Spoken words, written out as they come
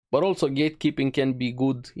but also gatekeeping can be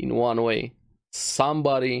good in one way.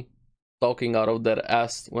 Somebody talking out of their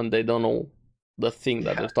ass when they don't know the thing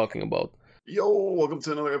that they're talking about. Yo, welcome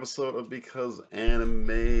to another episode of Because Anime.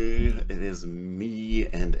 It is me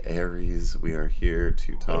and Aries. We are here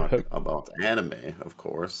to talk about anime, of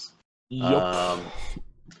course. Yup.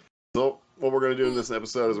 So what we're going to do in this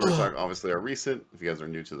episode is we're going to talk obviously our recent. If you guys are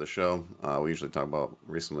new to the show, we usually talk about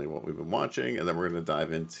recently what we've been watching, and then we're going to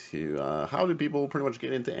dive into how do people pretty much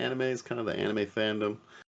get into animes, kind of the anime fandom,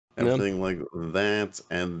 everything like that,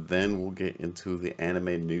 and then we'll get into the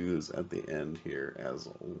anime news at the end here as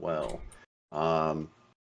well.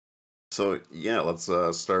 So yeah, let's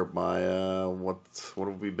start by what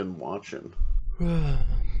have we been watching?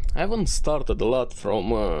 I haven't started a lot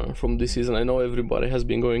from this season. I know everybody has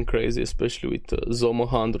been going crazy, especially with Zom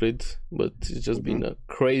 100, but it's just been a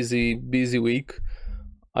crazy busy week.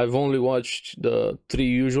 I've only watched the 3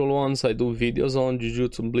 usual ones. I do videos on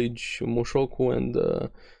Jujutsu, Bleach, Mushoku, and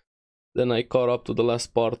then I caught up to the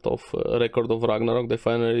last part of Record of Ragnarok. They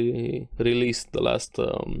finally released the last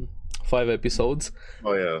 5 episodes.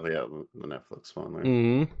 Oh yeah, the Netflix one.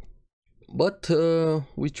 Right? But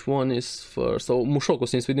which one is first? So Mushoku,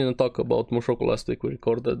 since we didn't talk about Mushoku last week, we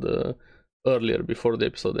recorded earlier before the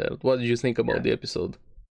episode aired. What did you think about the episode?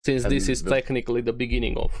 Since this is technically the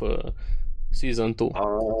beginning of season 2.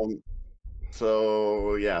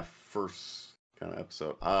 So yeah, first kind of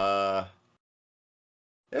episode.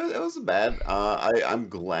 It was bad. I'm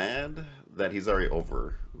glad that he's already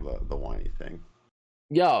over the whiny thing.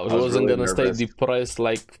 Yeah, I wasn't really gonna stay depressed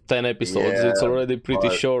like 10 episodes. Yeah, it's already pretty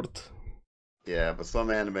short. Yeah, but some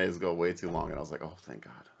animes go way too long, and I was like, oh, thank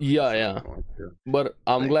God. Yeah. But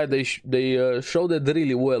I'm glad they showed it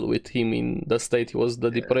really well with him in the state he was.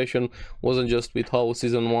 The depression wasn't just with how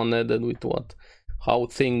season 1 ended, with how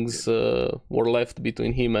things were left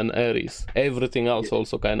between him and Ares. Everything else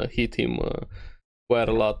also kind of hit him quite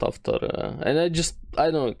a lot after. And I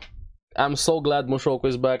don't know. I'm so glad Mushoku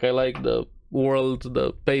is back. I like the world,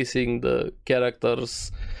 the pacing, the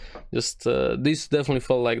characters. Just this definitely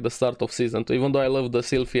felt like the start of season 2. Even though I love the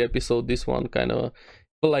Sylphie episode, this one kind of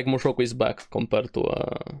felt like Mushoku is back compared to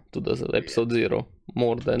the episode 0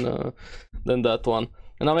 more than that one.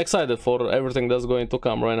 And I'm excited for everything that's going to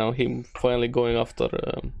come right now. Him finally going after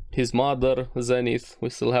his mother, Zenith. We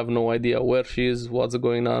still have no idea where she is, what's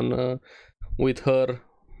going on with her.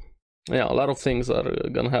 Yeah, a lot of things are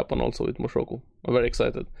gonna happen also with Mushoku. I'm very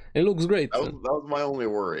excited. It looks great. That was my only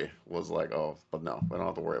worry. Was like, oh, but no, we don't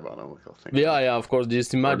have to worry about it. Yeah, of course.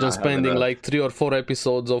 Just imagine spending like 3 or 4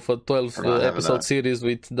 episodes of a 12 episode series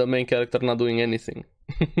with the main character not doing anything.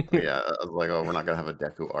 Yeah, I was like, oh, we're not gonna have a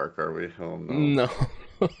Deku arc, are we? Oh no. No.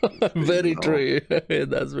 Very true.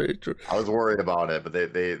 That's very true. I was worried about it, but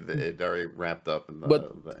it already wrapped up.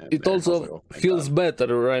 But it also feels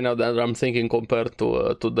better right now that I'm thinking compared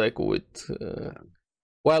to Deku with.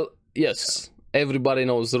 Well, yes, everybody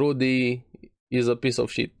knows Rudy is a piece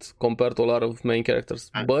of shit compared to a lot of main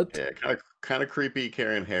characters, but kind of creepy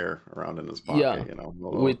carrying hair around in his pocket. Yeah,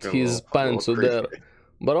 with his pants there.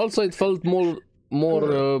 But also it felt more.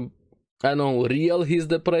 I don't know, real his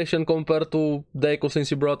depression compared to Deku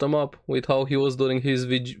since you brought him up with how he was doing his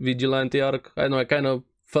vigilante arc. I know, I kind of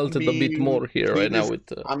felt it a bit more here right now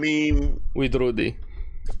with Rudy.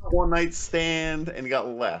 One night stand and he got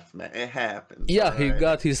left, man. It happenens. Yeah, he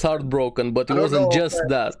got his heart broken, but it wasn't just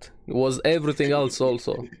that. It was everything else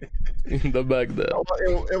also in the back there.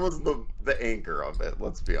 It was the anchor of it,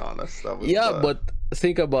 let's be honest. But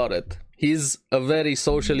think about it. He's a very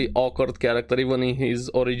socially awkward character. Even in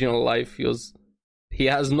his original life, he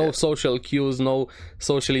has no social cues, no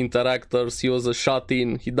social interactors. He was a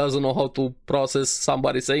shut-in. He doesn't know how to process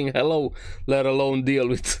somebody saying hello, let alone deal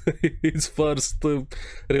with his first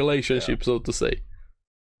relationship, so to say.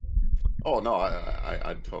 Oh no,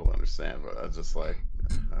 I totally understand, but I was just like,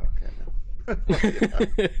 okay,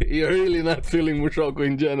 man. You're really not feeling Mushoku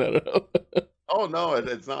in general. Oh no,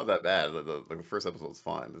 it's not that bad. The first episode's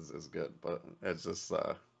fine. It's good, but it's just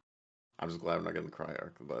I'm just glad I'm not getting the cry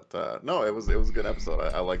arc. But no, it was a good episode.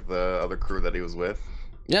 I like the other crew that he was with.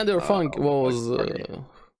 Yeah, they were fun. What was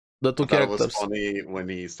the 2 characters? It was funny when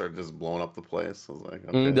he started just blowing up the place. I was like,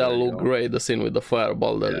 okay, that looked great. The scene with the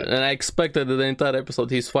fireball, there. And I expected the entire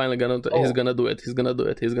episode he's finally he's gonna do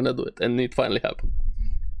it, and it finally happened.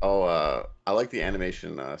 Oh, I like the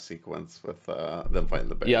animation sequence with them fighting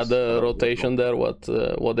the bears. Yeah, the rotation there, what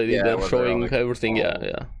they did there, showing everything. Yeah,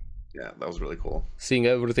 that was really cool. Seeing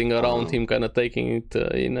everything around him, kind of taking it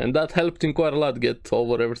in, and that helped him quite a lot get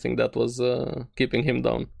over everything that was keeping him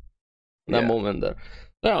down. That moment there.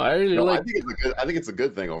 No, I really No, like. I think it's a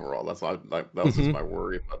good thing overall. That's why like that was just Mhm. my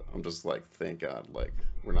worry, but I'm just like, thank God, like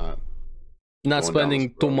we're not Not going down this spending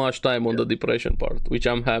too road. much time on Yeah, the depression part, which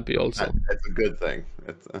I'm happy also. it's a good thing.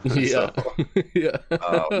 It's Yeah, so yeah.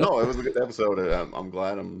 no, it was a good episode. I'm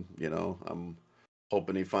glad. I'm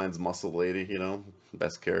hoping he finds Muscle Lady.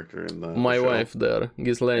 Best character in the My show. wife there, Yeah,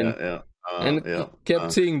 Ghislaine, yeah, and yeah.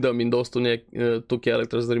 kept seeing them in those two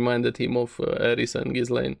characters. Reminded him of Eris and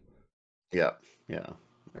Ghislaine. Yeah, yeah.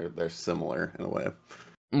 They're similar in a way.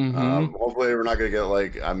 Mm-hmm. Hopefully we're not gonna get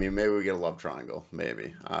like. I mean, maybe we get a love triangle.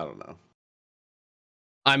 Maybe I don't know.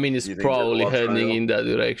 I mean, it's Do you think there's a probably love heading triangle? in that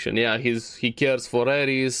direction. Yeah, he cares for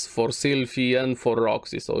Eris, for Sylphie, and for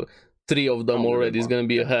Roxy. So three of them Oh, really? already is Well, gonna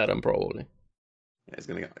be a yeah. harem probably. Yeah,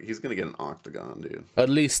 he's gonna get an octagon, dude. At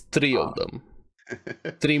least three Uh, of them.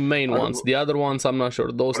 Three main ones. The other ones, I'm not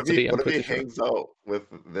sure. Those three, I'm what if he pretty sure. hangs out with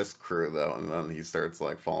this crew though, and then he starts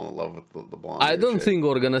like falling in love with the blonde I hair don't chick? think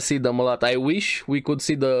we're gonna see them a lot. I wish we could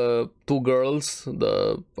see the two girls.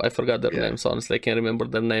 I forgot their Yeah, names, honestly. I can't remember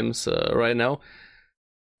their names right now.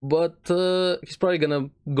 But he's probably gonna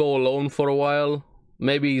go alone for a while.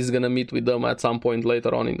 Maybe he's gonna meet with them at some point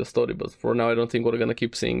later on in the story. But for now, I don't think we're gonna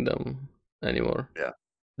keep seeing them anymore. yeah.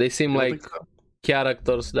 They seem You don't think like so?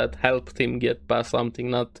 characters that helped him get past something,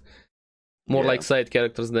 not more like Yeah. side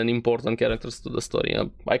characters than important characters to the story.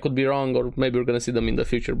 I could be wrong, or maybe we're gonna see them in the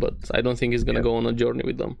future, but I don't think he's gonna Yeah. go on a journey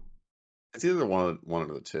with them. It's either one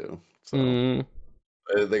of the two. So Mm,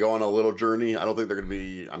 they go on a little journey. I don't think they're gonna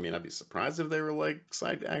be. I mean, I'd be surprised if they were like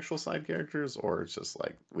actual side characters, or it's just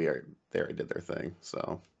like they already did their thing.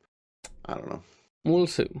 So I don't know. we'll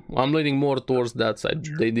see. I'm leaning more towards that side.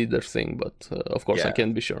 They did their thing, but of course I Yeah,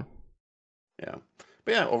 can't be sure. yeah.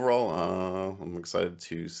 But yeah, overall, I'm excited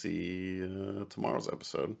to see tomorrow's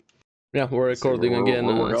episode. Yeah, we're See recording again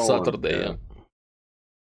where we're going. Saturday. Yeah. Yeah,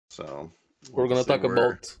 So we're we'll gonna just see talk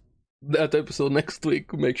about that episode next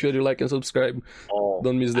week. Make sure you like and subscribe. Oh,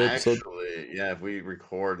 Don't miss the episode. actually, yeah. If we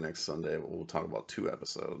record next Sunday, we'll talk about 2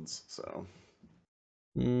 episodes. So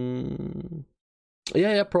Mm,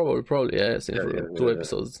 yeah, probably. Yeah, since yeah, we're yeah, two yeah,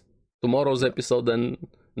 episodes. Tomorrow's yeah. episode and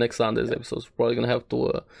next Sunday's Yeah. episodes. We're probably gonna have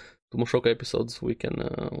two Mushoku episodes we can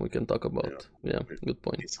talk about. Yeah, good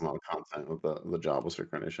point. Need some other content with the jobless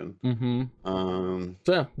reincarnation. Mm-hmm. Um,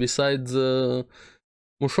 So yeah, besides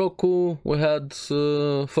Mushoku, we had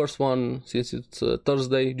first one since it's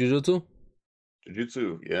Thursday, Jujutsu.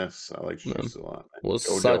 Jujutsu, yes, I like Jujutsu a lot. Man. Was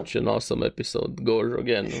Gojo. such an awesome episode. Gojo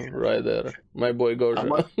again, right there. My boy Gojo.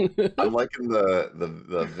 I'm liking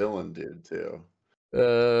the villain dude too.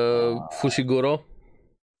 Fushiguro.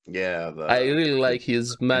 Yeah, I really like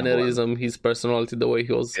his mannerism, his personality, the way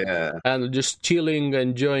he was, Yeah, and just chilling,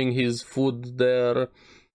 enjoying his food there.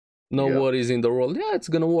 No Yep. worries in the world. Yeah, it's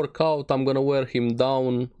gonna work out. I'm gonna wear him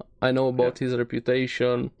down. I know about his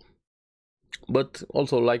reputation, but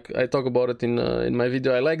also like I talk about it in my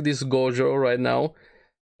video. I like this Gojo right now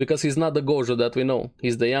because he's not the Gojo that we know.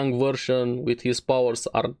 He's the young version with his powers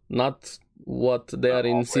are not what they are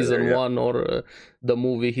in season one or the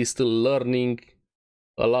movie. He's still learning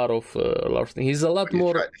a lot of things. He's a lot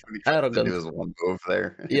more arrogant. To do his one move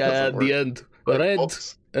there. Yeah, at the end, red,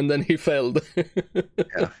 oops. and then he failed.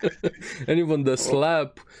 Yeah. And even the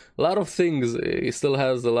slap, a lot of things. He still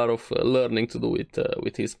has a lot of learning to do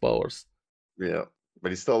with his powers. Yeah,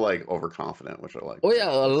 but he's still like overconfident, which I like. Oh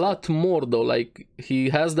yeah, a lot more though. Like he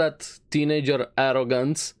has that teenager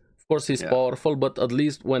arrogance. Of course, he's powerful, but at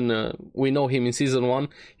least when we know him in season one,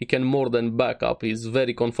 he can more than back up. He's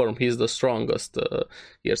very confirmed. He's the strongest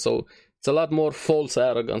here. So it's a lot more false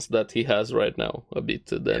arrogance that he has right now, a bit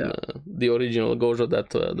than the original Gojo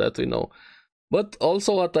that we know. But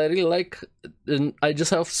also, what I really like, and I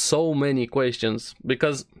just have so many questions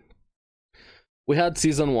because we had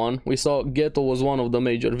season one. We saw Geto was one of the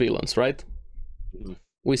major villains, right? Mm-hmm.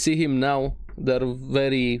 We see him now. They're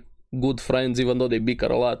very good friends, even though they bicker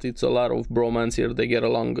a lot. It's a lot of bromance here. They get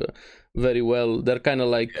along very well. They're kind of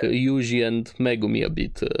like Yuji and Megumi a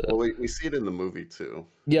bit. Well, we see it in the movie too.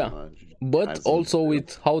 Yeah, but also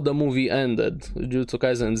with how the movie ended. Jujutsu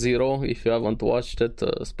Kaisen 0, if you haven't watched it,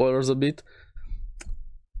 spoilers a bit.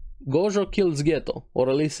 Gojo kills Geto, or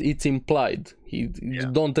at least it's implied. You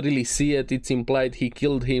don't really see it, it's implied he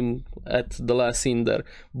killed him at the last scene there.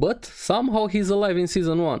 But somehow he's alive in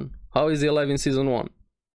season 1. How is he alive in season 1?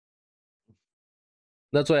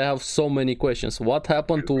 That's why I have so many questions. What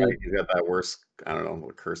happened to... He's got that worst, I don't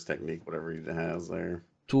know, curse technique, whatever he has there.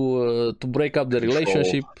 To break up the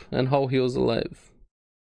relationship, and how he was alive.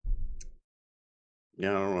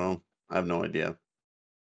 Yeah, I don't know. I have no idea.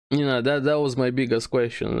 That was my biggest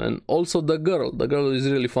question. And also the girl is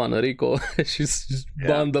really fun. Rico, she's just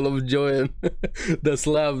bundle of joy and the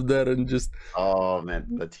slap there and just. Oh man,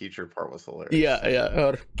 the teacher part was hilarious. Yeah,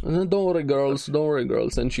 her. Don't worry,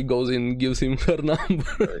 girls. And she goes in, gives him her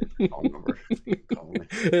number.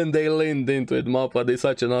 And they leaned into it. Mappa did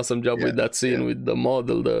such an awesome job with that scene with the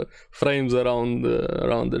model, the frames around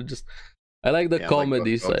her. Just. I like the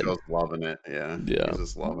comedy side. Joe's loving it. Yeah. He's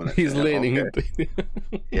just loving it. He's leaning into it.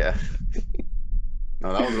 Yeah.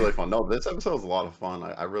 No, that was really fun. No, this episode was a lot of fun.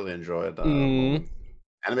 I really enjoyed.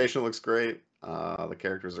 Animation looks great. The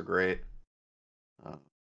characters are great.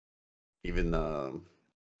 Even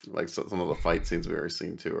like some of the fight scenes we were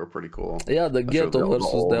seeing too are pretty cool. Yeah, the ghetto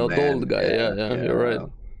versus the old guy. Yeah, you're right.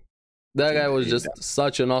 That guy was just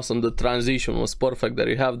such an awesome. The transition was perfect. There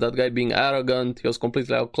you have that guy being arrogant. He was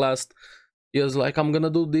completely outclassed. He was like, I'm gonna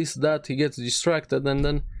do this, that. He gets distracted, and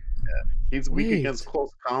then he's weak against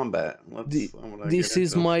close combat. This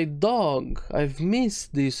is my dog. I've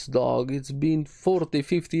missed this dog. It's been 40,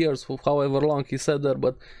 50 years, for however long he said that,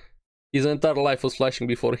 but his entire life was flashing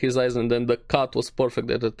before his eyes, and then the cut was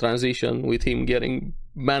perfect at the transition with him getting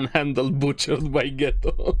manhandled, butchered by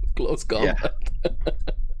Ghetto. Close combat.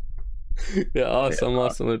 Yeah, awesome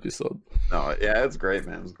episode. No, it's great,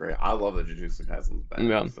 man. It's great. I love the Jujutsu Kaisen's back.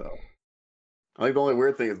 Yeah. So. I think the only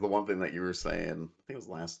weird thing is the one thing that you were saying, I think it was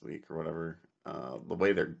last week or whatever, the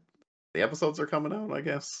way the episodes are coming out, I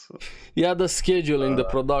guess. Yeah, the scheduling, the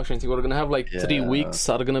production. We're gonna have like 3 weeks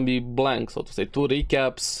are gonna be blank, so to say. 2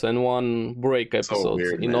 recaps and 1 break episode. So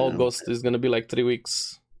weird, in August is gonna be like 3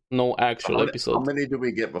 weeks, no actual episode. How many did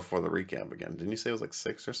we get before the recap again? Didn't you say it was like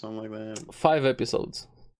 6 or something like that? 5 episodes.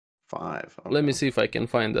 5. Okay. Let me see if I can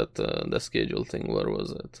find that the schedule thing. Where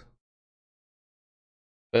was it?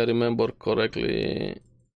 If I remember correctly.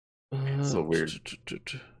 It's so weird.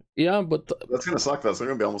 Yeah, but that's gonna suck. That's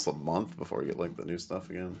gonna be almost a month before you get like the new stuff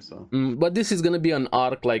again. So, but this is gonna be an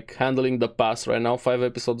arc, like handling the past. Right now, 5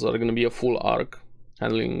 episodes are gonna be a full arc,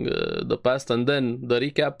 handling the past, and then the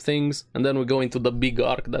recap things, and then we go into the big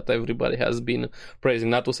arc that everybody has been praising.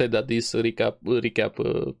 Not to say that this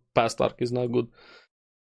recap past arc is not good,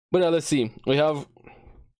 but yeah, let's see. We have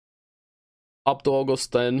up to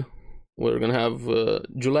August 10. We're gonna have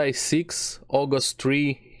July 6, August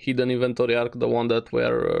 3, Hidden Inventory arc, the one that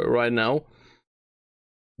we're right now.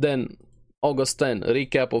 Then August 10,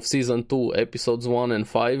 recap of season 2, episodes 1 and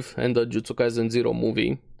 5, and the Jujutsu Kaisen 0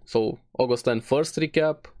 movie. So August 10, first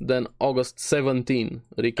recap. Then August 17,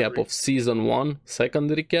 recap of season 1,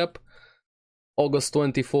 second recap. August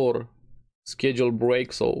 24, schedule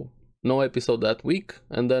break, so no episode that week.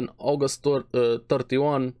 And then August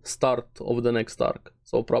 31, start of the next arc.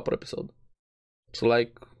 So proper episode. So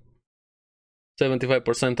like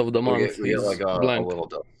 75% of the month we is like blank. A little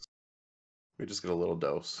dose. We just get a little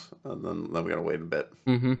dose, and then we gotta wait a bit.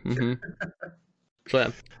 So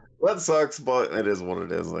yeah. That sucks, but it is what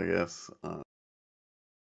it is, I guess.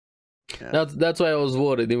 That's why I was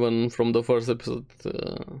worried even from the first episode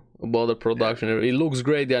about the production. It looks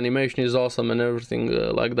great, the animation is awesome and everything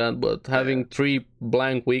like that, but having 3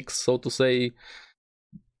 blank weeks, so to say,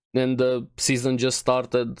 and the season just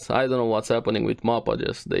started. I don't know what's happening with Mappa.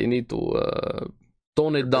 Just they need to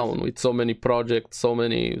tone it down with so many projects, so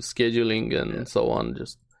many scheduling and so on.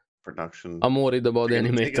 Just production. I'm worried about the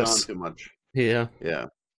animators. Taking on too much. Yeah.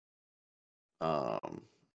 But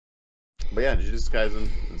yeah, Jujutsu Kaisen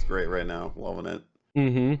is great right now. Loving it.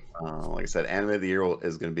 Like I said, anime of the year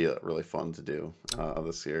is going to be really fun to do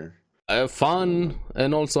this year. Fun,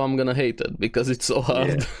 and also I'm gonna hate it because it's so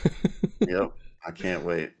hard. Yep. I can't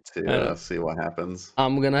wait to see what happens.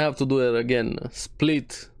 I'm gonna have to do it again.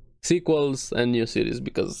 Split sequels and new series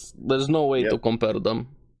because there's no way to compare them.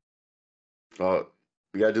 You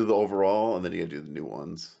gotta do the overall and then you gotta do the new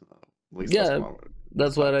ones. At least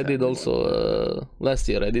that's what I did also last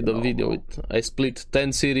year. I did a video with I split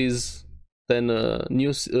 10 series, 10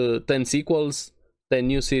 10 sequels, 10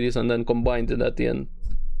 new series, and then combined it at the end.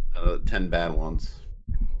 10 bad ones.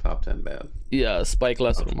 Top 10 bad. Yeah, Spy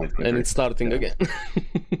Classroom, and it's starting again.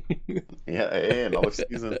 Another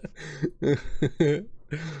season.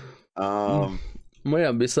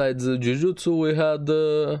 Yeah, besides Jujutsu, we had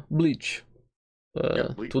Bleach.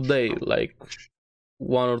 Bleach today, like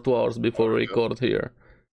 1 or 2 hours before we record here.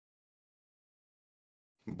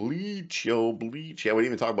 Bleach. Yeah, we didn't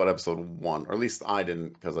even talk about episode 1, or at least I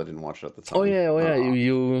didn't, because I didn't watch it at the time. Oh yeah,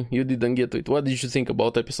 you didn't get to it. What did you think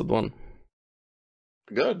about episode 1?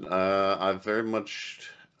 Good. I've very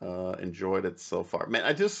much enjoyed it so far. Man,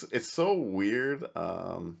 it's so weird.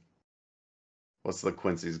 What's the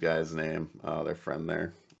Quincy's guy's name? Their friend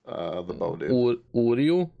there, the Bow dude.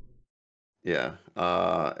 Uryu? Yeah.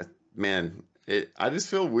 Man, I just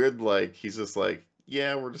feel weird. Like he's just like,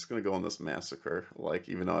 yeah, we're just gonna go on this massacre. Like,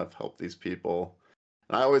 even though I've helped these people,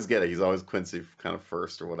 and I always get it. He's always Quincy kind of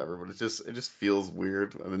first or whatever. But it just feels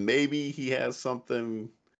weird. I mean, maybe he has something.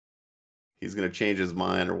 He's gonna change his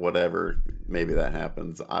mind or whatever. Maybe that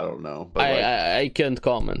happens. I don't know. But like, I can't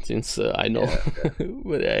comment since I know, yeah,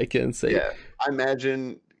 but I can say. yeah. I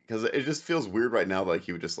imagine because it just feels weird right now. Like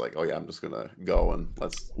he would just like, oh yeah, I'm just gonna go and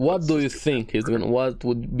What let's do you just do think is gonna? What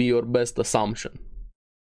would be your best assumption?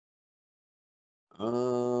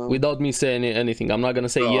 Without me saying anything, I'm not gonna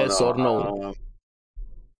say yes or no.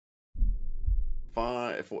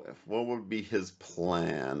 Fine. What would be his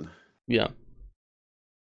plan? Yeah.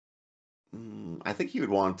 I think he would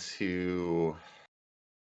want to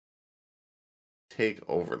take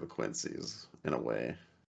over the Quincy's in a way.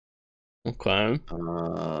 Okay.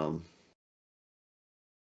 At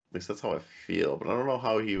least that's how I feel, but I don't know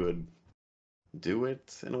how he would do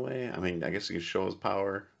it in a way. I mean, I guess he could show his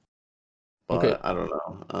power, but Okay. I don't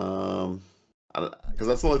know. Because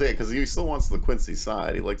that's the only thing. Because he still wants the Quincy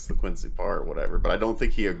side. He likes the Quincy part, whatever. But I don't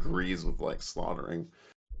think he agrees with like slaughtering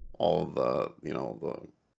all of the, the Soul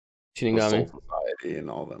Shinigami. Society and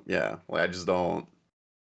all them. Yeah, like I just don't.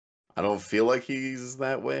 I don't feel like he's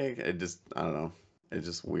that way. I don't know. It's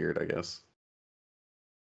just weird, I guess.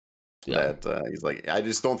 Yeah. That he's like, I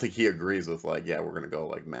just don't think he agrees with like, yeah, we're gonna go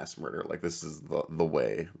like mass murder. Like this is the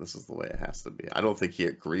way. This is the way it has to be. I don't think he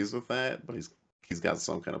agrees with that, but he's got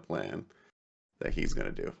some kind of plan that he's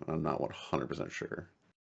gonna do. I'm not 100% sure,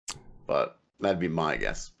 but that'd be my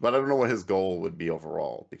guess. But I don't know what his goal would be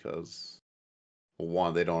overall because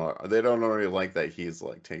one, they don't already like that he's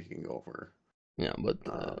like taking over. Yeah, but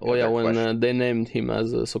Their when question, they named him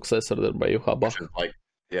as a successor there by Yuhaba. like,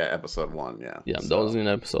 yeah, episode 1, yeah. Yeah, that was in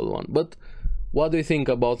episode 1. But what do you think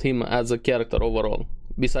about him as a character overall?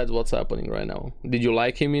 Besides what's happening right now, did you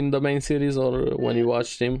like him in the main series or when you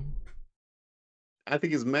watched him? I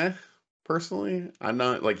think he's meh. Personally, I'm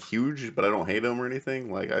not like huge, but I don't hate him or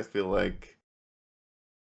anything. Like I feel like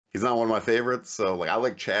he's not one of my favorites. So like I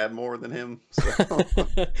like Chad more than him. So.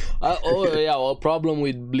 A problem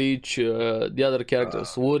with Bleach, the other characters,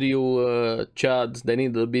 Wuryu, Chad, they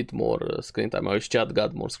need a bit more screen time. I wish Chad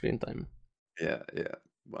got more screen time. Yeah.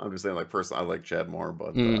 I'm just saying, like, personally, I like Chad more,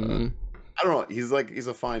 but I don't know. He's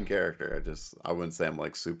a fine character. I wouldn't say I'm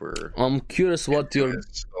like super. I'm curious what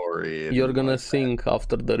you're gonna think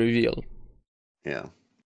after the reveal. Yeah.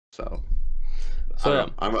 So yeah.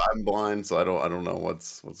 I'm blind, so I don't know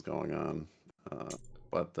what's going on.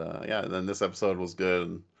 But yeah, then this episode was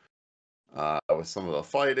good. With some of the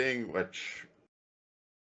fighting, which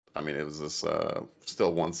I mean, it was just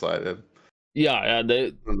still one-sided. Yeah,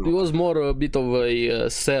 it was more a bit of a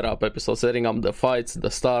setup episode, setting up the fights,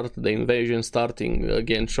 the start, the invasion, starting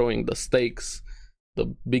again, showing the stakes,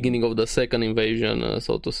 the beginning of the second invasion,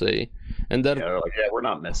 so to say. And they're like, yeah, we're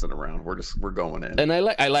not messing around. We're going in. And I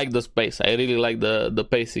like the space. I really like the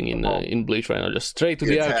pacing in Bleach right now. Just straight to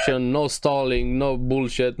the action, no stalling, no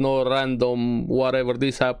bullshit, no random whatever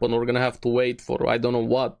this happened. We're gonna have to wait for I don't know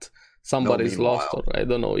what. Somebody's lost or I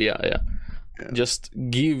don't know. Yeah. Just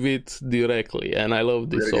give it directly, and I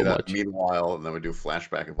love this so much. Meanwhile, and then we do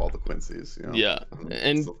flashback of all the Quincy's. Yeah,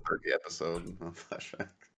 and it's the 30th episode flashback.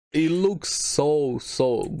 It looks so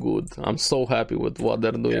good. I'm so happy with what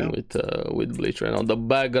they're doing with Bleach right now. The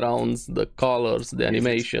backgrounds, the colors, the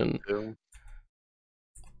animation.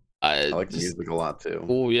 I like the music a lot too.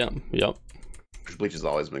 Oh yeah. Bleach has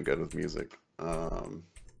always been good with music. But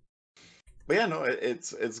yeah, no,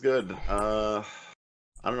 it's good.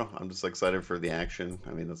 I don't know. I'm just excited for the action.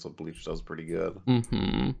 I mean, that's what Bleach does pretty good.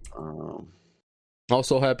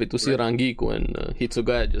 Also happy to see Rangiku and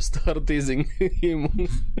Hitsugaya just start teasing him.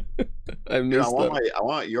 I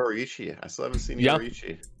want Yoriichi. I still haven't seen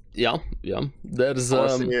Yoriichi. Yeah. There's I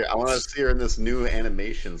want to see her in this new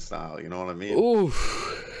animation style. You know what I mean? Ooh,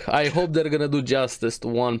 I hope they're gonna do justice to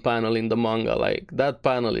one panel in the manga. Like that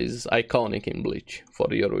panel is iconic in Bleach for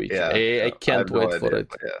Yoriichi. Yeah, I can't wait for it.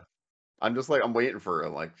 Yeah. I'm just like, I'm waiting for her.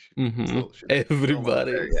 Like,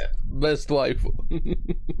 everybody, best wife.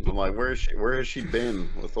 I'm like, where has she been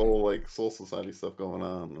with all like Soul Society stuff going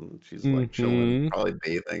on? And she's like chilling, probably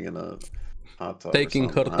bathing in a hot tub, taking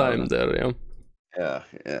her time there. Yeah.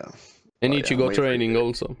 And Ichigo training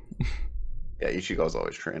also. Yeah, Ichigo's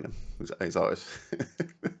always training. He's always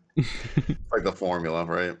like the formula,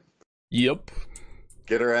 right? Yep.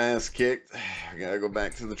 Get her ass kicked. We gotta go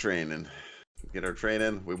back to the training. Get our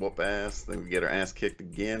training, we whoop ass, then we get our ass kicked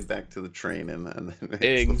again, back to the training, and then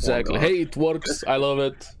exactly. Hey, it works. I love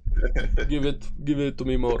it. give it to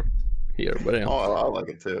me more here. But yeah. I like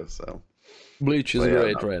it too. So Bleach is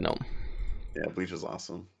great right now. Yeah, Bleach is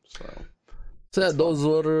awesome. So So yeah, it's fun. those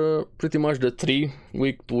were pretty much the 3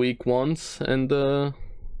 week-to-week ones. And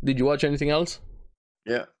did you watch anything else?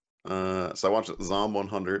 Yeah. So I watched Zom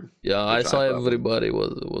 100, Yeah, I which saw everybody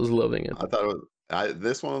was loving it. I thought it was.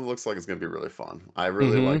 This one looks like it's gonna be really fun. I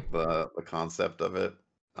really Mm-hmm. like the concept of it.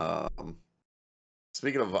 Um,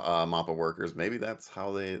 Speaking of MAPPA workers, maybe that's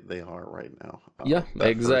how they are right now. Yeah, That first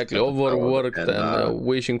exactly. episode Overworked and and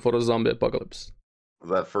wishing for a zombie apocalypse.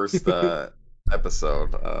 that first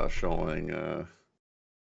episode showing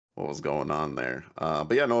what was going on there.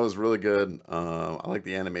 But yeah, no, it was really good. I like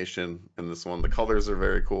the animation in this one. The colors are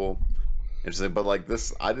very cool, interesting. But like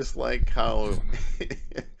this, I just like how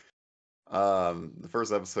the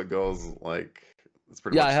first episode goes. Like it's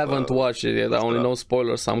pretty Yeah, I much haven't watched it yet. the I only setup. know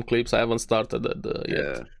spoilers, some clips. I haven't started it yet.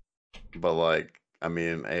 Yeah, but like I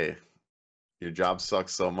mean, hey. Your job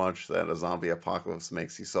sucks so much that a zombie apocalypse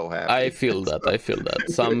makes you so I happy. feel that. So, I feel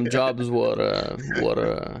that. Some jobs were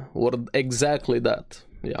exactly that.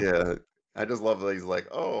 Yeah. yeah, I just love that he's like,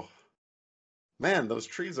 oh man, those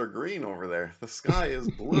trees are green over there. The sky is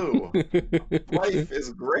blue. Life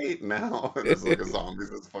is great now. And there's like a zombie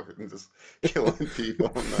that's fucking just killing people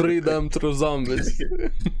and everything. Freedom through zombies.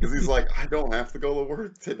 Because he's like, I don't have to go to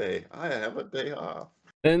work today. I have a day off.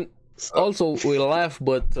 And So, also, we laugh,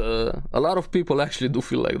 but a lot of people actually do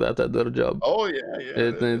feel like that at their job. oh yeah,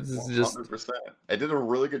 It's just 100%. I did a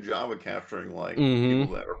really good job of capturing like people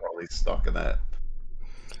mm-hmm. that are probably stuck in that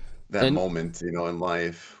And moment, in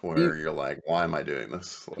life where you're like, why am I doing this?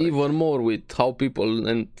 Like, even more with how people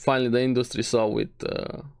and finally the industry saw with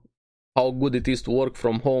how good it is to work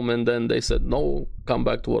from home, and then they said no, come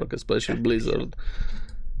back to work, especially Blizzard.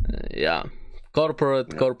 Yeah, corporate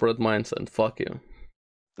mindset. Fuck you.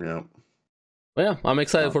 yeah. But yeah, I'm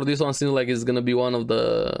excited for this one. Seems like it's gonna be one of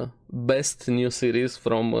the best new series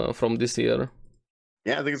from this year.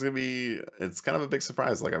 Yeah, I think it's gonna be. It's kind of a big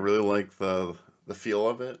surprise. Like, I really like the feel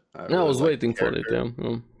of it. I Yeah, I really was like the waiting for it. character.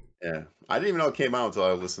 Yeah. Yeah, I didn't even know it came out until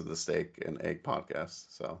I listened to the Steak and Egg podcast.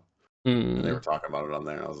 So, and they were talking about it on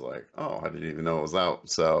there, and I was like, oh, I didn't even know it was out.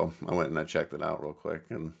 So I went and I checked it out real quick,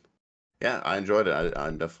 and yeah, I enjoyed it.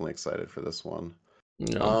 I'm definitely excited for this one.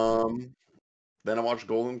 Yeah. Then I watched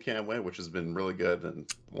Golden Can't Wait, which has been really good, and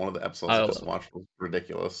one of the episodes I just watched was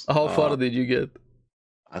ridiculous. How far did you get?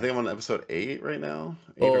 I think I'm on episode 8 right now.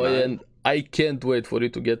 8 Oh, or 9. and I can't wait for you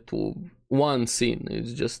to get to one scene.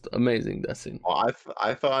 It's just amazing, that scene. Well,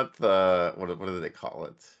 I thought what do they call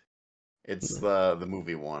it? It's the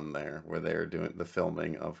movie one there where they're doing the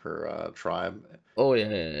filming of her tribe. Oh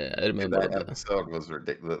yeah, I remember That episode was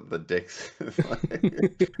ridiculous. The dicks,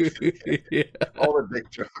 yeah. all the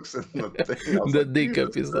dick jokes in the thing. I was The like, dick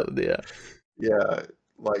episode, yeah. Yeah,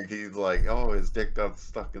 like he's like, oh, his dick got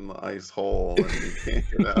stuck in the ice hole and he can't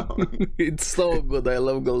get out. It's so good. I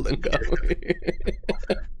love Golden Kamuy.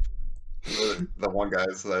 The one guy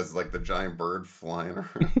says like the giant bird flying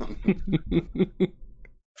around.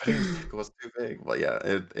 His dick was too big. But yeah,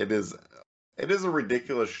 it is a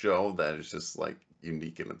ridiculous show that is just like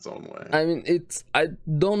unique in its own way. I mean, I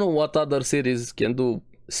don't know what other series can do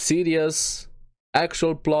serious,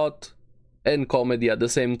 actual plot, and comedy at the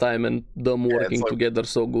same time, and them working together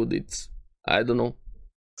so good. I don't know.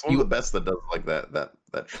 It's one of the best that does like that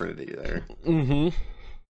trinity there. Mm-hmm.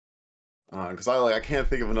 Because I can't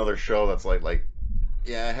think of another show that's like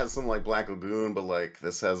yeah, it has some like Black Lagoon, but like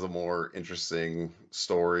this has a more interesting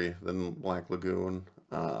story than Black Lagoon.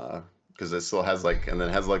 Because it still has like, and then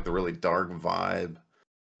it has like the really dark vibe.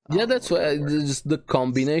 Yeah, that's why just the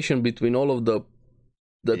combination between all of the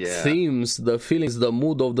themes, the feelings, the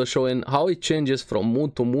mood of the show, and how it changes from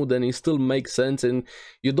mood to mood, and it still makes sense, and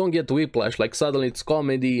you don't get whiplash. Like suddenly it's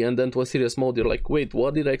comedy, and then to a serious mode, you're like, wait,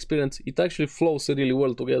 what did I experience? It actually flows really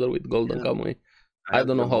well together with Golden Kamuy. I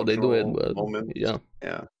don't know how they do it, but yeah,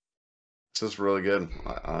 it's just really good.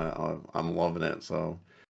 I'm loving it. So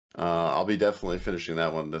I'll be definitely finishing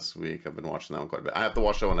that one this week. I've been watching that one quite a bit. I have to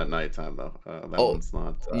watch that one at nighttime though. That one's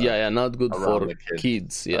not. Not good for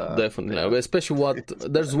kids. Yeah, definitely. Especially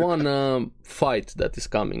there's one fight that is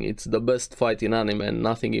coming. It's the best fight in anime, and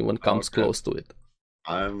nothing even comes close to it.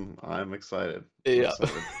 I'm excited. Yeah.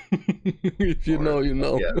 If you know, you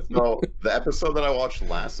know. Yeah. So the episode that I watched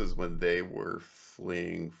last is when they were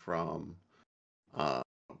fleeing from,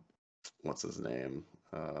 what's his name?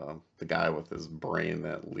 The guy with his brain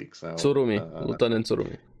that leaks out. Tsurumi, Lieutenant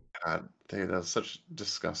Tsurumi. God, dude, that's such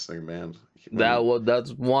disgusting, man.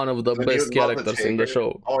 That's one of the best characters in the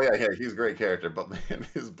show. Oh yeah, he's a great character, but man,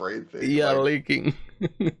 his brain thing. Yeah, leaking.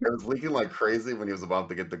 It was leaking like crazy when he was about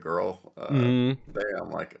to get the girl. There,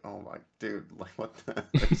 I'm like, oh my dude, like what? I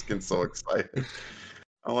just get so excited.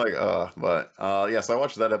 I'm like, but yeah. So I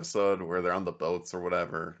watched that episode where they're on the boats or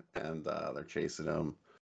whatever, and they're chasing him,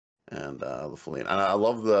 and the fleeing. And I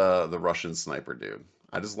love the Russian sniper dude.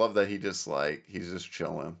 I just love that he's just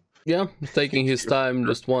chilling. Yeah, taking his time,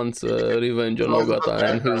 just wants revenge on Always in the Ogata,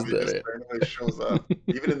 and he's background, he just there. randomly shows up.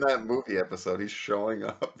 Even in that movie episode, he's showing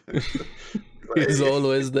up. He's like, He's hey.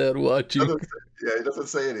 always there watching. Yeah, he doesn't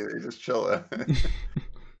say anything. He's just chilling.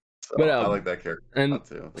 So But I yeah, like that character a and lot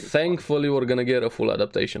too. I think it's thankfully we're gonna get a full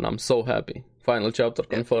adaptation. I'm so happy. Final chapter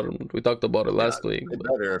Yeah. confirmed. We talked about it last week. They But,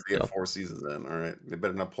 better if they yeah. get 4 seasons in. All right, they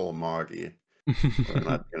better not pull a Moggy. We're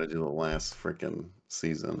not gonna do the last freaking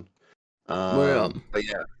season. Yeah. But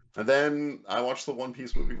yeah, and then I watched the One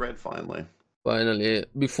Piece movie Red finally. Finally,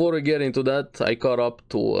 before we get into that, I caught up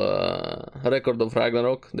to Record of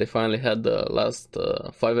Ragnarok. They finally had the last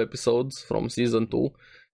 5 episodes from season 2.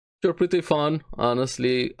 They're pretty fun,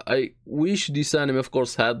 honestly. I wish this anime, of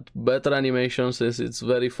course, had better animation since it's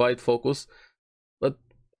very fight focused. But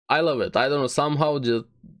I love it. I don't know, somehow the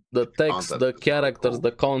text, the characters,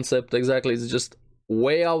 the concept, exactly, it's just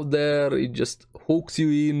way out there. It just hooks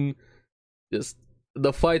you in. Just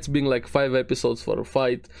the fights being like 5 episodes for a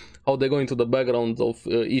fight, how they go into the background of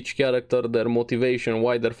each character, their motivation,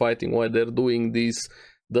 why they're fighting, why they're doing this,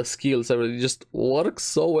 the skills, everything just works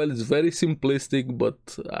so well. It's very simplistic,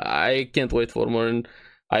 but I can't wait for more. And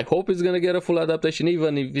I hope it's gonna get a full adaptation,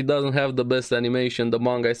 even if it doesn't have the best animation. The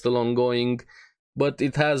manga is still ongoing, but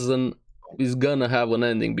it's gonna have an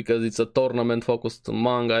ending because it's a tournament focused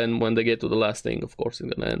manga, and when they get to the last thing, of course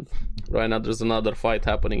it's gonna end. Right now there's another fight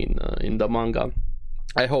happening in the manga.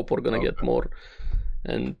 I hope we're gonna get more,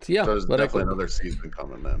 and yeah, so there's definitely another season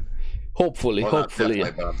coming then. Hopefully, well, hopefully.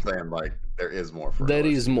 But I'm saying like there is more. There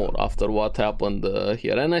is more after what happened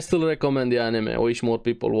here, and I still recommend the anime. I wish more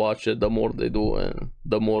people watch it. The more they do,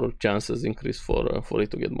 the more chances increase for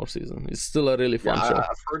it to get more season. It's still a really fun show.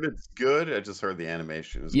 I've heard it's good. I just heard the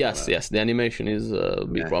animation is yes, the animation is a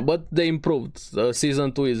big problem, but they improved.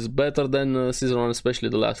 Season 2 is better than season 1, especially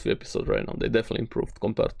the last few episodes. Right now, they definitely improved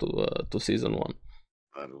compared to season 1.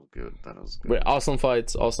 That was good. But awesome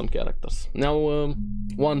fights, awesome characters. Now,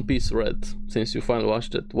 One Piece Red. Since you finally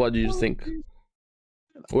watched it, what did you think?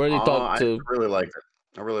 We already talked. I really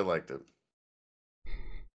liked it.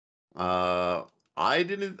 I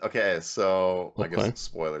didn't. Okay, so I guess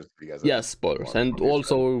spoilers for you guys. Yes, spoilers. And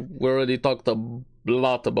also, we already talked a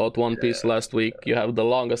lot about One Piece last week. You have the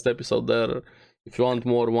longest episode there. If you want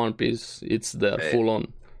more One Piece, it's there, full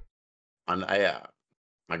on. And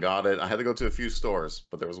I got it. I had to go to a few stores,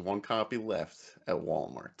 but there was one copy left at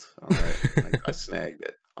Walmart. All right, I snagged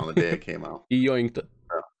it on the day it came out. You yoinked it.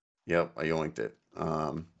 Yep, I yoinked it.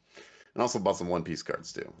 And also bought some One Piece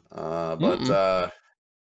cards too. But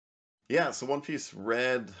yeah, so One Piece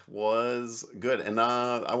Red was good, and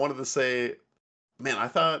I wanted to say, man, I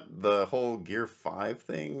thought the whole Gear 5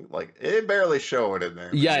 thing, like, it barely showed in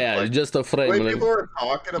there. Yeah, like, it's just a frame. When people were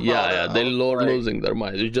talking about it, they're losing their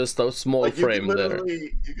mind. It's just a small frame there.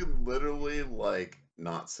 You could literally, like,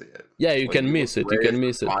 not see it. Yeah, you can miss it. You can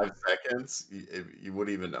miss it. 5 seconds, you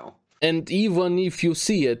wouldn't even know. And even if you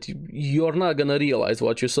see it, you're not gonna realize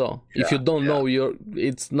what you saw. If you don't know,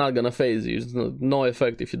 it's not gonna phase you. It's no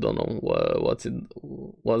effect if you don't know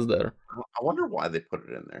what's there. I wonder why they put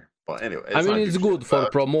it in there. But anyway, I mean, it's good for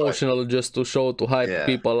promotional, just to show, to hype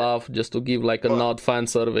people up, just to give like a nod fan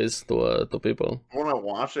service to people. When I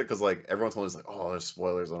watch it, because like everyone told me, like, oh, there's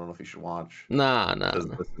spoilers. I don't know if you should watch. Nah. And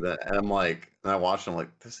I'm like, and I watched it, I'm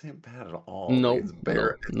like, this ain't bad at all. No, like, it's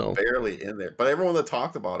barely in there. But everyone that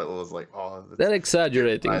talked about it was like, oh, they're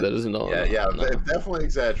exaggerating. There's no. They definitely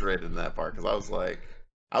exaggerated in that part, because I was like,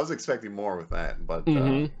 I was expecting more with that, but.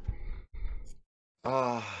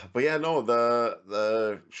 But yeah, no,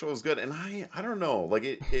 the show was good, and I don't know, like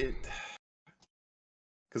it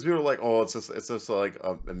because we were like, oh, it's just like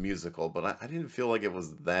a musical, but I didn't feel like it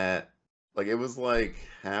was that. Like it was like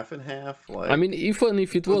half and half. Like I mean, even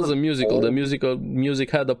if it was a musical, the music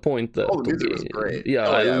had a point there. Oh, the music was great. Yeah,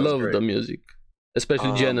 I love the music,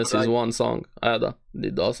 especially Genesis one song. Ada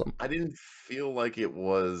did awesome. I didn't feel like it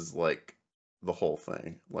was like the whole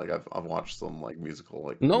thing. Like I've watched some like musical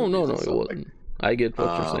like no, it wasn't. I get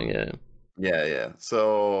what you're saying. Yeah.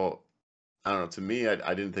 So I don't know. To me,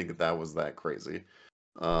 I didn't think that was that crazy.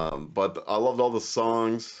 But I loved all the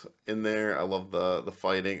songs in there. I love the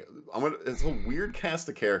fighting. It's a weird cast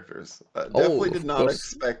of characters. Definitely did not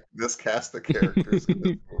expect this cast of characters in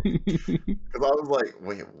this movie. Because I was like,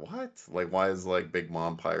 wait, what? Like, why is like Big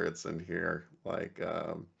Mom Pirates in here? Like,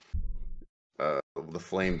 the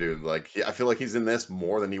Flame dude. Like, I feel like he's in this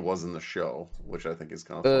more than he was in the show, which I think is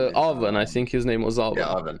kind of funny. Alvin, I think his name was Alvin. Yeah,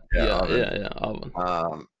 Alvin. Yeah, Alvin.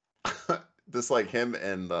 Alvin. this like him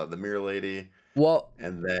and the mirror lady, Well,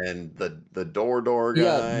 and then the door yeah,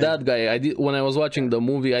 guy. that guy. I did when I was watching the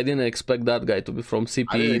movie. I didn't expect that guy to be from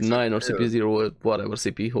I didn't expect CP9 or it. CP0, whatever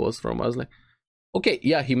CP he was from. I was like, okay,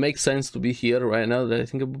 yeah, he makes sense to be here right now that I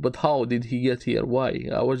think about, but how did he get here? Why?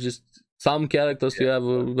 I was just some characters. You have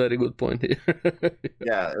a very good point here.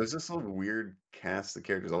 Yeah, it was just a weird cast of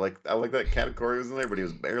characters. I like that category was in there, but he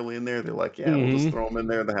was barely in there. They're like, yeah, we'll just Hmm. throw him in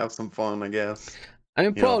there to have some fun, I guess. I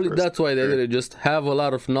mean, You know, probably for a that's why they second. did it. Just have a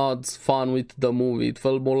lot of nods, fun with the movie. It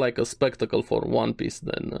felt more like a spectacle for One Piece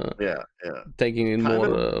than Yeah, yeah. taking it Kind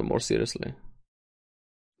of. more seriously.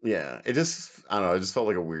 Yeah, it just I don't know, it just felt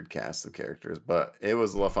like a weird cast of characters, but it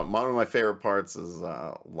was a lot of fun. One of my favorite parts is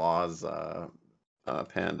Law's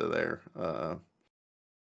panda there.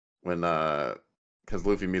 When because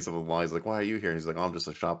Luffy meets up with Law, he's like, "Why are you here?" He's like, "Oh, I'm just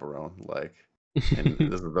a chaperone." Like, and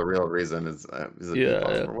this is the real reason is a debuff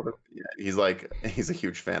Yeah, or whatever. Yeah, he's like he's a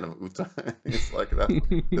huge fan of Uta. He's like that.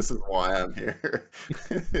 yeah. This is why I'm here.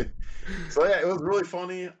 So yeah, it was really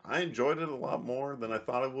funny. I enjoyed it a lot more than I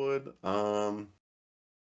thought I would.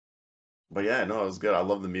 But yeah, no, it was good. I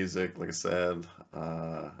love the music. Like I said,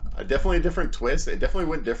 I definitely a different twist. It definitely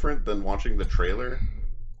went different than watching the trailer,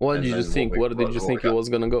 What did and you then what think? we Where did you what we think it got. was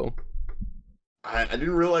gonna go? I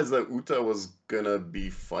didn't realize that Uta was gonna be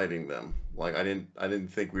fighting them. Like I didn't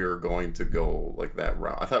think we were going to go like that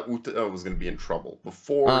route. I thought Uta was gonna be in trouble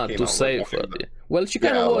before it Ah, came to out. Like save her. watching the Yeah. Well, she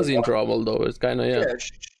kind yeah, of like was in trouble though. It's kind of yeah. yeah,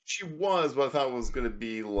 she was, but I thought it was gonna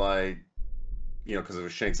be like because it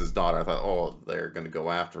was Shanks' daughter. I thought, oh, they're gonna go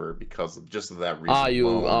after her because of just of that Ah, reason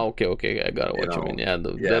alone. okay. I got You what you mean. know, Yeah,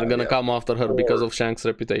 they're yeah, gonna yeah. come after her because Or of Shank's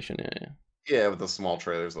reputation. Yeah, yeah, with the small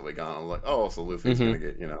trailers that we got, I was like, oh, so yeah. Luffy's Hmm. gonna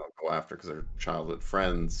get go after because they're childhood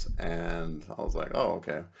friends, and I was like, oh,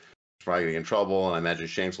 okay. Probably gonna get in trouble, and I imagine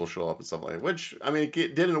Shanks will show up and stuff like that. Which I mean, it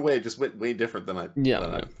did in a way just went way different than Yeah,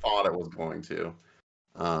 I yeah. thought it was going to.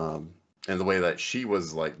 And the way that she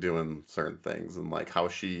was like doing certain things, and like how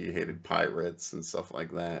she hated pirates and stuff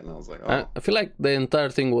like that, and I was like, oh, I feel like the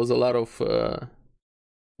entire thing was a lot of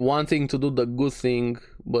wanting to do the good thing,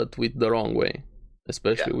 but with the wrong way, yeah,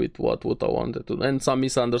 especially with what Uta wanted to, and some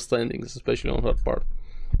misunderstandings, especially on her part.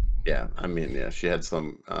 yeah. I mean, yeah, she had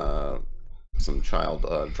some child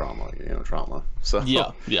drama, trauma. So,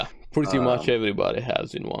 Yeah. Pretty much um, everybody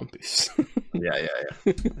has in One Piece. yeah.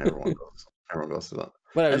 Everyone goes through that.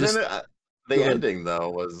 But I And then just the go ahead. ending though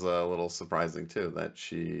was a little surprising too, that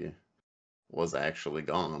she was actually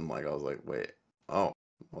gone. Like I was like, wait, oh,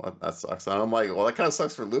 well, that sucks. And I'm like, well, that kind of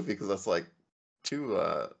sucks for Luffy because that's like two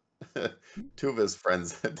two of his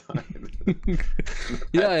friends had died.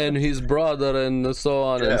 Yeah, and his brother, and so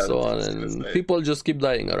on Yeah, and I so was on, just gonna and say. people just keep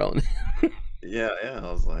dying around. Yeah.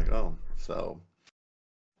 I was like, oh, so.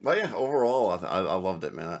 But yeah, overall, I loved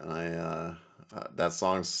it, man. And that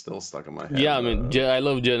song's still stuck in my Yeah, head. I mean, I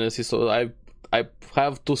love Genesis, so I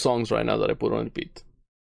have two songs right now that I put on repeat.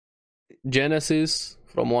 Genesis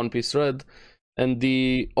from One Piece Red, and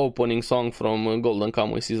the opening song from Golden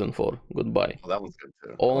Kamuy Season 4, Goodbye. Oh, that was good too.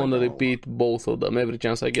 I like On that one a lot. repeat, both of them, every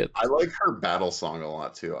chance I get. I like her battle song a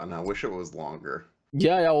lot too, and I wish it was longer.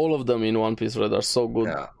 Yeah, all of them in One Piece Red are so good.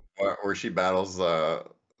 Yeah, where she battles the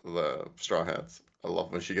Straw Hats. I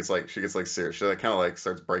love when she gets like serious. She like kind of like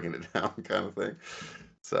starts breaking it down, kind of thing.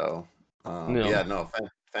 So, Yeah. yeah, no,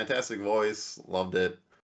 fantastic voice, loved it.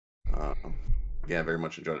 Um, yeah, very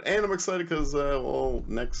much enjoyed it, and I'm excited because well,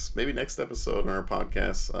 next episode on our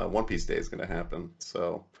podcast, One Piece Day is going to happen.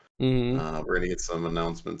 So Mm-hmm. we're going to get some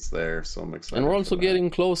announcements there. So I'm And we're excited for also that.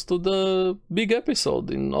 getting close to the big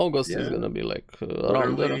episode in August. Is Yeah, gonna be like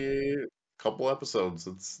around there. literally a couple episodes.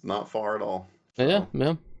 It's not far at all. Yeah, So.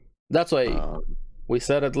 yeah. That's why Uh, we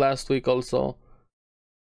said it last week. Also,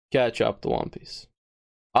 catch up to One Piece.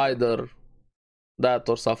 Either that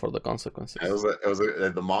or suffer the consequences.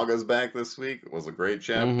 the manga's back this week. It was a great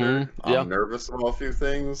Mm-hmm. chapter. Yeah. I'm nervous about a few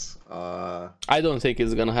things. I don't think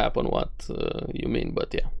it's gonna happen. What you mean?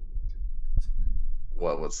 But yeah.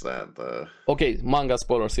 What's that? Okay, manga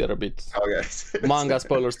spoilers here a bit. Okay. Manga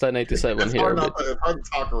spoilers 1087 It's here hard a bit. it's hard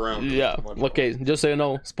to talk around. Yeah. Okay, just so you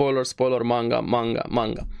know, spoiler,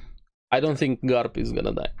 manga. I don't think Garp is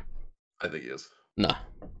gonna die. I think he is. Nah.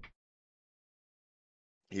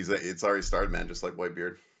 It's already started, man. Just like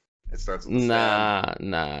Whitebeard, it starts with the stab.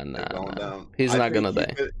 Nah. Going down. He's I not think gonna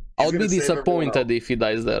die. he's I'll be gonna save everyone disappointed else. if he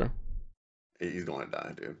dies there. He's going to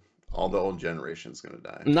die, dude. All the old generation's gonna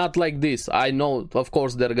die. Not like this. I know, of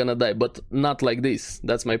course, they're gonna die, but not like this.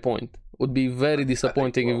 That's my point. Would be very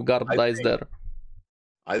disappointing if Garp dies there.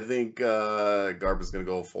 I think Garp is gonna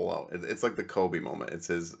go full out. It's like the Kobe moment. It's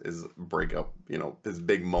his breakup. His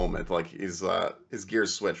big moment. Like his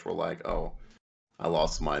gears switch. We're like, oh, I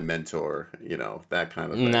lost my mentor, that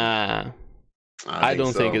kind of thing. Nah, I think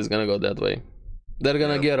don't think so. it's gonna go that way. They're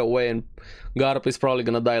gonna Yeah. get away, and Garp is probably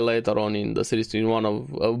gonna die later on in the series in one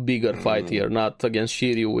of a bigger fight here, not against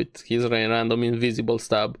Shiryu with his random invisible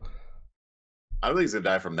stab. I don't think he's gonna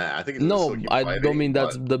die from that. I think he's gonna still No, keep I fighting. don't mean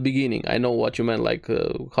that's the beginning. I know what you meant, like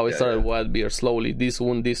how it started Wild Beer slowly. This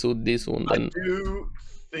wound, this wound, this wound. And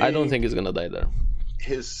I don't think he's gonna die there.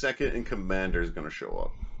 His second in commander is gonna show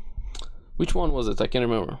up. Which one was it? I can't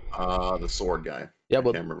remember. The sword guy. Yeah,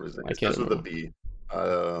 but I can't remember his name. I can't remember. With a B.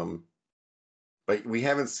 But we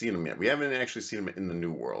haven't seen him yet. We haven't actually seen him in the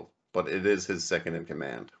New World. But it is his second in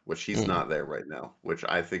command, which he's not there right now. Which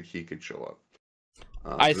I think he could show up.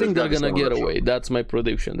 I think they're gonna get away. That's my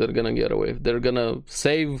prediction. They're gonna get away. They're gonna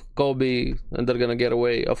save Kobe, and they're gonna get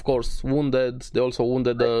away. Of course, wounded. They also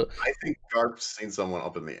wounded the. I think Garp's seen someone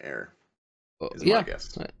up in the air. Is yeah. my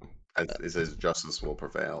guess. It says justice will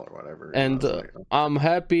prevail or whatever. And I'm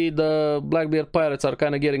happy the Blackbeard pirates are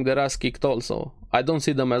kind of getting their ass kicked also. I don't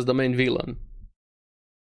see them as the main villain.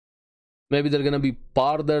 Maybe they're gonna be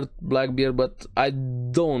part of Blackbeard, but I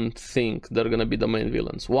don't think they're gonna be the main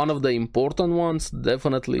villains. One of the important ones,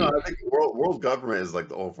 definitely. No, I think world government is like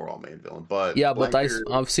the overall main villain, but yeah, but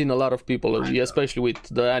I've seen a lot of people, especially with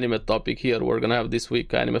the anime topic here. We're gonna have this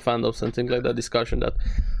week anime fandoms and things like that discussion that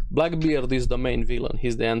Blackbeard is the main villain.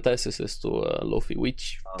 He's the antithesis to Luffy,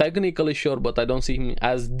 which technically sure, but I don't see him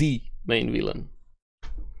as the main villain.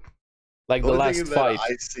 Like the last fight,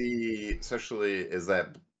 I see, especially, is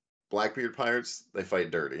that Blackbeard pirates, they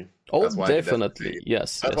fight dirty. Oh, definitely.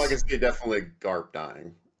 Yes. That's why I can see definitely Garp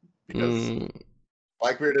dying. Because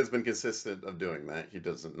Blackbeard has been consistent of doing that. He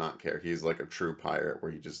does not care. He's like a true pirate where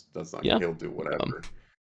he just does not care. He'll do whatever.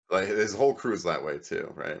 Like his whole crew is that way too,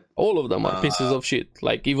 right? All of them are pieces of shit.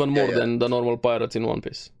 Like even more than the normal pirates in One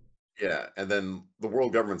Piece. Yeah, and then the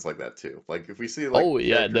world government's like that too. Like if we see like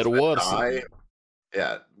they're worse.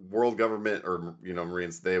 World government or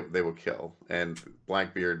Marines, they will kill. And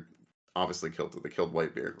Blackbeard obviously killed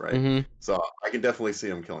Whitebeard, right? So I can definitely see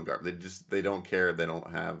them killing Garp. They don't care. They don't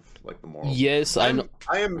have like the morals. Yes, I know.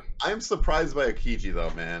 I am surprised by Akiji though,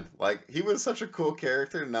 man. Like he was such a cool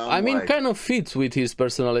character. Now I mean, kind of fits with his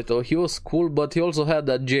personality. He was cool, but he also had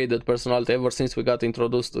that jaded personality ever since we got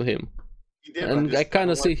introduced to him. He did, and I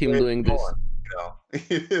kind of see him doing this.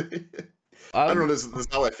 I don't know. This is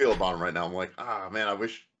how I feel about him right now. I'm like, man, I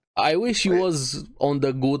wish he was on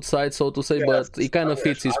the good side, so to say, but he kind of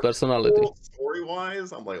fits his personality.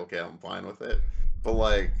 Story-wise, I'm like, okay, I'm fine with it. But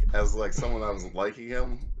like, as like someone that was liking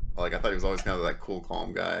him, like I thought he was always kind of that cool,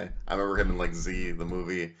 calm guy. I remember him in like Z, the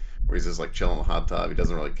movie, where he's just like chilling in the hot tub. He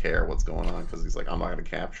doesn't really care what's going on because he's like, I'm not gonna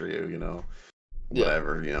capture you,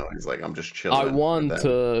 whatever. He's like, I'm just chilling. I want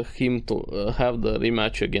him to have the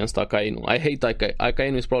rematch against Akainu. I hate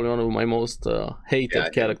Akainu. Is probably one of my most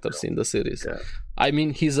hated characters in the series. Yeah. I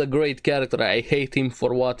mean, he's a great character. I hate him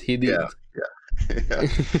for what he did.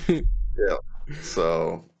 Yeah.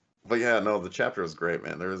 So, but yeah, no, the chapter was great,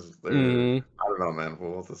 man. I don't know, man.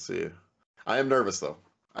 We'll have to see. I am nervous though.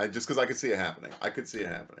 Just because I could see it happening. I can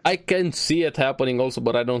see it happening also,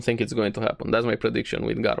 but I don't think it's going to happen. That's my prediction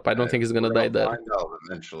with Garp. I don't think he's gonna die there. Find out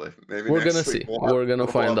eventually. Maybe we're gonna see. We're gonna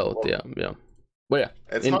find out. Yeah. But yeah,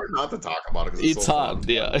 it's hard not to talk about it. It's so hard,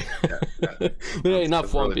 yeah.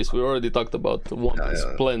 Enough One Piece. We already talked about One Piece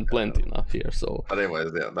plenty enough here. So, but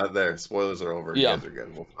anyways, not there. Spoilers are over. You guys are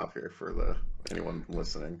good. We'll stop here for anyone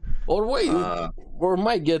listening. Or wait, we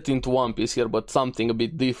might get into One Piece here, but something a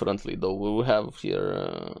bit differently though. We will have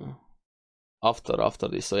here after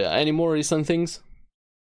this. So yeah, any more recent things?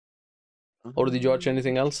 Or did you watch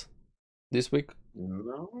anything else this week?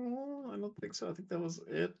 No, I don't think so. I think that was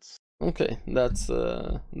it. Okay, that's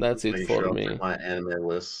it for me. My anime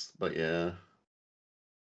list, but yeah.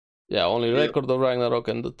 Yeah, only Record of Ragnarok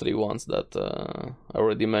and the 3 ones that I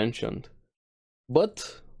already mentioned.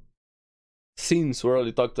 But since we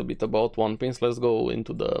already talked a bit about One Piece, let's go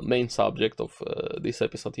into the main subject of this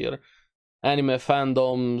episode here. Anime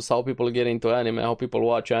fandoms, how people get into anime, how people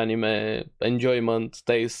watch anime, enjoyment,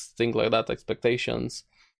 taste, things like that, expectations.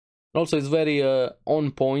 Also, it's very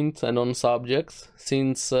on point and on subject,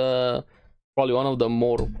 since probably one of the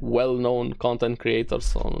more well-known content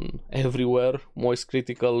creators on everywhere, Moist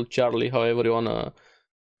Critical, Charlie, however you wanna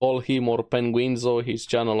call him, or Penguinzo, his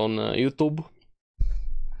channel on YouTube.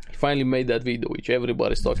 He finally made that video, which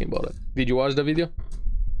everybody's talking about it. Did you watch the video?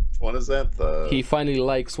 What is that? He finally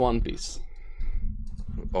likes One Piece.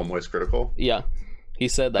 Oh, Moist Critical? Yeah. He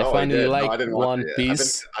said, I finally like One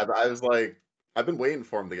Piece. I was like, I've been waiting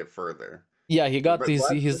for him to get further. Yeah, he got his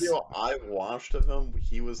video I watched of him.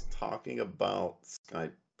 He was talking about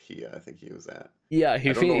Skype. I think he was at. Yeah,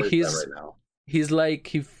 he's right now. he's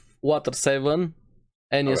like Water 7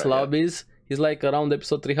 and his lobbies. He's like around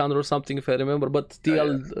episode 300 or something, if I remember. But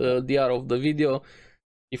TLDR of the video,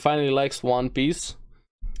 he finally likes One Piece.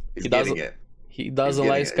 He doesn't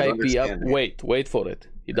like Skypiea. Wait for it.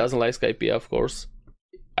 He doesn't like Skypiea, of course.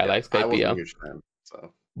 I like Skypiea.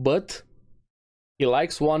 But he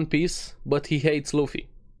likes One Piece, but he hates Luffy.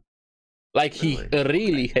 Like, he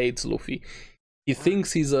really hates Luffy. He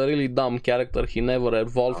thinks he's a really dumb character. He never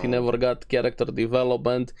evolved. He never got character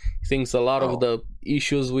development. He thinks a lot of the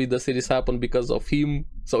issues with the series happened because of him.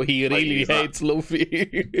 So he really hates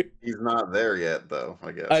Luffy. He's not there yet, though,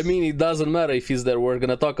 I guess. I mean, it doesn't matter if he's there. We're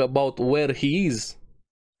gonna talk about where he is.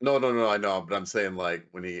 No, I know, but I'm saying, like,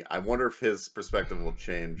 I wonder if his perspective will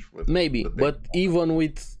change with maybe, but even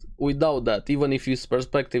without that, even if his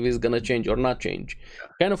perspective is gonna change or not change,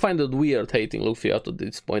 kind of find it weird hating Luffy up to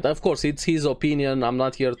this point. Of course, it's his opinion. I'm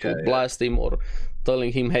not here to blast him or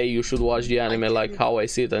telling him, hey, you should watch the anime like how I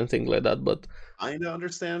see it and things like that, but I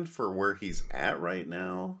understand for where he's at right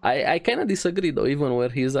now. I kind of disagree, though, even where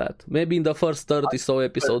he's at. Maybe in the first 30 so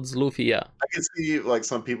episodes, Luffy, I can see, like,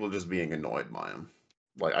 some people just being annoyed by him.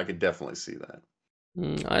 Like, I could definitely see that.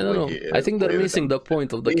 I don't know. I think they're missing the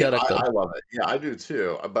point of the character. I love it. Yeah, I do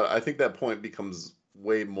too. But I think that point becomes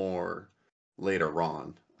way more later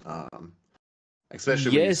on.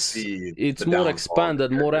 Especially when you see it's more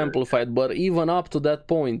expanded, more amplified. But even up to that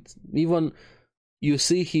point, even you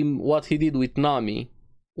see him, what he did with Nami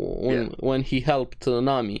when he helped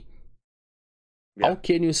Nami. How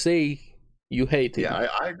can you say you hate him? Yeah,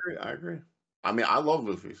 I agree. I mean, I love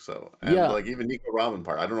Luffy, so like even Nico Robin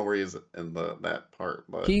part. I don't know where he is in that part,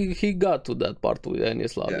 but he got to that part with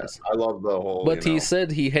Enies Lobbies. Yeah, I love the whole. But he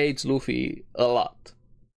said he hates Luffy a lot.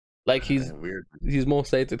 Like he's his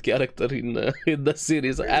most hated character in the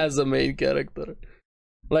series as a main character.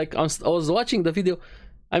 Like I was watching the video.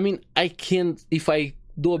 I mean, I can't if I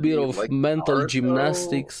do a bit of mental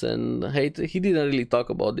gymnastics and hate. He didn't really talk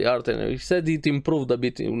about the art, and he said it improved a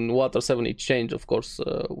bit in Water 7. It changed, of course,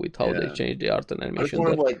 with how they changed the art and animation.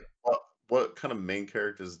 But like, what kind of main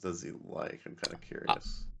characters does he like? I'm kind of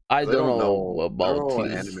curious. I don't know about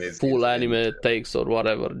his full anime takes or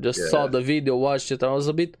whatever. Just saw the video, watched it, and I was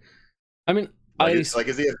a bit. I mean, is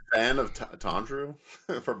he a fan of Tanjiro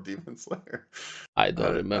from Demon Slayer? I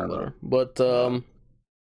don't remember, but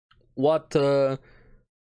what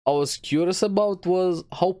I was curious about was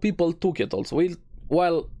how people took it also.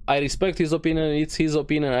 While I respect his opinion, it's his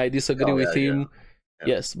opinion, I disagree with him.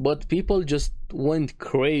 Yes, but people just went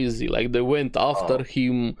crazy. Like, they went after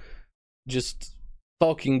him, just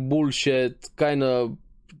talking bullshit, kind of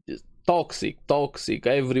toxic.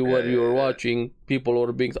 Everywhere you're watching, people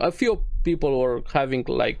were being... I feel people were having,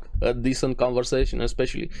 like, a decent conversation,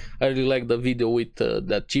 especially. I really like the video with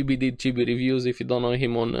that Chibi did, Chibi Reviews, if you don't know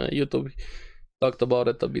him on YouTube. Talked about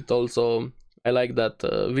it a bit also. I like that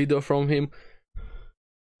video from him.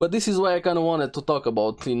 But this is why I kind of wanted to talk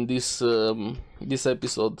about in this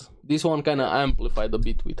episode. This one kind of amplified a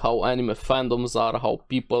bit with how anime fandoms are, how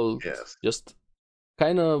people just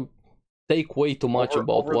kind of take way too much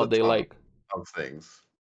about what they like. Of things.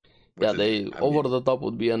 Yeah, over the top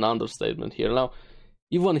would be an understatement here. Now,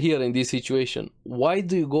 even here in this situation, why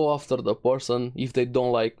do you go after the person if they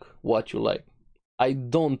don't like what you like? I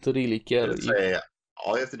don't really care.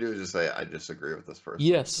 All you have to do is just say, I disagree with this person.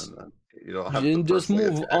 Yes. And then you don't have to just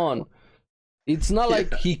move on. It's not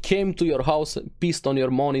like he came to your house, pissed on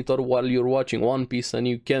your monitor while you're watching One Piece and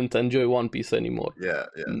you can't enjoy One Piece anymore. Yeah.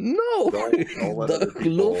 No!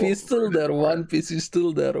 Luffy is still there, One Piece is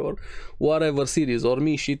still there, or whatever series, or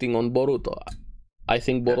me shitting on Boruto. I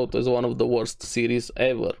think Boruto is one of the worst series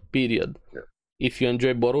ever, period. Yeah. If you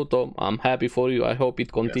enjoy Boruto, I'm happy for you. I hope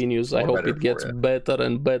it continues. I hope it gets better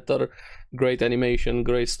and better. Great animation,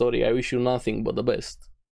 great story. I wish you nothing but the best.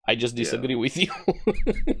 I just disagree with you.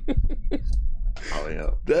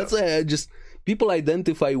 That's why people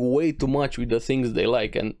identify way too much with the things they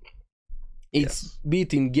like, and it's be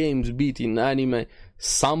it in games, be it in anime.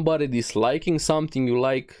 Somebody disliking something you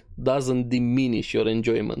like doesn't diminish your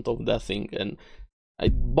enjoyment of that thing, and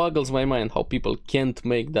it boggles my mind how people can't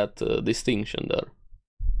make that distinction there.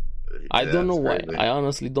 I don't know why. I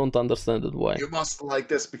honestly don't understand it why. You must like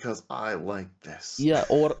this because I like this. Yeah,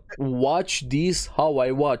 or watch this how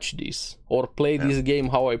I watch this, or play this game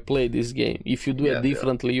how I play this game. If you do it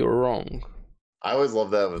differently, you're wrong. I always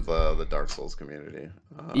love that with the Dark Souls community.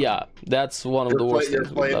 That's one of the worst things.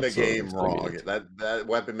 You're playing the game wrong. That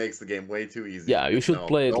weapon makes the game way too easy. Yeah, you should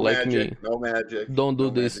play it like me. No magic. Don't do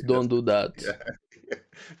this. Don't do that.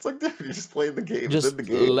 It's like, dude, you're just playing the game. Just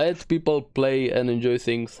let people play and enjoy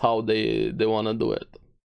things how they want to do it.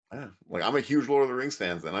 Yeah, like I'm a huge Lord of the Rings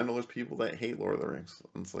fan, and I know there's people that hate Lord of the Rings.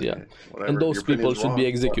 And it's like, Yeah, hey, whatever. and those Your people opinion's should be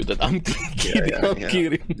wrong. executed. I'm kidding. I'm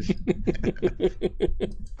kidding.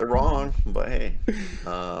 They're wrong, but hey.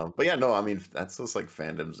 But yeah, no, I mean that's just like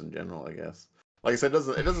fandoms in general, I guess. Like I said,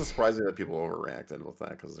 it doesn't surprise me that people overreacted with that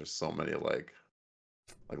because there's so many like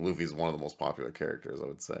Luffy's one of the most popular characters, I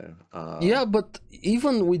would say. Yeah, but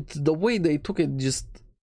even with the way they took it, just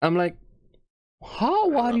I'm like,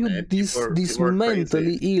 how are know, you man. this People are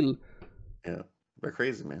mentally crazy. ill? Yeah, they're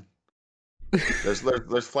crazy, man.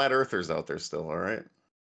 There's flat earthers out there still, all right.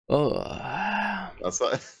 Oh, That's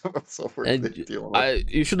what we're and dealing with.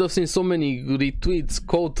 you should have seen so many retweets,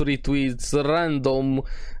 quote retweets, random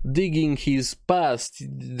digging his past.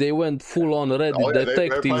 They went full on Reddit Oh yeah, they're probably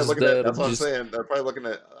detectives looking at. there. That's what I'm Just saying. They're probably looking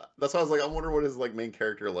at. That's why I was like, I wonder what his like main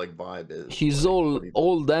character like vibe is. his Like, what he,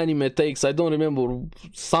 old anime takes. I don't remember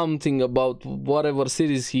something about whatever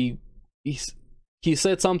series he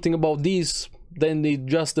said something about this. Then it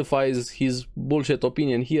justifies his bullshit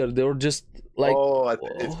opinion here. They were just like,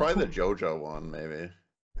 it's probably the JoJo one, maybe,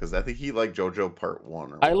 because I think he liked JoJo Part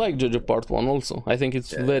 1. I like JoJo Part 1 also. I think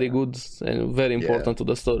it's very good and very important to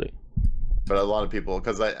the story. But a lot of people,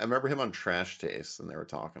 because I remember him on Trash Taste, and they were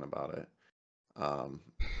talking about it,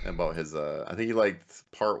 about his. I think he liked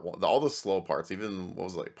Part 1, all the slow parts. Even what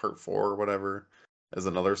was it, like Part 4 or whatever, as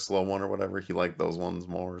another slow one or whatever. He liked those ones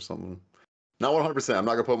more or something. Not 100%. I'm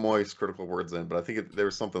not gonna put Moist critical words in, but I think there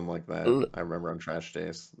was something like that. I remember on Trash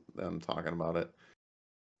Taste them talking about it.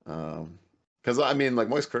 Because I mean, like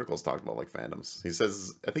Moist Critical's talked about like fandoms.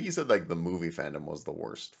 I think he said like the movie fandom was the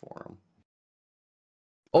worst for him.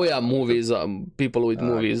 Oh yeah, movies. People with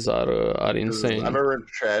movies are insane. I remember in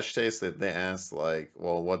Trash Taste that they asked like,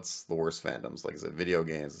 well, what's the worst fandoms? Like, is it video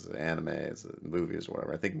games? Is it anime? Is it movies or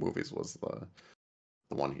whatever? I think movies was the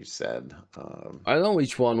one he said. I don't know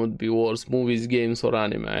which one would be worse, movies, games, or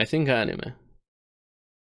anime. I think anime.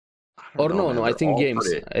 Or no, I think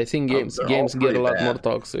games. I think games. Games get a lot more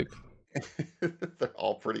toxic. They're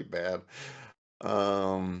all pretty bad.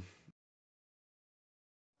 But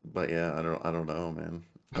yeah, I don't know, man.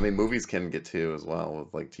 I mean, movies can get too as well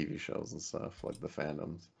with like TV shows and stuff, like the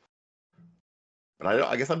fandoms. But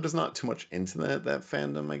I guess I'm just not too much into that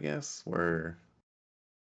fandom. I guess where.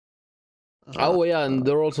 Oh yeah, and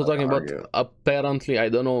they're also talking about apparently, I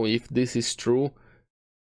don't know if this is true.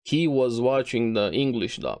 He was watching the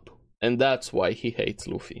English dub, and that's why he hates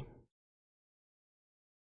Luffy.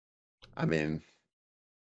 I mean,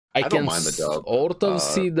 I can sort of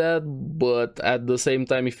see that, but at the same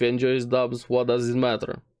time, if he enjoys dubs, what does it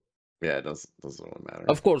matter? Yeah, it doesn't really matter.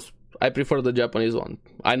 Of course, I prefer the Japanese one.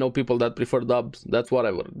 I know people that prefer dubs. That's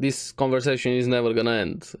whatever. This conversation is never gonna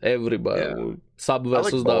end. Everybody, sub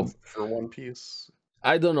versus dub. For One Piece.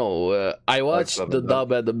 I don't know. I watched the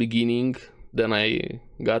dub at the beginning, then I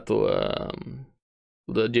got to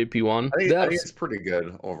the JP one. I think it's pretty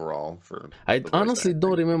good overall. I honestly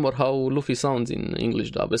don't remember how Luffy sounds in English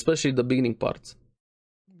dub, especially the beginning parts.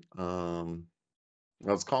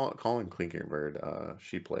 Well, it's Colin Clinkingbird.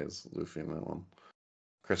 She plays Luffy in that one.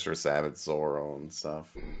 Christopher Savage, Zoro, and stuff.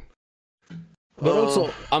 But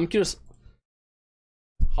also, I'm curious,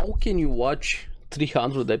 how can you watch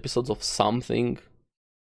 300 episodes of something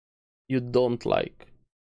you don't like?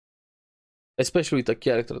 Especially with a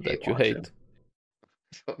character that you hate.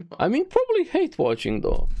 I mean, probably hate watching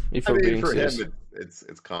though. If you're being serious. Him,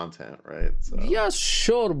 it's content, right? So. Yeah,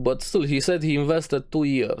 sure, but still, he said he invested 2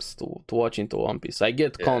 years to watch into One Piece. I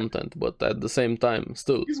get content, but at the same time,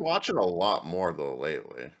 still. He's watching a lot more though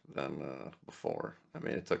lately than before. I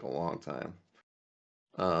mean, it took a long time,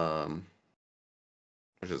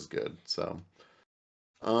 which is good. So,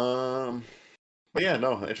 but yeah,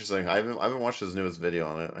 no, interesting. I haven't watched his newest video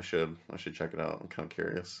on it. I should check it out. I'm kind of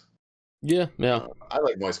curious. Yeah. I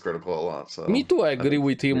like Moist Critical a lot. So me too. I agree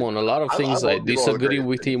with him on a lot of things. I disagree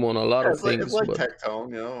with him on a lot of things. It's like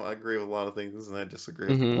Tectone, I agree with a lot of things, and I disagree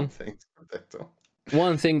with a lot of things with Tectone.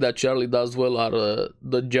 One thing that Charlie does well are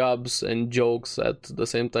the jabs and jokes at the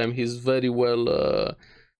same time. He's very well.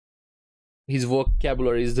 His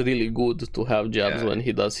vocabulary is really good to have jabs when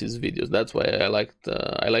he does his videos. That's why I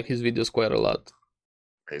like his videos quite a lot.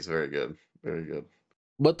 He's very good, very good.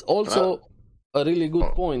 But also. A really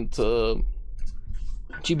good point.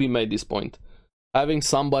 Chibi made this point. Having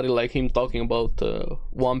somebody like him talking about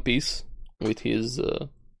One Piece with his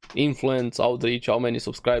influence, outreach, how many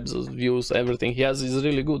subscribers, views, everything he has is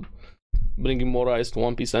really good. Bringing more eyes to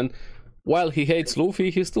One Piece. And while he hates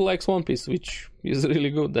Luffy, he still likes One Piece, which is really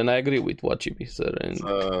good. And I agree with what Chibi said. And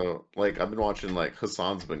like I've been watching, like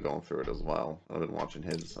Hassan's been going through it as well. I've been watching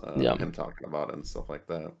him talking about it and stuff like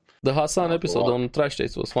that. The Hassan episode on Trash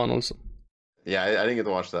Taste was fun also. Yeah, I didn't get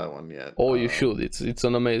to watch that one yet. Oh, you should. It's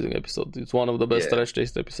an amazing episode. It's one of the best Yeah, Trash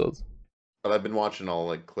Taste episodes. but I've been watching all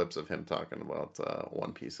like clips of him talking about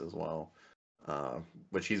One Piece as well,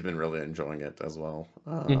 which he's been really enjoying it as well.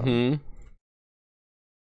 Mm-hmm.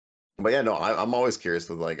 But yeah, no, I'm always curious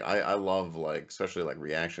with like I love like especially like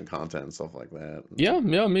reaction content and stuff like that. Yeah,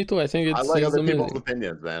 me too. I think I it's like it's other people's amazing.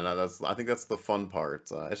 opinions, man. I think that's the fun part.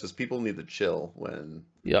 It's just people need to chill when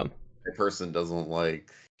Yeah, a person doesn't like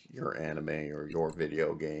your anime or your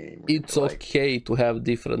video game. Or it's like, okay to have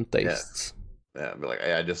different yeah, tastes. yeah, be like,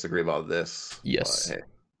 hey, I disagree about this, but Yes, hey,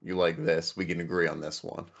 you like this, we can agree on this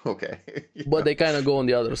one. Okay. You but know? they kind of go on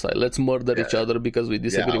the other side. Let's murder each Yeah, other because we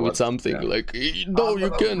disagree with something. yeah. Like, no, you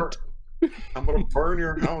can't. I'm gonna burn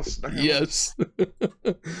your house down. Yes.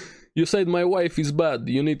 You said my wife is bad.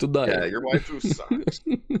 You need to die. Yeah, your wife who sucks.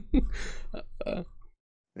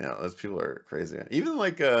 Yeah, those people are crazy. Even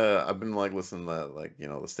like I've been like listening to like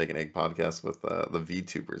the Steak and Egg podcast with the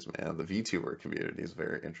VTubers, man. The VTuber community is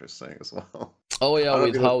very interesting as well. Oh I yeah, don't know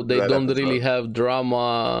if with you how listened to they that don't really episode. have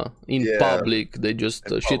drama in Yeah, public. They just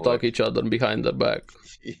in shit talk public. each other behind their back.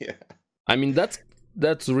 Yeah, I mean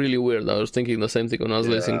that's really weird. I was thinking the same thing when I was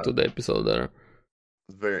listening yeah, to the episode there.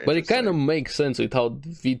 it's very But it kind of interesting. makes sense with how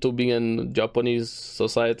VTubing and Japanese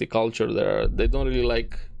society culture there. They don't really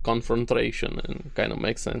like confrontation, and kind of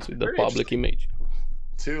makes sense with the Very public interesting image.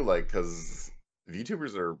 too, like because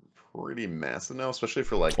VTubers are pretty massive now, especially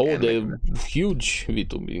for like Oh, anime they're conventions. huge.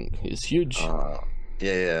 VTubing is huge. Uh,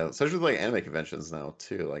 yeah, especially with, like anime conventions now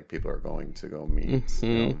too. Like people are going to go meet,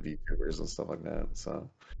 Hmm. VTubers and stuff like that. So.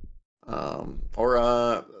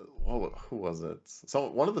 Or who was it?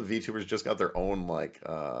 One of the VTubers just got their own like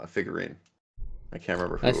figurine. I can't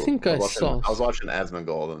remember I who. think I saw. I was watching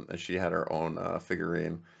Asmongold and she had her own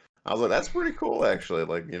figurine. I was like, that's pretty cool actually.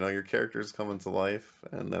 Like, your characters come into life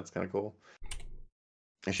and that's kind of cool.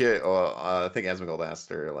 And I think Asmongold asked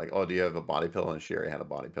her like, "Oh, do you have a body pillow?" And she already had a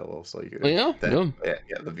body pillow, so you Oh, could yeah, then yeah.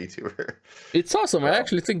 yeah, the VTuber. It's awesome. I Yeah,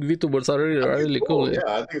 actually think VTubers are really, I think it's really cool. cool. Yeah.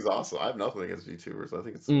 Yeah, I think it's awesome. I have nothing against VTubers. I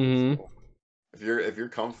think it's Hmm. cool. If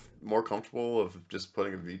you're more comfortable of just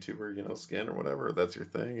putting a VTuber, skin or whatever, that's your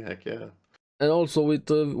thing. Heck yeah. And also with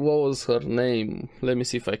what was her name? Let me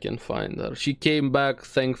see if I can find her. She came back,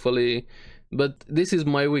 thankfully. But this is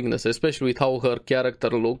my weakness, especially with how her character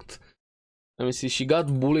looked. Let me see. She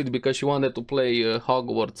got bullied because she wanted to play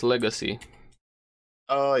Hogwarts Legacy.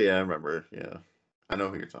 Oh yeah, I remember. Yeah, I know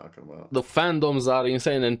who you're talking about. The fandoms are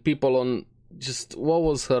insane, and people on just what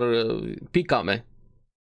was her Pikame.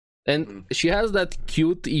 And Mhm. she has that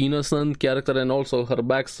cute, innocent character, and also her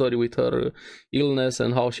backstory with her illness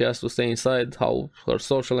and how she has to stay inside, how her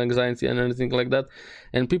social anxiety and anything like that.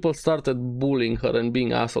 And people started bullying her and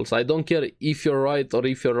being assholes. I don't care if you're right or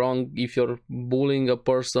if you're wrong, if you're bullying a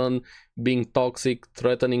person, being toxic,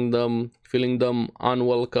 threatening them, feeling them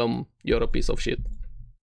unwelcome, you're a piece of shit.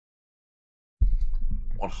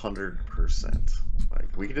 100%. Like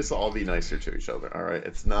we can just all be nicer to each other. All right,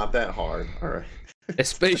 it's not that hard. All right.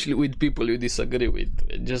 Especially with people you disagree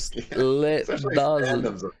with. Just Yeah. let Especially doesn't.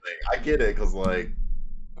 fandoms of thing. I get it because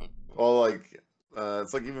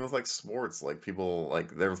it's like even with like sports, like people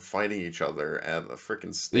like they're fighting each other at a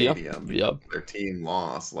freaking Yep, stadium because yep. their team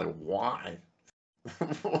lost. Like why?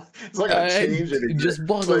 It's not gonna change It anything. just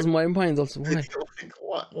boggles my mind also. Why? Like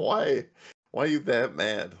what? Why? Why are you that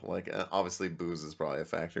mad? Like obviously booze is probably a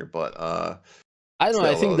factor, but I don't know.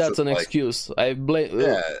 I still though, think it's that's just an like excuse. I blame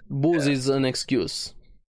yeah, booze yeah, is an excuse.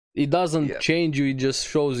 It doesn't yeah, change you. It just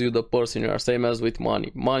shows you the person you are. Same as with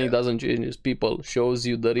money. Money yeah. doesn't change people. Shows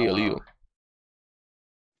you the real Uh, you.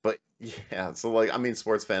 but yeah, so like I mean,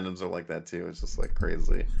 sports fandoms are like that too. It's just like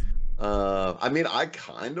crazy. I mean, I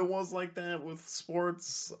kind of was like that with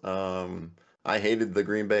sports. I hated the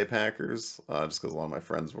Green Bay Packers just because a lot of my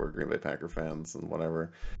friends were Green Bay Packer fans and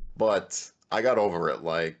whatever. But I got over it.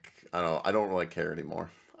 Like I don't really care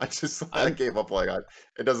anymore. I I'm. gave up. Like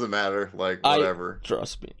it doesn't matter. Like I whatever.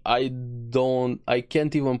 trust me. I don't. I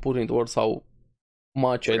can't even put into words how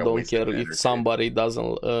much It's I like a don't waste of care if energy. somebody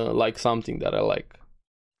doesn't like something that I like.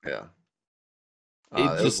 Yeah.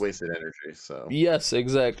 It It was just. wasted energy. So Yes,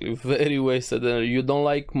 exactly. Very wasted. You don't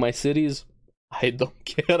like my series? I don't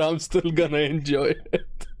care. I'm still gonna enjoy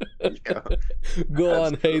it. yeah, Go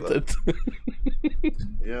that's on, true hate though. it.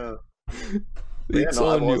 Yeah. But yeah, It's no,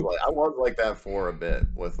 on you. I was like that for a bit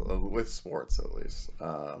with sports at least.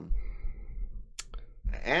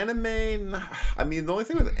 Anime, I mean, the only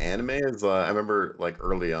thing with anime is I remember like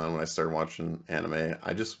early on when I started watching anime,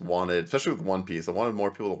 I just wanted, especially with One Piece, I wanted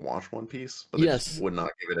more people to watch One Piece, but they just Yes, would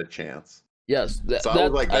not give it a chance. Yes, So I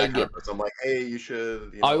was like I that kind get. of person. I'm like, hey, you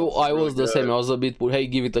should. I This is really was the same. good. I was a bit, hey,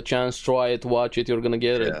 give it a chance, try it, watch it. You're gonna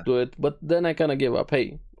get Yeah, it, do it. But then I kind of gave up.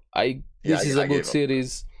 Hey, this is a I good gave up.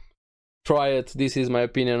 series. Try it. This is my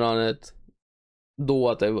opinion on it. Do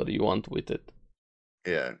whatever you want with it.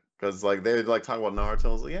 Yeah, because like they would like talk about Naruto. I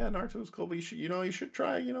was like, yeah, Naruto's cool, but you should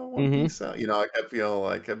try, One Mm-hmm. Piece out. I kept,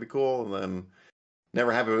 like it'd be cool, and then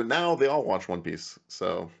never happened. But now they all watch One Piece,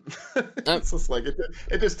 so it's just like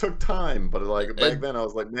it just took time. But like back then, I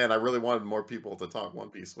was like, man, I really wanted more people to talk One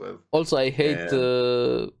Piece with. Also, I hate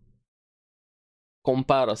And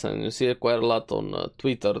comparison. You see it quite a lot on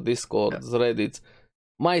Twitter, Discord, Reddit.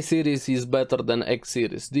 My series is better than X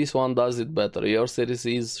series. This one does it better. Your series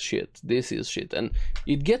is shit. This is shit. And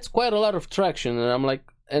it gets quite a lot of traction. And I'm like,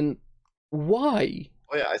 and why?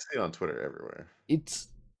 Oh yeah, I see it on Twitter everywhere. It's,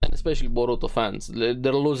 and especially Boruto fans. They're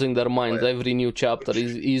losing their minds. Every new chapter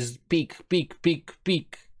is peak.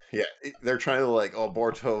 Yeah, they're trying to like, oh,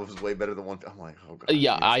 Boruto is way better than one. I'm like, oh god.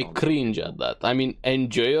 Yeah, I cringe at that. I mean,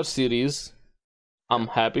 enjoy your series. I'm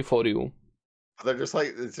happy for you. They're just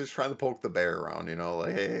like, it's just trying to poke the bear around,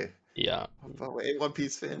 like, hey. Yeah. Hey, One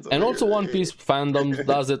Piece fans. And also One Piece Fandoms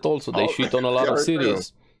does it also. They shit on a lot of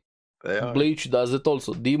series. Bleach does it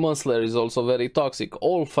also. Demon Slayer is also very toxic.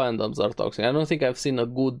 All fandoms are toxic. I don't think I've seen a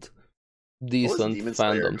good, decent Demon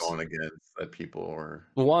Slayer fandoms. Going against that people or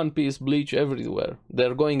One Piece, Bleach, everywhere.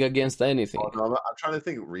 They're going against anything. Oh, no, I'm trying to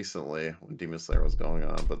think recently when Demon Slayer was going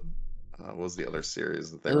on, but what was the other series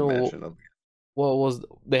that they were matching up? What was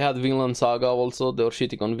they had Vinland Saga also? They were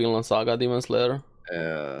shitting on Vinland Saga, Demon Slayer.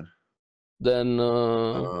 Yeah. Then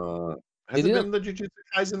has it been the Jujutsu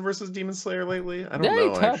Kaisen versus Demon Slayer lately? I don't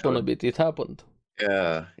know. It happened a bit. It happened.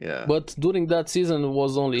 Yeah. But during that season, it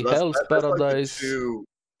was only Hell's Paradise. Like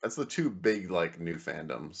that's the two big like new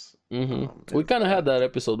fandoms. Mm-hmm. We kind of had that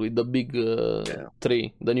episode with the big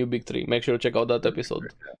three, the new big three. Make sure to check out that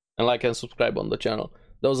episode and like and subscribe on the channel.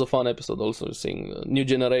 That was a fun episode. Also seeing new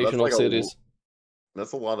generation of series.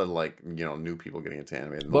 That's a lot of like new people getting into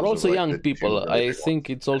anime, but also young people. I think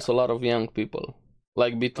it's also a lot of young people,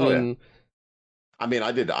 like between. I mean,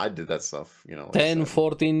 I did that stuff, like 10,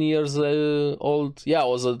 14 years old. Yeah, I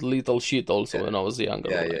was a little shit also when I was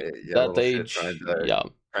younger. Yeah, that age,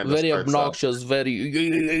 very obnoxious, very.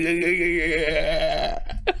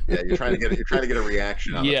 Yeah, you're trying to get a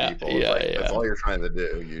reaction out of people. That's all you're trying to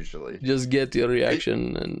do usually. Just get your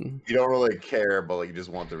reaction, and you don't really care, but like you just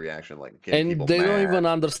want the reaction, like. And they don't even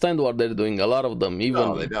understand what they're doing. A lot of them, even.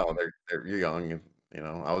 No, they don't. They're young.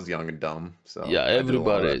 I was young and dumb, so yeah,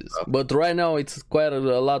 everybody is. But right now, it's quite a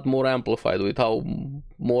lot more amplified with how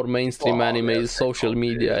more mainstream anime is, social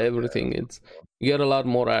media, everything. You get a lot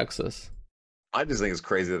more access. I just think it's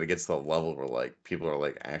crazy that it gets to the level where like people are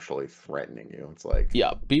like actually threatening you. It's like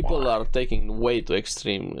people are taking way too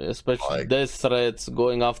extreme, especially death threats,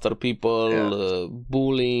 going after people,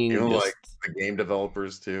 bullying. Even like the game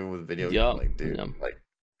developers too with video games. Like, dude, like.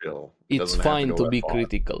 It's fine to be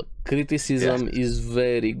critical. Criticism is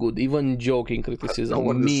very good. Even joking criticism,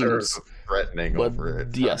 memes. Threatening over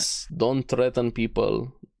it. Yes, don't threaten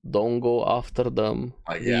people. Don't go after them.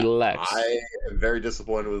 Relax. I am very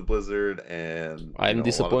disappointed with Blizzard, and I'm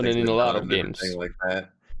disappointed in a lot of games like that.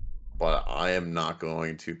 But I am not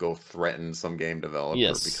going to go threaten some game developer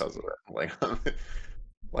because of it.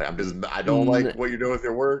 I don't like what you're doing with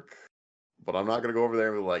your work. But I'm not gonna go over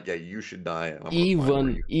there and be like, yeah, you should die.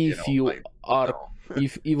 Even if you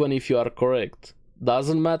are correct,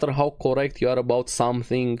 doesn't matter how correct you are about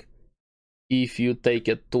something. If you take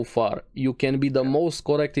it too far, you can be the most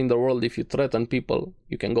correct in the world. If you threaten people,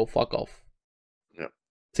 you can go fuck off. Yeah,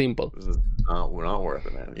 simple. This is not worth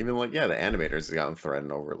it, man. Even like the animators have gotten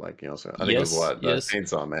threatened over so I think it was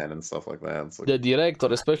Chainsaw Man and stuff like that. The director,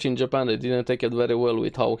 especially in Japan, they didn't take it very well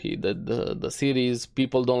with how he did the series.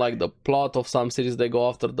 People don't like the plot of some series. They go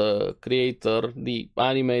after the creator, the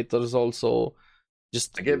animators also.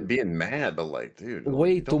 Just I get being mad, but like, dude,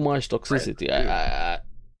 way too much toxicity.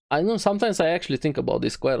 I know sometimes I actually think about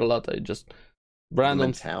this quite a lot. I just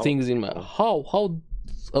random things in my how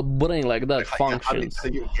a brain like that functions.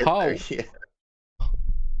 How?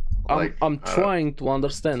 I'm trying to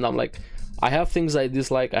understand. I'm like, I have things I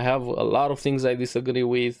dislike. I have a lot of things I disagree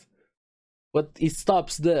with, but it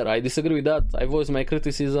stops there. I disagree with that. I voice my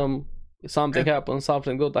criticism. If something happens,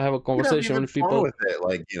 something good, I have a conversation with people. With it,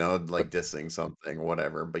 like dissing something,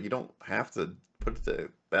 whatever. But you don't have to put it to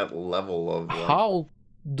that level of. How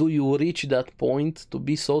do you reach that point to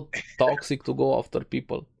be so toxic to go after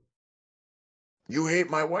people? You hate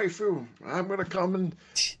my waifu. I'm gonna come and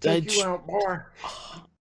take you out more.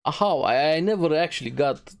 How? I never actually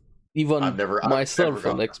got even myself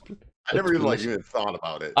an explanation. I never even thought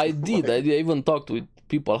about it. I did. I even talked with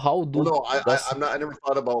people. How do? Well, no, I'm not. I never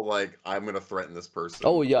thought about like I'm gonna threaten this person.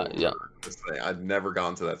 Oh yeah, yeah. This thing. I've never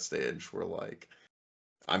gone to that stage where like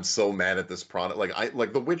I'm so mad at this product.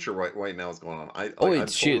 Like The Witcher right now is going on.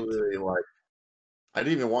 It's shit. Totally, like I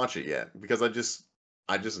didn't even watch it yet because I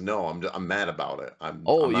just know I'm mad about it. I'm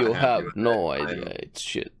not you happy have with no it. idea. It's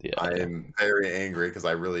shit. Yeah. I'm very angry because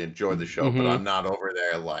I really enjoyed the show, but I'm not over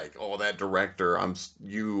there like, oh, that director.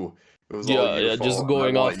 It was all your fault. Just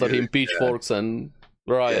going after him, pitchforks and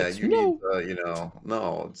riots. Yeah, you need to,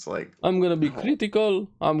 no, it's like I'm gonna be critical.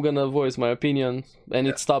 I'm gonna voice my opinion, and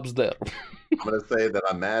it stops there. I'm gonna say that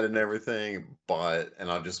I'm mad and everything, I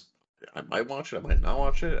might watch it, I might not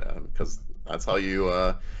watch it, because that's how you.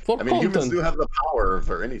 Humans do have the power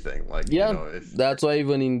for anything. Like, that's why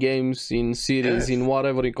even in games, in series, in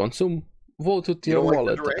whatever you consume, vote with your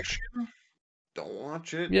wallet. Like the direction, don't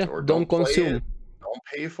watch it. Yeah, or don't consume. Don't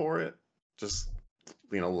pay for it. Just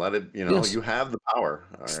let it. You have the power.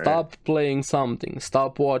 Stop playing something.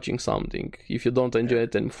 Stop watching something if you don't enjoy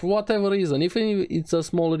it, and for whatever reason, even if it's a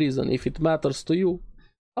small reason, if it matters to you,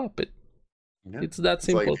 stop it. Yeah. It's that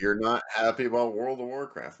simple. Like if you're not happy about World of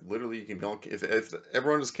Warcraft, literally you can if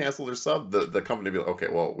everyone just canceled their sub, the company will be like, okay,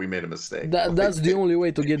 well, we made a mistake. That's the only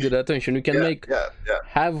way to get their attention. You can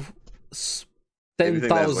have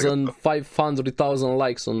 10,000, 500,000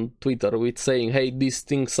 likes on Twitter with saying, hey, this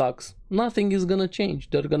thing sucks. Nothing is gonna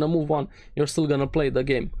change. They're gonna move on. You're still gonna play the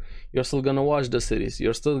game. You're still gonna watch the series.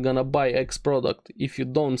 You're still gonna buy X product. If you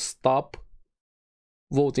don't stop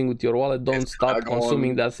voting with your wallet, don't stop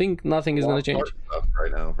consuming that thing, nothing is gonna change. Stuff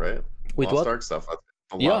right now, right? With Lost what? Ark stuff.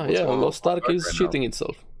 Lost Ark is shitting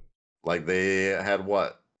itself. Like they had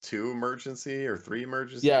what? 2 emergency or 3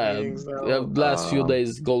 emergency meetings now? Last few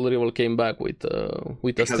days Gold River came back with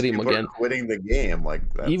a stream again. Quitting the game, like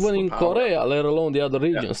even in Korea, let alone the other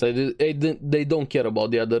regions. They don't care about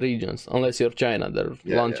the other regions unless you're China. They're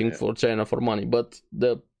launching for China for money. But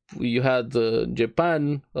you had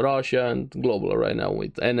Japan, Russia, and global right now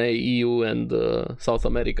with NA, EU, and South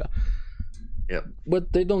America. Yep.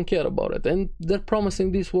 But they don't care about it, and they're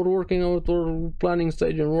promising this. We're working out, we're planning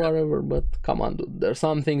stage and whatever. But come on, dude. There's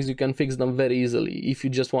some things you can fix them very easily if you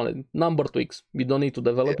just want it. Number tweaks. You don't need to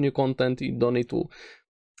develop new content. You don't need to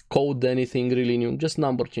code anything really new. Just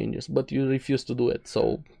number changes. But you refuse to do it,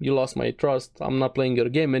 so you lost my trust. I'm not playing your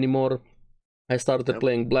game anymore. I started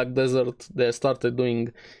playing Black Desert. They started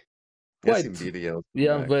doing videos.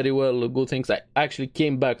 Very well, good things. I actually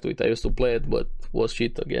came back to it. I used to play it, but was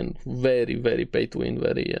shit again. Very, very pay to win,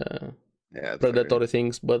 very predatory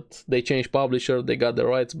things. But they changed publisher, they got the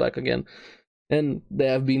rights back again, and they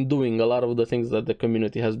have been doing a lot of the things that the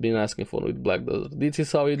community has been asking for with Black Desert. This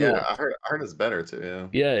is how you do it. I heard it's better too.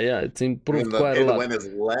 Yeah, it's improved quite a lot. Pay to win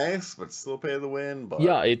is less, but still pay to win. But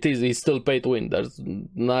it is. It's still pay to win. There's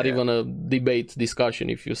not even a debate discussion.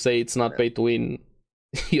 If you say it's not pay to win,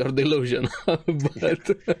 you're delusion. But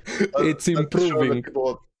it's improving.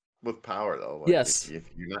 People with power though. Like, yes. If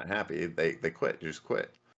you're not happy, they quit. You just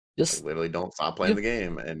quit. Just literally don't stop playing the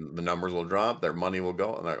game, and the numbers will drop. Their money will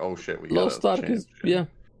go, and like, oh shit, we Lost Ark is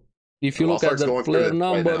If you look at the player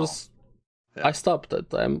numbers, I stopped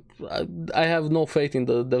it. I have no faith in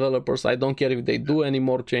the developers. I don't care if they do any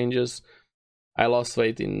more changes. I lost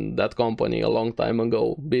faith in that company a long time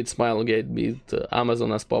ago. Be it Smilegate, be it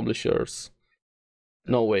Amazon as publishers.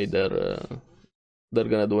 No way they're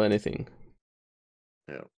gonna do anything.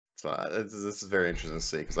 Yeah, so this is very interesting to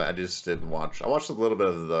see because I just didn't watch. I watched a little bit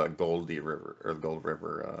of the Gold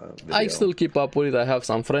River video. I still keep up with it. I have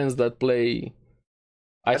some friends that play.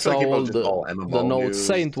 I saw all the notes.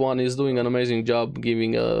 Saint one is doing an amazing job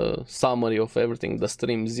giving a summary of everything. The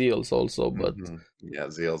stream Zeals also, but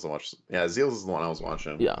Zeals Zeals is the one I was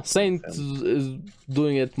watching. Yeah, Saint is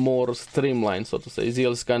doing it more streamlined, so to say.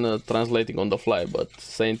 Zeals kind of translating on the fly, but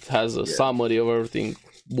Saint has a summary of everything,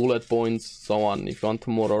 bullet points, so on. If you want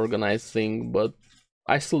a more organized thing, but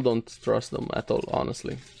I still don't trust them at all,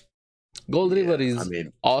 honestly. Gold River is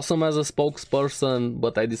awesome as a spokesperson,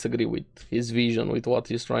 but I disagree with his vision, with what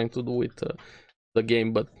he's trying to do with the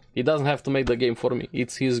game. But he doesn't have to make the game for me.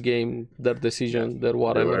 It's his game, their decision, their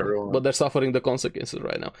whatever. But they're suffering the consequences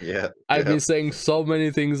right now. I've been saying so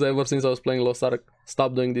many things ever since I was playing Lost Ark.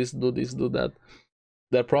 Stop doing this, do that.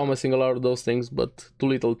 They're promising a lot of those things, but too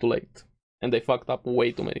little, too late. And they fucked up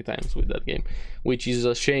way too many times with that game, which is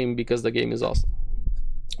a shame because the game is awesome.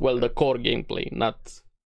 Well, the core gameplay, not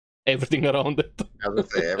everything around it. I would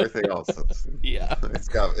say everything else. It's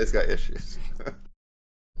got issues.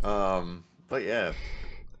 But yeah,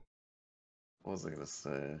 what was I gonna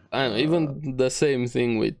say? I know, even the same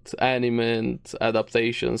thing with anime and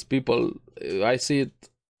adaptations. People, I see it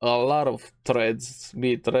a lot of threads,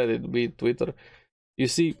 be it Reddit, be it Twitter, you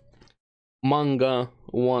see manga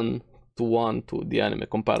 1-to-1 to the anime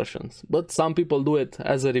comparisons. But some people do it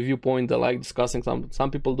as a review point. They like discussing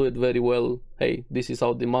some people do it very well. Hey, this is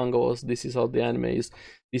how the manga was, this is how the anime is,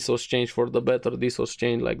 this was changed for the better, this was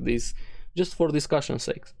changed like this, just for discussion's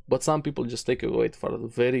sake. But some people just take it away for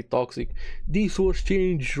very toxic, this was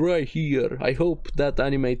changed right here, I hope that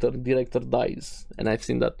animator director dies. And I've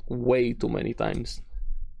seen that way too many times.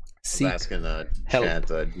 I'm asking chat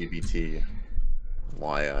GPT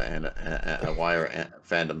why are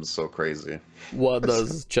fandoms so crazy? What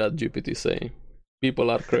does chat GPT say?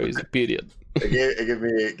 People are crazy, period.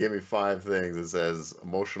 It gave me 5 things. It says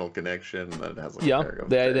emotional connection, and it has like yeah,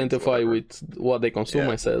 they identify with what they consume.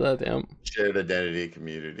 I said that, yeah. Shared identity,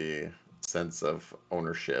 community, sense of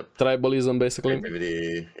ownership, tribalism, basically.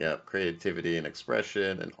 Creativity and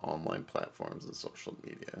expression, and online platforms and social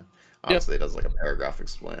media. Obviously, it does like a paragraph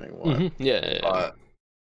explaining what.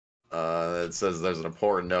 It says there's an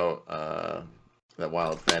important note that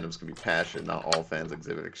while fandoms can be passionate, not all fans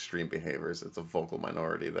exhibit extreme behaviors. It's a vocal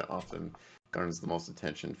minority that often garners the most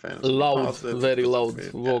attention. Fandoms loud, very loud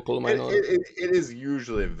vocal minority. It is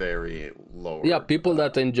usually very low. Yeah, people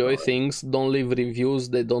that enjoy things don't leave reviews.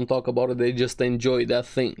 They don't talk about it. They just enjoy that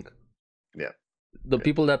thing. Yeah. The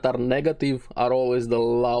people that are negative are always the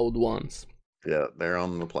loud ones. Yeah, they're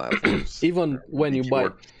on the platforms. Even when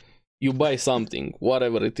you buy something,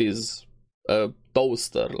 whatever it is, a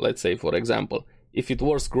toaster, let's say, for example. If it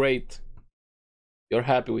works great, you're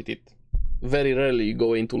happy with it. Very rarely you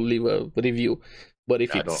go in to leave a review. But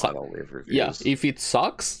if I don't leave reviews. Yeah, if it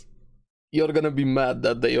sucks, you're gonna be mad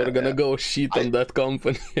that day. You're gonna go shit on that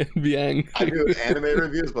company and be angry. I do anime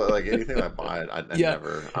reviews, but like anything I buy, I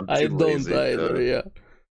never. I don't either.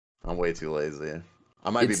 I'm way too lazy. I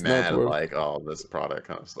might be mad like, oh, this product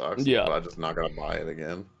kind of sucks. Yeah, but I'm just not gonna buy it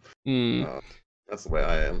again. That's the way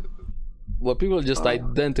I am. Well, people just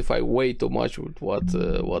identify way too much with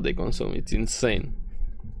what they consume. It's insane.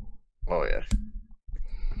 Oh yeah.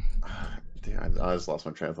 Dude, I just lost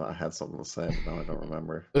my train of thought. I had something to say, but now I don't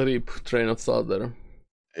remember. RIP train of thought there.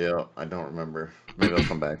 Yeah, I don't remember. Maybe it'll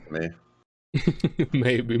come back to me.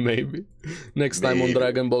 maybe. Next time on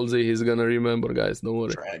Dragon Ball Z, he's gonna remember, guys. Don't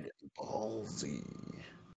worry. Dragon Ball Z.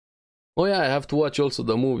 Oh yeah, I have to watch also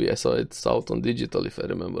the movie. I saw it's out on digital, if I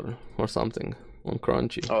remember, or something on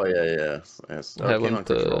Crunchy. Oh yeah. Yes. I haven't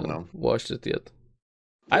watched it yet.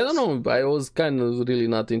 I don't know. I was kind of really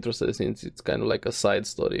not interested since it's kind of like a side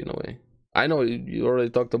story in a way. I know you already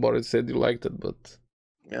talked about it, said you liked it, but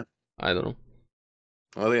yeah, I don't know.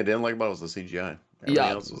 The only thing I didn't like about it was the CGI. Everything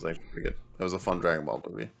else was like pretty good. It was a fun Dragon Ball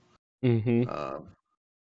movie.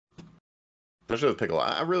 Especially with Piccolo.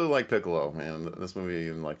 I really like Piccolo, man. This movie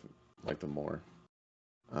even liked him more.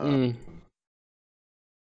 But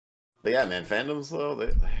yeah, man, fandoms though,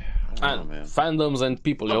 I don't know, man. Fandoms and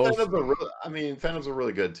people. Fandoms are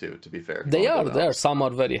really good too. To be fair, they are. Some are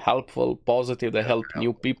very helpful, positive. They help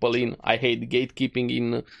new people in. I hate gatekeeping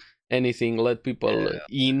in anything. Let people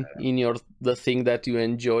in the thing that you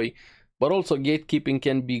enjoy. But also gatekeeping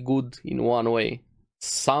can be good in one way.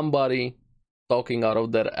 Somebody talking out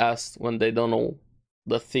of their ass when they don't know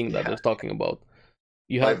the thing that they're talking about.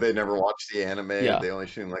 They never watched the anime. They only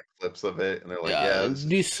seen like clips of it, and they're like,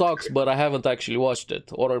 this sucks, but I haven't actually watched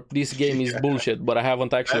it. Or this game is bullshit, but I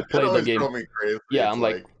haven't actually played the game. Me crazy. Yeah, I'm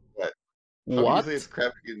like what? It's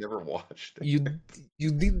crap you never watched. You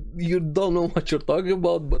don't know what you're talking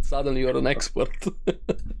about, but suddenly you're an expert.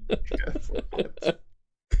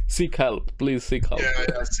 Seek help, please seek help.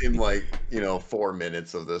 Yeah, I've seen 4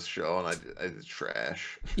 minutes of this show, and it's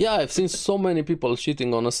trash. Yeah, I've seen so many people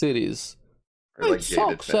shitting on a series. It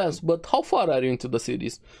sucks, yes, but how far are you into the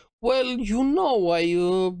series? Well,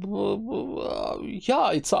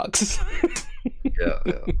 it sucks. yeah.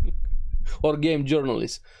 Or game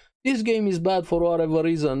journalists. This game is bad for whatever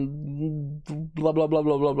reason, blah blah blah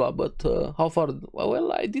blah blah blah. But how far?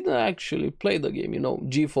 Well, I didn't actually play the game.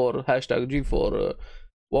 G4 #G4.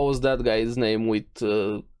 What was that guy's name with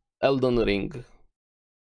Elden Ring?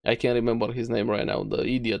 I can't remember his name right now. The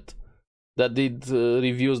idiot that did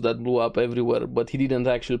reviews that blew up everywhere, but he didn't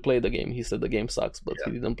actually play the game. He said the game sucks, but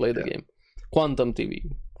he didn't play the game. Quantum TV.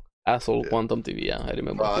 Asshole Quantum TV, yeah, I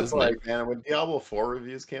remember his name. Man, when Diablo 4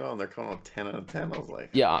 reviews came out and they're coming out 10 out of 10, I was like...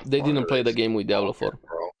 Yeah, they didn't play the game with Diablo 4.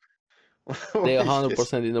 They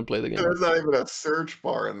 100% didn't play the game. There's not even a search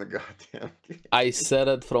bar in the goddamn game. I said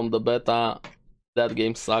it from the beta, that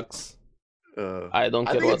game sucks. I don't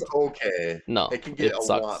care what... it's okay. No, it can get a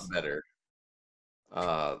lot better.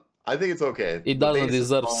 I think it's okay. It doesn't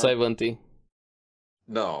deserve 70.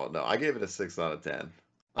 No, I gave it a 6 out of 10.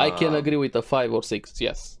 I can agree with a 5 or 6,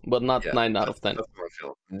 yes, but not 9 out of 10. That's what I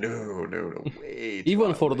feel. No, way.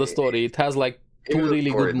 Even for the story, it has like two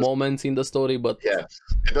really good moments in the story, but yes,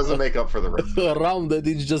 it doesn't make up for the rest. Around it,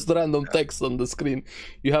 it's just random text on the screen.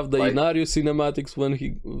 You have the Inario cinematics when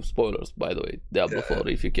he spoilers, by the way, Diablo 4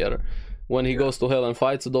 if you care. When he goes to hell and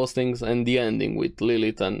fights those things, and the ending with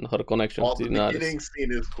Lilith and her connection to Inaris. The beginning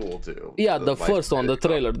scene is cool too. Yeah, the first one, the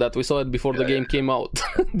trailer that we saw it before the game came out.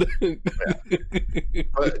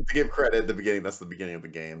 But to give credit, the beginning, that's the beginning of the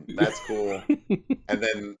game. That's cool. And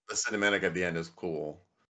then the cinematic at the end is cool.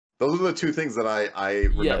 Those are the two things that I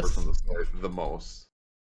remember from the story the most.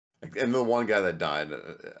 And the one guy that died,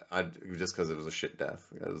 just because it was a shit death.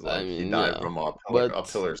 It was like, he died from a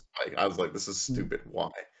pillar spike. I was like, this is stupid.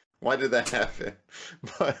 Why did that happen?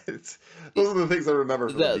 But those are the things I remember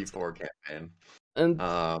from the D4 campaign. And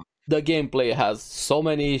the gameplay has so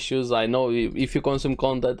many issues. I know if you consume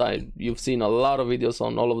content, you've seen a lot of videos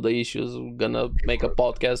on all of the issues. We're gonna make a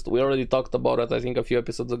podcast. We already talked about it, I think, a few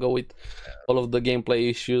episodes ago with all of the gameplay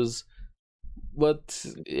issues. But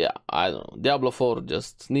yeah, I don't know. Diablo 4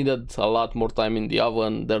 just needed a lot more time in the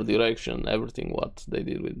oven, their direction, everything what they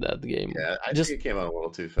did with that game. Yeah, I think it came out a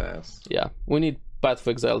little too fast. Yeah, we need Path of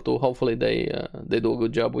Exile too. Hopefully they do a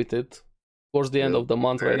good job with it. Towards the end of the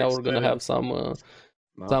month right now, we're gonna have some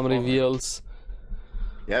reveals.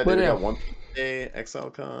 Yeah, we got One Piece Day,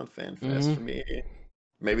 ExileCon, FanFest for me.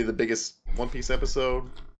 Maybe the biggest One Piece episode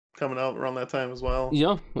coming out around that time as well.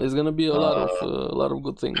 Yeah, it's gonna be a lot of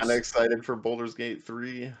good things. Kind of excited for Baldur's Gate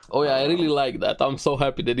 3. Oh yeah, I really like that. I'm so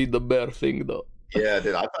happy they did the bear thing though. Yeah,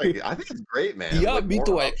 dude, I think it's great, man. Yeah, me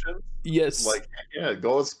too. Yes. Like,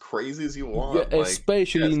 go as crazy as you want. Yeah,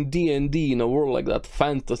 especially in D&D, in a world like that,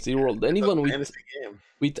 fantasy world, and even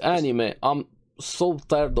with anime, I'm so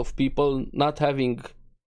tired of people not having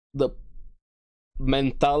the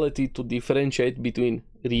mentality to differentiate between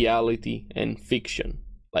reality and fiction.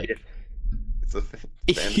 Like,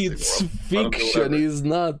 it's fiction is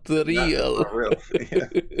not real. Not real. Yeah.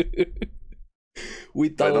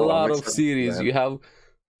 With a lot of series, you have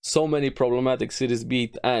so many problematic series, be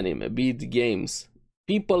it anime, be it games.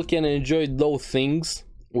 People can enjoy those things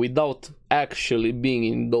without actually being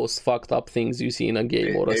in those fucked up things you see in a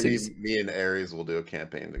game or a series. Maybe me and Aries will do a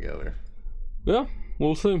campaign together. Yeah,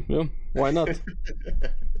 we'll see. Yeah, why not?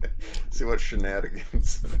 See what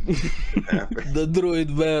shenanigans happen. The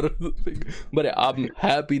druid bear. But yeah, I'm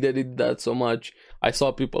happy they did that so much. I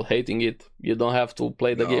saw people hating it. You don't have to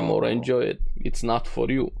play the game or enjoy it. It's not for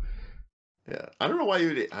you. Yeah, I don't know why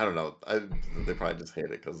you. I don't know. They probably just hate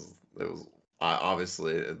it because it was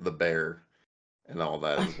obviously the bear and all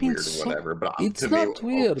that is weird or whatever. But it's not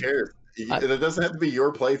weird. It doesn't have to be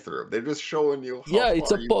your playthrough. They're just showing you. Yeah, it's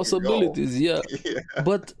a possibilities. Yeah,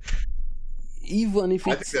 but even if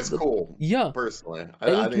I think that's cool. Yeah, personally,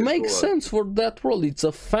 and it makes sense for that world. It's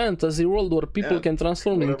a fantasy world where people can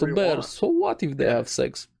transform into bears. So what if they have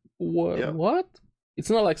sex? What? It's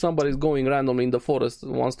not like somebody's going randomly in the forest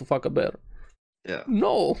and wants to fuck a bear. Yeah.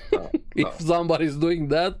 No. If somebody's doing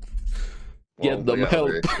that, get them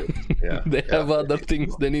help. They have other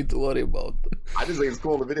things they need to worry about. I just think it's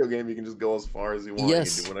cool in the video game. You can just go as far as you want.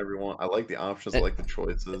 Yes. You can do whatever you want. I like the options. I like the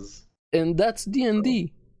choices. And that's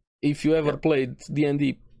D&D. If you ever played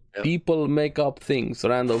D&D, people make up things,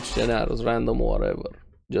 random scenarios, random whatever,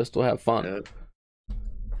 just to have fun. Yeah.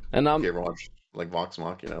 And you ever watch like Vox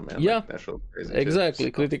Machina, man? Yeah, like, that show's crazy exactly.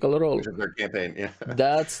 Too. Critical Role. Which is their campaign. Yeah.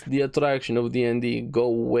 That's the attraction of D&D. Go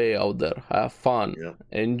way out there, have fun,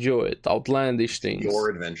 enjoy it, outlandish things. Your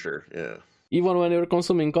adventure. Yeah. Even when you're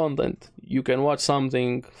consuming content, you can watch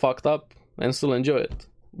something fucked up and still enjoy it.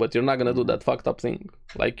 But you're not gonna do that fucked up thing.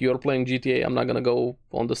 Like you're playing GTA, I'm not gonna go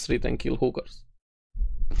on the street and kill hookers.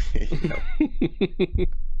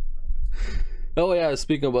 Oh yeah,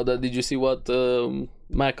 speaking about that, did you see what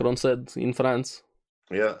Macron said in France?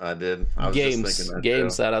 Yeah, I did. I was games just thinking that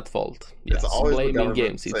games too. are at fault. Yes, blaming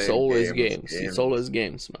games. It's always games. It's always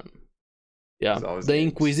games, man. Yeah, the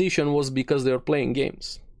Inquisition was because they were playing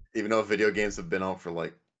games. Even though video games have been out for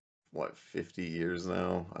like, what, 50 years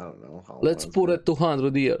now? I don't know. Let's put it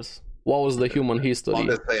 200 years. What was the human history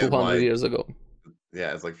 200 years ago?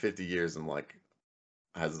 Yeah, it's like 50 years, and like,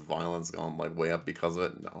 has violence gone like way up because of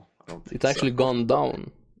it? No, I don't think it's actually gone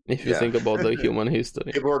down. If you think about the human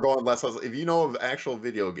history, people are going less. If you know of actual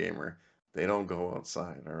video gamer, they don't go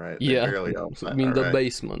outside. All right, they're barely outside. I mean the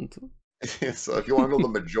basement. So if you want to know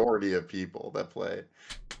the majority of people that play,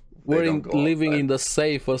 we're living in the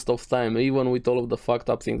safest of time, even with all of the fucked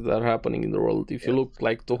up things that are happening in the world. If you look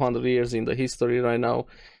like 200 years in the history right now,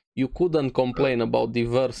 you couldn't complain about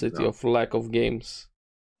diversity of lack of games.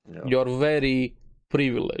 You're very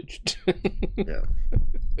privileged.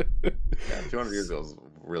 Yeah, 200 years ago was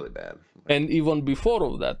really bad. And even before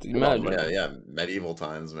of that, imagine. Yeah, medieval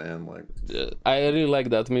times, man. Like, I really like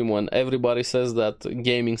that meme when everybody says that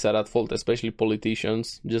gamings are at fault, especially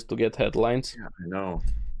politicians, just to get headlines. yeah, I know.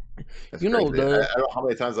 That's You know crazy. I the don't know how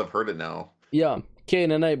many times I've heard it now. yeah,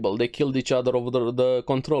 Cain and Abel, they killed each other over the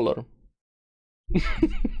controller. It's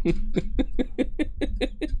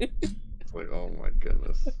like, oh my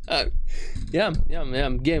goodness. Yeah,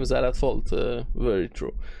 games are at fault. Very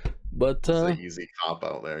true. But It's an easy cop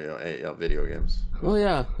out there, video games. oh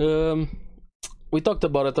yeah, we talked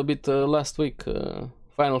about it a bit last week.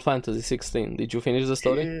 Final Fantasy 16. Did you finish the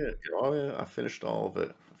story? Yeah, I finished all of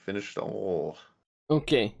it. Finished all.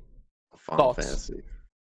 Okay. Final Thoughts? Fantasy.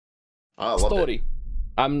 I love Story. it.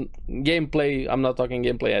 I'm gameplay. I'm not talking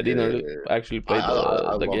gameplay. I didn't actually play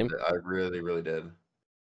the game. It. I really did.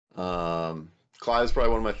 Clive's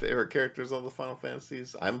probably one of my favorite characters of the Final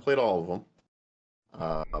Fantasies. I haven't played all of them.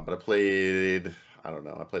 But I played, I don't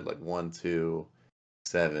know, I played like 1, 2,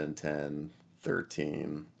 7, 10,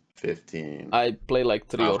 13, 15. I play like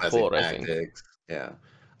 3 or 4, I think. Yeah.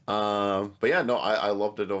 But yeah, no, I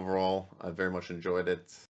loved it overall. I very much enjoyed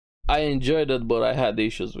it. I enjoyed it, but I had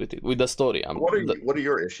issues with it, with the story. What are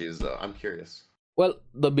your issues, though? I'm curious. Well,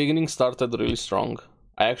 the beginning started really strong.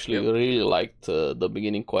 I actually really liked the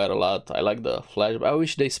beginning quite a lot. I like the flashback. I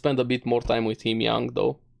wish they spent a bit more time with him young,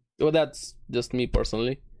 though. Well, that's just me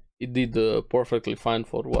personally. It did perfectly fine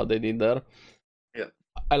for what they did there. Yeah.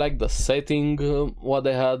 I like the setting, what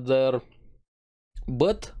they had there.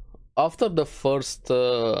 But after the first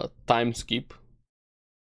time skip,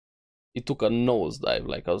 it took a nosedive.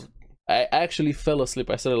 Like I actually fell asleep.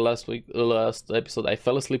 I said it last episode. I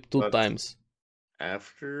fell asleep 2 times.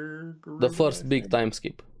 After The Garuda, first big time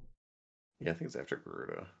skip. Yeah, I think it's after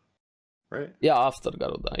Garuda, right? Yeah, after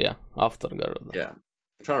Garuda. Yeah.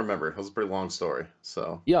 I'm trying to remember. It was a pretty long story,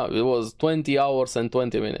 so yeah, it was 20 hours and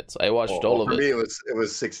 20 minutes. I watched all of it. For me, it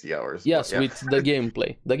was 60 hours. Yes, with the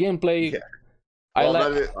gameplay. The gameplay.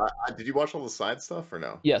 Yeah. Did you watch all the side stuff or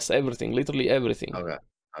no? Yes, everything. Literally everything. Okay.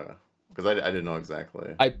 Because I didn't know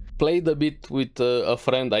exactly. I played a bit with a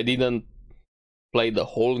friend. I didn't play the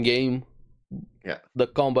whole game. Yeah. The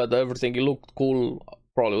combat, everything, it looked cool.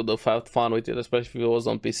 Probably would have had fun with it, especially if it was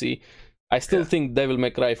on PC. I still think Devil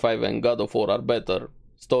May Cry 5 and God of War are better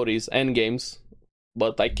stories and games,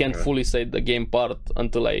 but I can't fully say the game part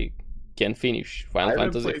until I can finish Final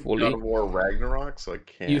Fantasy fully. God of War Ragnarok, so I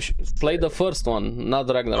can't. You should play the first one, not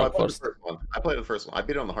Ragnarok first. I played the first one. I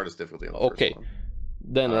beat it on the hardest difficulty on the first one.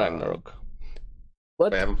 Then Ragnarok.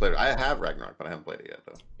 But I haven't played it. I have Ragnarok, but I haven't played it yet,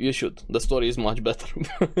 though. You should. The story is much better.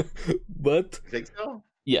 But you think so?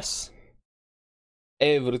 Yes.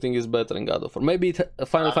 Everything is better in God of War. Maybe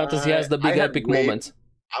Final Fantasy has the big epic moments.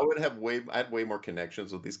 I had way more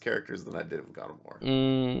connections with these characters than I did with God of War.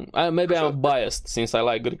 Maybe I'm biased since I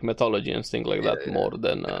like Greek mythology and things like that more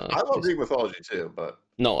than. I love Greek mythology too, but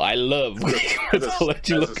no, I love Greek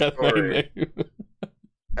mythology. Look at my name.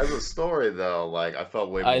 As a story, though, like I felt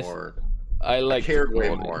way more. I cared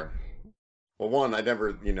way more. Well, one, I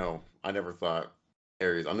never thought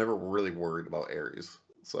Ares. I'm never really worried about Ares,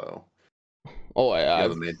 so. Oh, I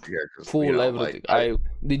the main characters, full everything. Like,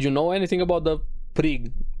 did you know anything about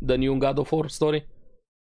the new God of War story?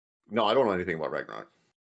 No, I don't know anything about Ragnarok.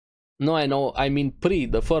 No, I know. I mean,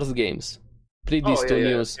 the first games, these two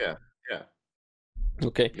news. Yeah.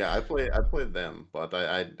 Okay. Yeah, I played them, but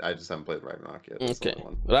I just haven't played Ragnarok yet. Okay.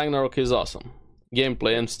 Ragnarok is awesome,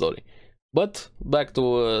 gameplay and story. But back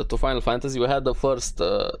to Final Fantasy, we had the first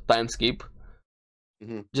time skip.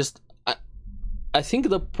 Mm-hmm. Just I think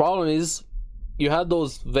the problem is you had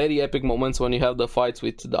those very epic moments when you have the fights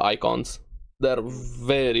with the icons. They're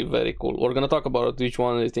very, very cool. We're gonna talk about which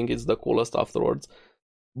one I think is the coolest afterwards.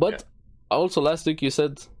 But also last week you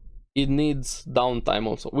said it needs downtime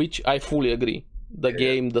also, which I fully agree.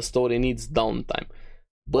 The story needs downtime.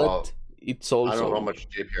 But it's also... I don't know how much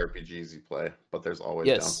JRPGs you play, but there's always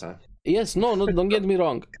downtime. Yes, no, don't get me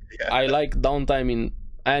wrong. I like downtime in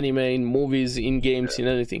anime, in movies, in games, in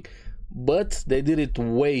anything. But they did it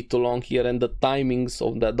way too long here, and the timings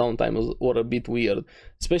of that downtime were a bit weird.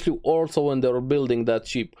 Especially also when they were building that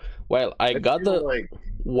ship. Well, I got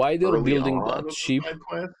why they were building that ship.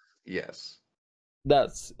 Yes.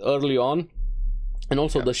 That's early on. And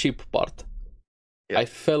also the ship part. Yeah. I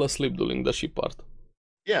fell asleep during the ship part.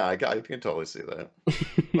 Yeah, I can totally see that.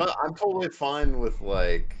 But I'm totally fine with,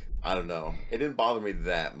 like, I don't know. It didn't bother me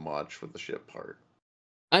that much with the ship part.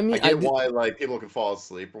 I mean, I get why, like, people can fall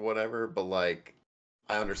asleep or whatever, but, like,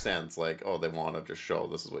 I understand. It's like, oh, they want to just show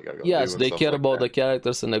this is what you gotta go do. Yes, they care about the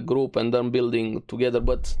characters and the group and them building together,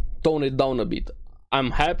 but tone it down a bit.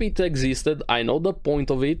 I'm happy it existed. I know the point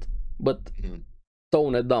of it, but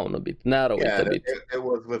tone it down a bit, narrow it a bit. It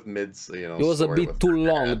was with mids, you know. It was a bit too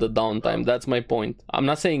long, the downtime. That's my point. I'm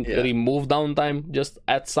not saying remove downtime, just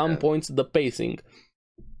at some points the pacing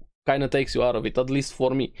kind of takes you out of it, at least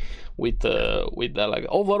for me. With that, like,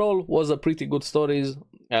 overall was a pretty good stories.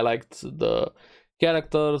 I liked the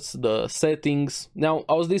characters, the settings. Now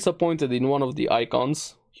I was disappointed in one of the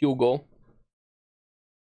icons, Hugo.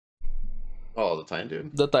 Oh, the Titan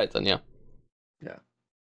dude? The Titan, yeah.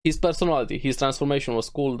 His personality, his transformation was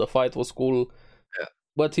cool, the fight was cool. Yeah.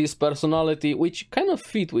 But his personality, which kind of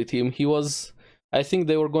fit with him, I think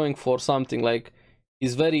they were going for something like,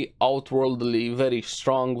 he's very outworldly, very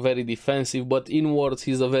strong, very defensive, but inwards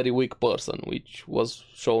he's a very weak person, which was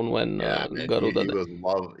shown when Garuda...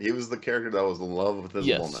 He was the character that was in love with this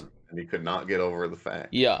woman, and he could not get over the fact.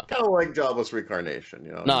 Yeah. Kind of like Jobless Reincarnation,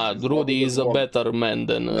 you know? Nah, Rudy is a better man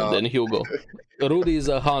than Hugo. Rudy is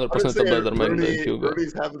 100% a better man than Hugo.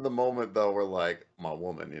 Rudy's having the moment, though, where, like, my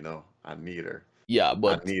woman, you know, I need her. Yeah,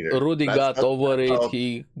 but Rudy got over it,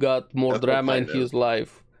 he got more drama in his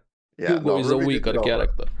life. Yeah, Hugo is a weaker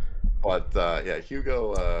character. But,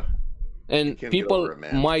 Hugo... and people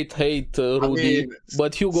might hate Rudy,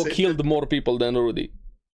 but Hugo killed more people than Rudy.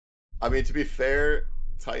 I mean, to be fair,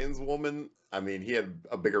 Titan's woman, I mean, he had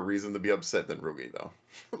a bigger reason to be upset than Ruby, though.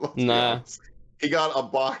 Nah. He got a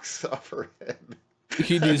box off her head.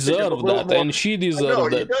 He deserved that, and she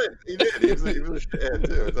deserved that. He did. He was a shithead,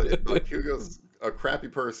 too. Like, Hugo's a crappy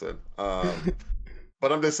person.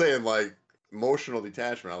 But I'm just saying, like, emotional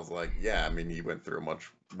detachment, I was like, yeah, I mean, he went through a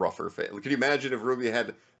much rougher phase. Can you imagine if Ruby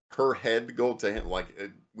had her head go to him? Like,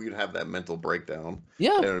 we'd have that mental breakdown.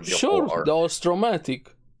 Yeah, sure, that was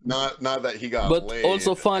traumatic. Not that he got but laid,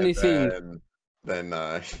 also funny thing. Then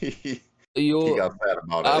he got sad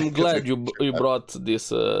about it. I'm glad you brought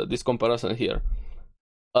this comparison here.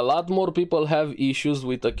 A lot more people have issues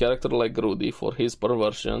with a character like Rudy for his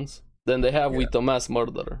perversions than they have with a mass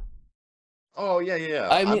murderer. Oh yeah.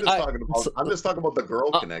 I'm just talking about the girl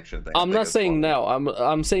connection thing. I'm not saying now.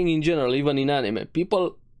 I'm saying in general, even in anime,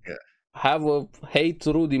 people have a hate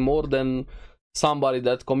Rudy more than somebody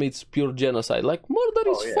that commits pure genocide. Like, murder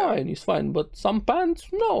is fine, it's fine, but some pants,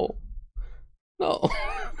 no.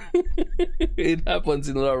 It happens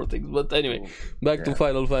in a lot of things. But anyway, back to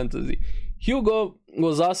Final Fantasy. Hugo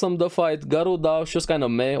was awesome, the fight. Garuda, she was kind of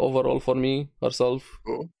meh overall for me, herself.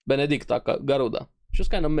 Cool. Benedicta, Garuda. She was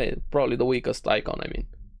kind of meh, probably the weakest icon, I mean.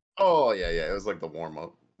 Oh, yeah, it was like the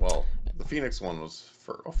warm-up. Well, the Phoenix one was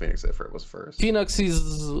first. Oh, Phoenix Ifrit was first. Phoenix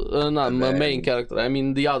is not my main character. I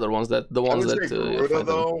mean, the other ones, the ones that... Garuda,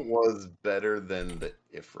 though, was better than the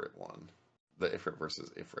Ifrit one. The Ifrit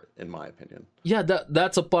versus Ifrit, in my opinion. Yeah,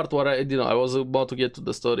 that's a part where I was about to get to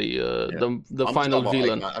the story. The final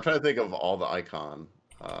villain. I'm trying to think of all the icon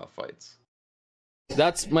fights.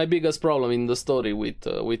 That's my biggest problem in the story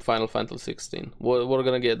with Final Fantasy 16. We're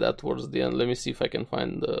gonna get that towards the end. Let me see if I can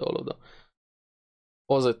find all of them.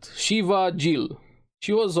 What was it? Shiva Jill.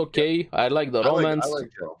 She was okay. I like the romance.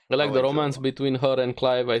 I like the romance between her and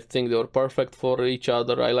Clive. I think they were perfect for each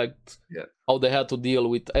other. I liked how they had to deal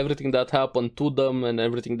with everything that happened to them and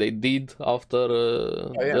everything they did after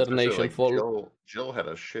their nation fall. Jill had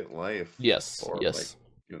a shit life. Yes.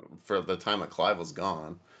 For the time that Clive was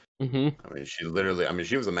gone. Mm-hmm. I mean,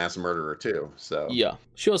 she was a mass murderer too. So yeah,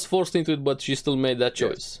 she was forced into it, but she still made that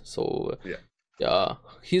choice. So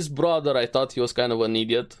his brother, I thought he was kind of an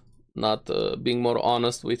idiot. Not being more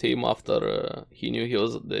honest with him after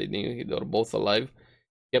they knew they were both alive.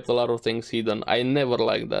 Kept a lot of things hidden. I never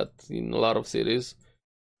liked that in a lot of series.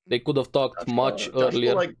 They could have talked much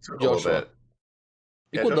earlier. Joshua.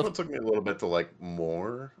 Joshua took me a little bit to like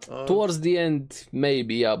more. Towards the end,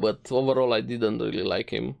 maybe, yeah, but overall I didn't really like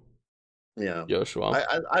him. Yeah. Joshua.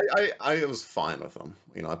 I was fine with him.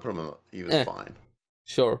 You know, I put him he was fine.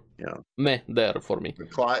 Sure. Yeah. Meh there for me.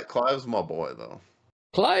 Clive's my boy though.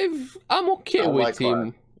 Clive, I'm okay with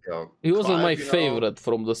him. He wasn't my favorite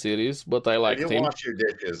from the series, but I liked him. Wash your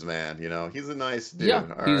dishes, man. You know, he's a nice dude. Yeah,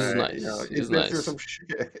 he's nice. You know, he's nice. Some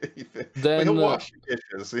shit. Then he'll wash your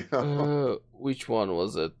dishes. You know? Which one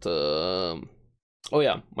was it? Oh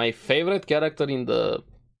yeah, my favorite character in the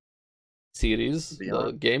series,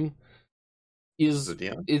 the game, is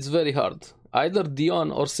it's very hard. Either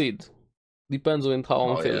Dion or Sid. Depends on how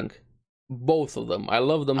I'm feeling. Yeah. Both of them. I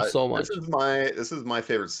love them so much. This is my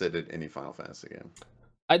favorite Sid in any Final Fantasy game.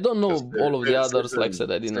 I don't know all of the others. Like I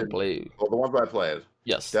said, I didn't play. Well, the ones I played.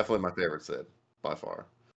 Yes. Definitely my favorite Sid by far.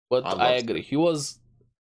 But I agree. Sid. He was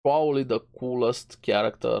probably the coolest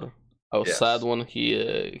character. I was sad when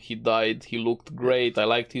he died. He looked great. I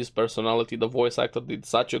liked his personality. The voice actor did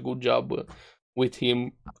such a good job with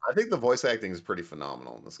him. I think the voice acting is pretty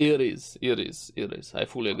phenomenal in this game. It is. I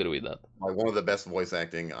fully agree with that. Like one of the best voice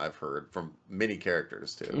acting I've heard from many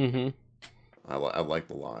characters too. Mm-hmm. I liked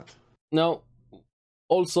a lot. Now,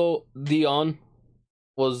 also Dion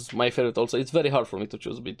was my favorite. Also, it's very hard for me to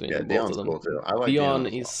choose between both Dion's of them. cool too. I like Dion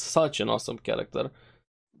Dion is such an awesome character.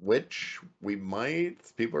 Which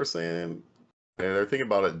people are saying they're thinking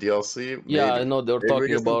about it DLC. Yeah, I know they're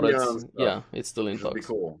talking about it. Stuff, yeah, it's still in talks. Would be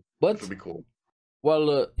cool. But would be cool.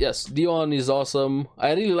 Well, yes, Dion is awesome.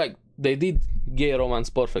 I really like they did gay romance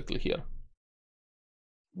perfectly here.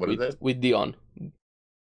 What is it? With Dion?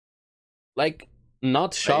 Like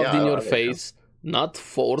not shoved in your face, not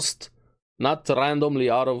forced, not randomly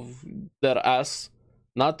out of their ass,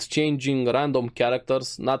 not changing random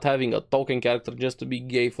characters, not having a token character just to be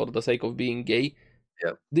gay for the sake of being gay.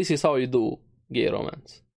 Yep. This is how you do gay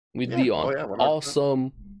romance with Dion.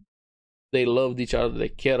 Awesome. They loved each other. They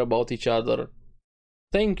care about each other.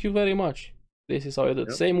 Thank you very much. This is how you do it.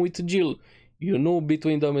 Yep. Same with Jill. You know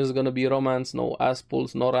between them is gonna be romance, no ass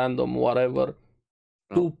pulls, no random, whatever.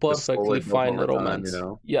 Two perfectly fine romance.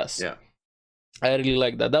 Yes. Yeah. I really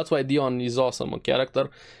like that. That's why Dion is awesome, a character.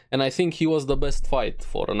 And I think he was the best fight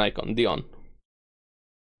for an icon, Dion.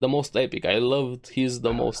 The most epic. I loved his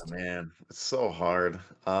the most. Man, it's so hard.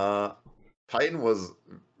 Titan was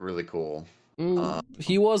really cool.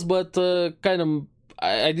 He was, but kind of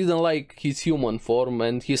I didn't like his human form,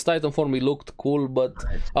 and his Titan form, he looked cool, but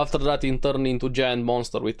after that he turned into giant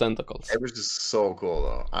monster with tentacles. It was just so cool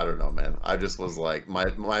though. I don't know, man. I just was like,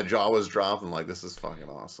 my jaw was dropped and like, this is fucking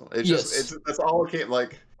awesome. That's all it came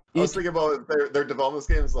like. I was thinking about their development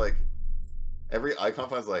games, like every icon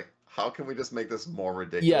finds like, how can we just make this more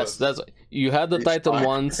ridiculous? Yes, that's you had the Titan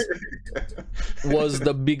once. Was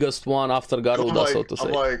the biggest one after Garuda, so to say.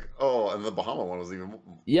 I'm like, and the Bahamut one was even.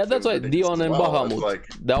 Yeah, that's why Dion and Bahamut. Like,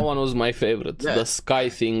 that one was my favorite. Yeah. The sky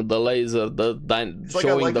thing, the laser,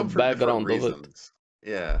 showing the background of it.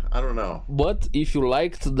 Yeah, I don't know. But if you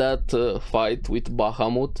liked that fight with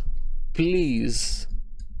Bahamut, please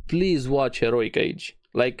watch Heroic Age.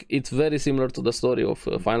 Like, it's very similar to the story of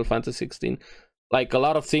Final Fantasy 16. Like, a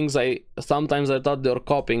lot of things sometimes I thought they were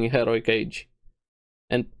copying Heroic Age.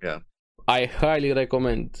 And I highly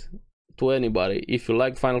recommend to anybody, if you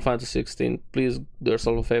like Final Fantasy 16, please do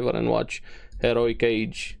yourself a favor and watch Heroic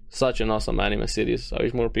Age. Such an awesome anime series. I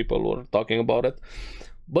wish more people were talking about it.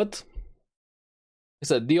 But I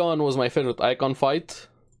said Dion was my favorite icon fight.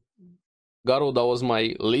 Garuda was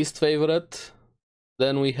my least favorite.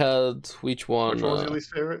 Then we had which one? Which one was your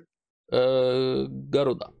least favorite?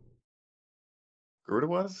 Garuda. Garuda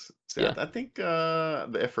was? See, yeah. I think the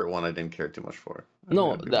Ifrit one I didn't care too much for.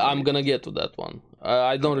 I'm gonna get to that one.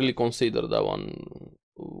 I don't really consider that one.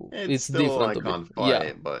 It's still different. An icon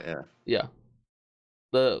fight, but yeah.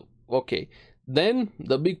 Okay. Then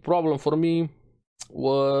the big problem for me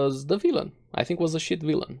was the villain. I think was a shit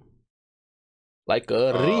villain. Like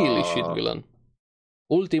a really shit villain.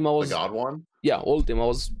 Ultima was the God one? Yeah, Ultima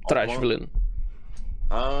was trash villain.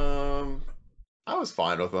 I was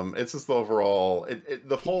fine with him. It's just the overall.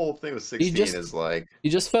 The whole thing with 16 is like. It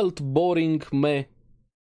just felt boring, meh.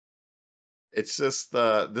 It's just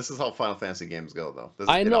this is how Final Fantasy games go, though.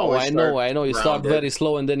 I know. You start very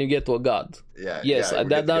slow and then you get to a god. Yeah. Yes,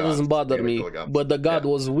 that doesn't bother me. But the god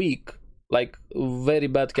was weak, like very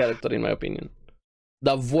bad character in my opinion.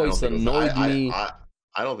 The voice annoyed me.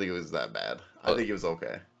 I don't think it was that bad. I think it was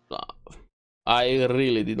okay. I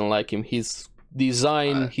really didn't like him. His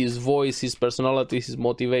design, his voice, his personality, his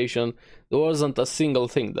motivation. There wasn't a single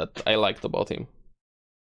thing that I liked about him.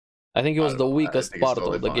 I think it was the weakest part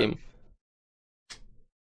of the game.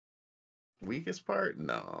 Weakest part?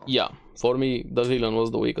 No. Yeah, for me, the villain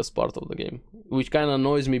was the weakest part of the game, which kind of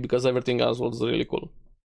annoys me because everything else was really cool.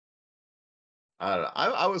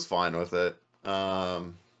 I was fine with it.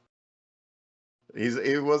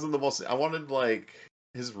 He wasn't the most. I wanted like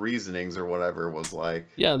his reasonings or whatever was like.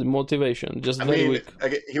 Yeah, the motivation just very weak.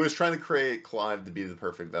 He was trying to create Clive to be the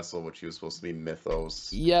perfect vessel, which he was supposed to be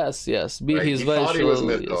Mythos. Yes. Be right? his he vessel. Thought he was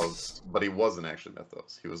Mythos, but he wasn't actually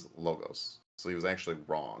Mythos. He was Logos, so he was actually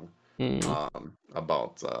wrong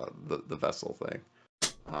about the vessel thing.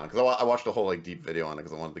 Because I watched a whole like deep video on it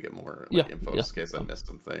because I wanted to get more info just in case I missed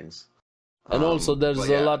some things. And also, there's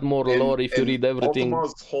a lot more lore if you read everything.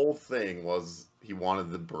 Ultima's whole thing was he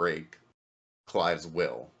wanted to break Clive's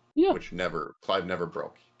will, which Clive never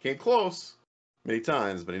broke. He came close many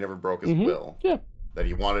times, but he never broke his will. Yeah, that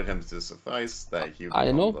he wanted him to suffice. That he,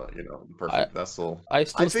 the perfect vessel. I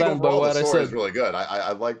still stand by what I said. Is really good.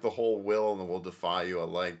 I like the whole will and the will defy you. I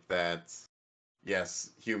like that. Yes,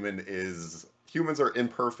 human humans are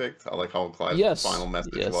imperfect. I like how Clive's Yes, final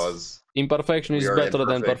message yes. was. Imperfection We is are better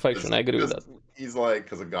than imperfect. perfection. I agree with that. He's like,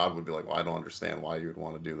 because a god would be like, well, I don't understand why you would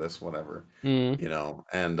want to do this, whatever, Mm. you know.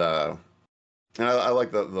 And I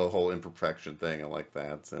like the whole imperfection thing. I like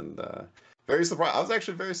that, and very surprised. I was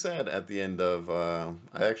actually very sad at the end of.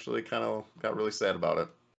 I actually kind of got really sad about it.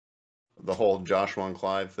 The whole Joshua and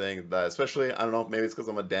Clive thing. That especially, I don't know, maybe it's because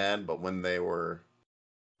I'm a dad, but when they were,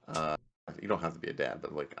 uh, you don't have to be a dad,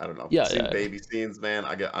 but like I don't know, Yeah, seeing yeah. baby scenes, man,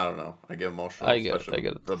 I don't know, I get emotional, I get it. especially I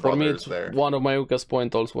when get it. the For me, brother is it's there. one of my weakest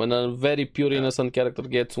points. Also, when a very pure Yeah, innocent character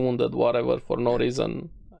gets wounded, whatever, for no yeah, reason,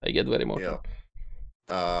 I get very yeah. emotional.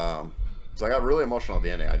 So I got really emotional at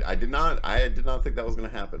the ending. I did not think that was gonna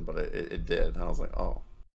happen, but it did. And I was like, oh.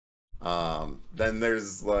 Then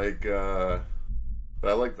there's like, but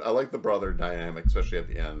I like the brother dynamic, especially at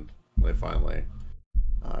the end when they finally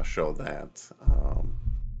show that.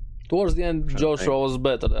 Towards the end, Trying to think. Joshua was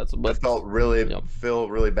better. I But felt yeah.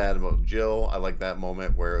 really bad about Jill. I like that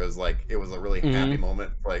moment where it was a really happy Mm-hmm.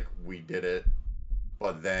 moment, like we did it,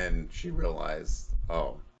 but then she realized,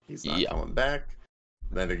 oh, he's not Yeah. coming back.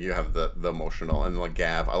 Then you have the emotional and like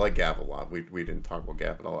Gav. I like Gav a lot. We didn't talk about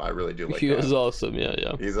Gav at all. I really do like He was Gav. awesome. Yeah,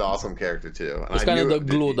 yeah. He's an awesome character too. And It was I kind of knew the it,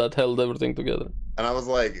 glue that held everything together. and I was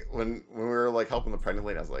like, when we were like helping the pregnant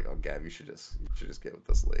lady, I was like, oh Gav, you should just get with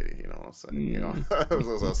this lady. You know what I'm saying? You know, Mm. that was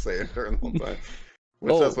what I was saying during the whole time.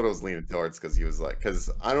 Which that's Oh, what I was leaning towards because he was like, because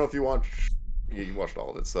I don't know if you watched all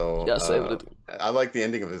of it. So yes, everything. I like the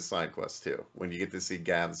ending of his side quest too, when you get to see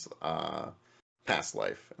Gav's past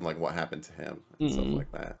life and like what happened to him and stuff Mm.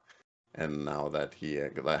 like that. And now that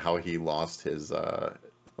how he lost his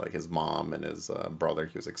like his mom and his brother,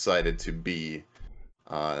 he was excited to be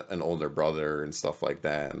an older brother and stuff like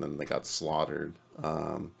that, and then they got slaughtered.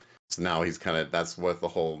 So now he's kind of that's what the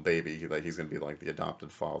whole baby like he's gonna be like the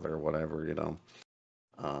adopted father or whatever, you know.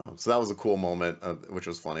 So that was a cool moment, which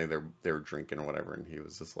was funny. They were drinking or whatever, and he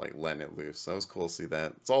was just like letting it loose. So it was cool to see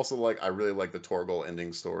that. It's also like I really like the Torgal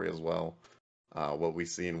ending story as well. What we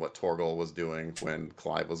seen, what Torgal was doing when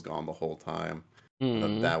Clive was gone the whole time.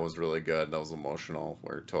 Mm. That was really good. That was emotional,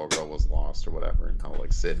 where Torgal was lost or whatever, and how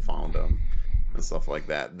like Sid found him and stuff like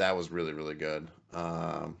that. That was really really good.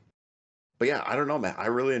 But yeah, I don't know, man. I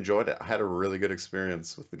really enjoyed it. I had a really good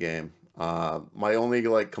experience with the game. My only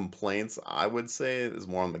like complaints I would say is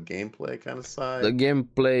more on the gameplay kind of The side.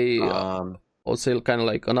 gameplay, Um, also kind of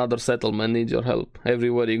like another settlement needs your help.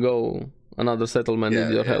 Everywhere you go, another settlement needs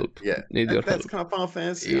yeah, your yeah, help. yeah. Need your That's help. kind of Final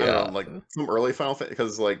Fantasy. I don't Yeah. know, like some early Final Fantasy,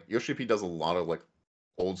 because like Yoshi P does a lot of like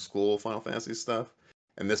old school Final Fantasy stuff,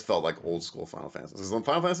 and this felt like old school Final Fantasy. Because in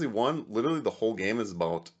Final Fantasy One, literally the whole game is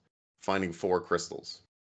about finding 4 crystals.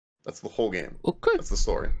 That's the whole game. Okay. That's the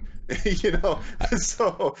story. You know,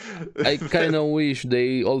 so I kind of wish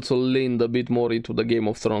they also leaned a bit more into the Game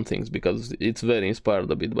of Thrones things because it's very inspired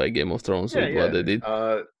a bit by Game of Thrones yeah, with what yeah. they did.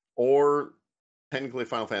 Or technically,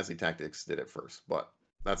 Final Fantasy Tactics did it first, but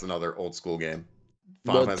that's another old school game.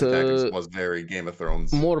 Final But Fantasy Tactics was very Game of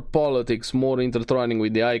Thrones. more politics, more intertwining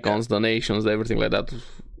with the Yeah, icons, the nations, everything like that.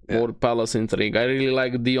 yeah. More palace intrigue. I really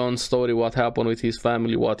like Dion's story, what happened with his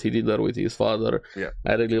family, what he did there with his father. Yeah.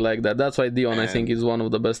 I really like that. That's why Dion, I think, And is one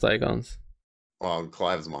of the best icons. well,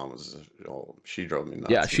 Clive's mom was, she drove me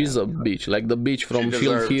Yeah, nuts, she's a man. bitch. Like the bitch She from Shield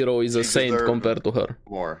deserved, Hero is a she saint deserved compared to her.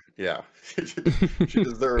 more. Yeah, she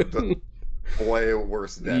deserved way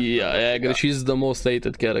worse death Yeah, than I what she agree. got. She's the most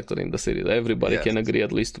hated character in the series. Everybody Yes. can agree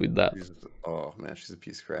at least with that. Oh man, she's a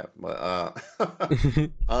piece of crap. But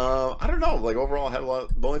I don't know. Like overall, I had a lot.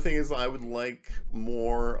 The only thing is, I would like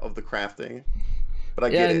more of the crafting, but I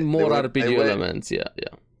Yeah, get and it. more RPG elements. Yeah,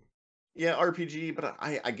 yeah. Yeah, RPG, but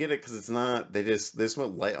I get it because it's not. They just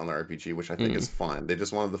went light on the RPG, which I think is fine. They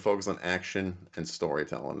just wanted to focus on action and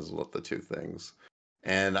storytelling is what the two things.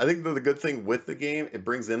 And I think the good thing with the game, it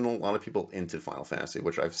brings in a lot of people into Final Fantasy,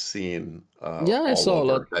 which I've seen Yeah, I all saw a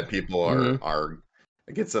lot. over. That people are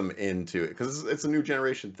it gets them into it because it's a new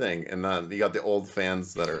generation thing, and you got the old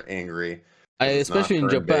fans that are angry because it's not Especially in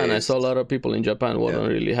turn Japan, I saw a based. lot of people in Japan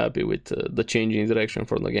weren't really happy with the changing direction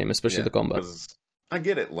from the game, especially Yeah, the combat. because I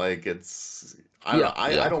get it. Like it's I don't Yeah, know.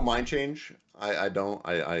 I yeah. don't mind change. I don't.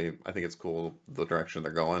 I think it's cool the direction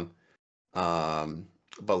they're going.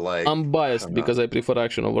 But like I'm I biased don't know. because I prefer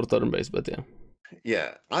action over turn-based, but yeah.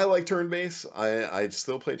 Yeah, I like turn-based. I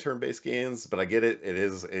still play turn-based games, but I get it. It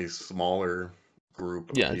is a smaller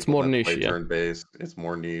group of Yeah, it's people more that niche, play yeah. turn-based. It's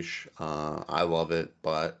more niche. I love it,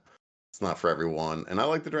 but it's not for everyone. And I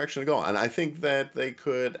like the direction to go. And I think that they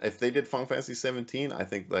could, if they did Final Fantasy 17, I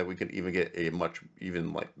think that we could even get a much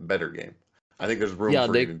even like better game. I think there's room Yeah,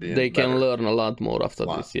 for even being they can better. learn a lot more after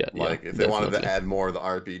this. Yeah, Like if they wanted to add more of the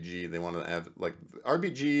RPG, they wanted to add like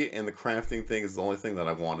RPG and the crafting thing is the only thing that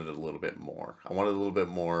I wanted a little bit more. I wanted a little bit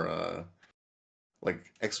more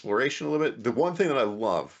like exploration a little bit. The one thing that I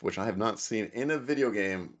love, which I have not seen in a video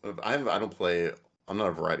game, I don't play. I'm not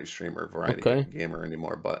a variety streamer, Okay. gamer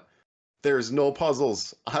anymore, but there's no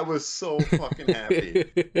puzzles. I was so fucking happy.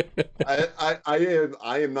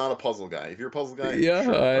 I am not a puzzle guy. If you're a puzzle guy, Yeah,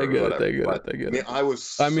 sure, I or get it. whatever. I get But it. I get it. I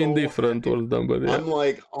was I'm so indifferent happy. all them, but yeah. I'm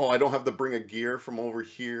like, oh, I don't have to bring a gear from over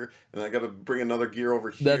here, and I got to bring another gear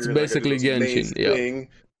over here. That's and basically Genshin. Yeah.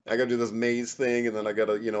 I got to do this maze thing, and then I got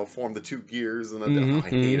to form the 2 gears, and I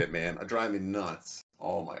hate it, man. It drives me nuts.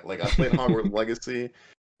 Oh my! Like I played Hogwarts Legacy,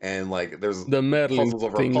 and like there's the Merlin puzzles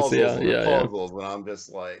over things. puzzles Yeah. and I'm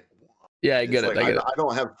just like. Yeah, I get it. Like, I get it. I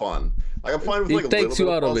don't have fun. Like I'm fine with like it a takes little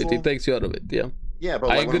you bit out of of it. puzzle. It takes you out of it. Yeah. Yeah,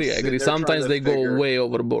 but I like, agree. I agree. Sometimes they go way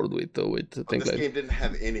overboard with things this like. game didn't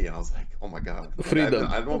have any. I was like, oh my god. Like, Freedom.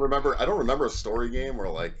 I don't remember a story game where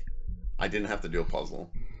like I didn't have to do a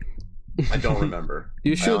puzzle. I don't remember. I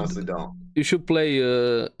honestly don't. You should play,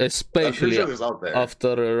 especially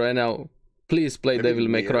after right now. Please play Devil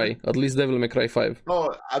May Cry. At least Devil May Cry 5.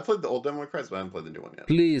 Oh, I played the old Devil May Cry, but I haven't played the new one yet.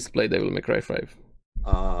 Please play Devil May Cry 5.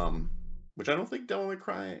 Which I don't think Devil May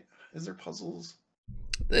Cry. Is there puzzles?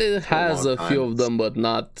 It has a few of them, but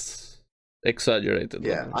not exaggerated.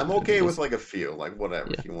 Yeah, I'm okay with like a few, like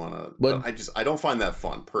whatever if you wanna. But I don't find that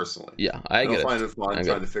fun personally. Yeah, I get it. I don't find it fun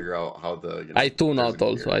trying to figure out how the. I tune out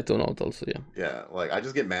also. Yeah. Yeah, like I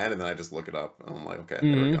just get mad and then I just look it up and I'm like, okay,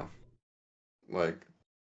 there we go. Like,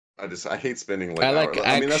 I hate spending. Like I like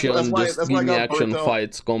action. Just give me action,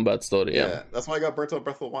 fights, combat story. Yeah, that's why I got burnt out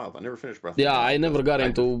Breath of the Wild. I never finished Breath of the Wild. Yeah, I never got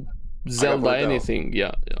into Zelda anything.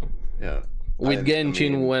 Yeah. With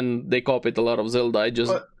Genshin, when they copied a lot of Zelda, I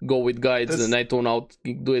just go with guides and I tune out,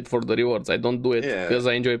 do it for the rewards. I don't do it because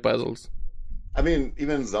I enjoy puzzles. I mean,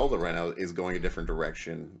 even Zelda right now is going a different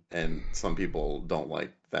direction, and some people don't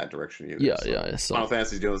like that direction either. Yeah. Final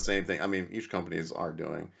Fantasy's doing the same thing. I mean, each companies are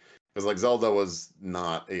doing. Because like Zelda was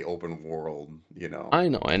not a open world, I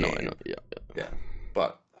know. Yeah.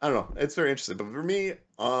 But I don't know. It's very interesting. But for me,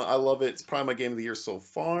 I love it. It's probably my game of the year so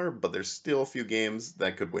far. But there's still a few games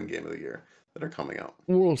that could win game of the year that are coming out.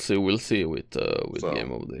 We'll see with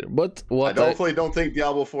game of the year. But I definitely don't think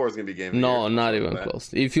Diablo 4 is gonna be game of the year. No, not even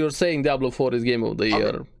close. If you're saying Diablo 4 is game of the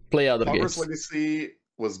year, play other games. Hogwarts Legacy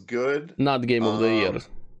was good. Not game of the year.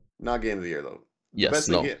 Not game of the year though. Yes,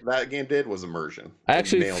 the best thing that game did was immersion. I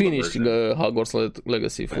actually finished Hogwarts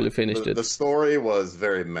Legacy, fully finished it. The story was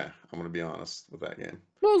very meh. I'm gonna be honest with that game.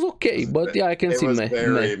 It was okay, but I can see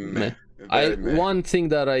meh. One thing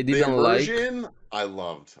that I didn't like. I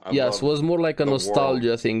loved. Yes, was more like a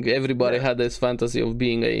nostalgia thing. Everybody had this fantasy of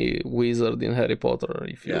being a wizard in Harry Potter.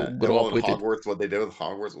 If you grow up with Hogwarts, what they did with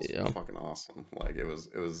Hogwarts was fucking awesome. Like it was.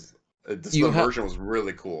 The version was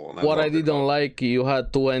really cool. What I didn't like, you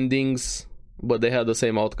had 2 endings, but they had the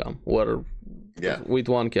same outcome. With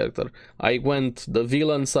one character, I went the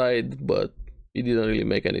villain side, but it didn't really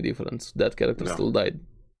make any difference. That character still died.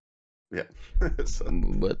 Yeah.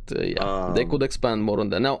 But they could expand more on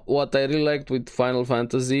that. Now, what I really liked with Final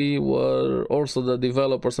Fantasy were also the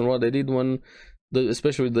developers and what they did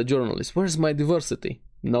especially the journalists. Where's my diversity?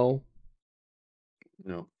 No.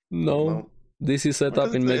 This is set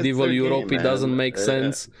up in medieval Europe. It doesn't make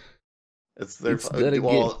sense. I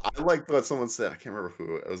like what someone said. I can't remember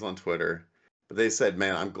who. It was on Twitter. But they said,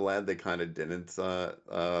 man, I'm glad they kind of didn't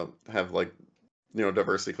have like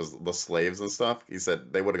diversity because the slaves and stuff. He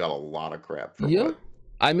said they would have got a lot of crap for what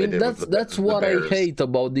I mean, that's what I hate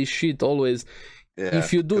about this shit always. Yeah,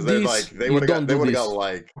 if you do this, they would have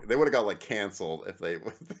got like canceled if they.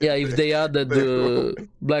 If they added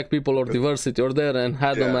black people or diversity or there and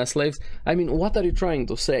had them as slaves. I mean, what are you trying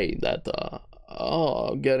to say? That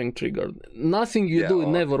getting triggered. Nothing you do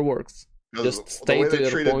never works. Just stay to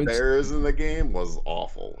your point. Bears in the game was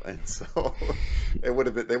awful, and so they would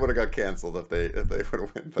have got canceled if they would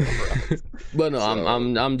have went that route. But no,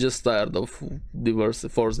 I'm just tired of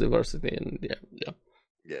forced diversity, and yeah.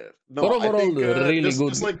 No, but overall, I think, really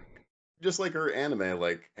good. Just like our anime,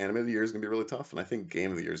 like anime of the year is gonna be really tough, and I think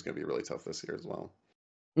game of the year is gonna be really tough this year as well.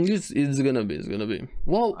 It's gonna be.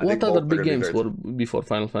 Well, what other big games were before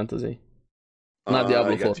Final Fantasy? Not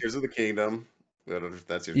Diablo 4. Tears of the Kingdom. A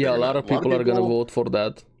lot of people are gonna vote for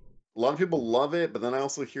that. A lot of people love it, but then I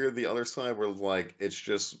also hear the other side where like it's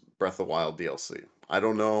just Breath of the Wild DLC. I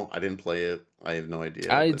don't know. I didn't play it. I have no idea.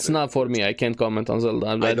 It's not for me. I can't comment on Zelda.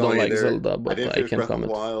 I don't like Zelda, but I can comment. Breath of the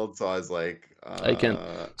Wild, so I was like, I can.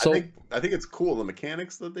 So I think it's cool the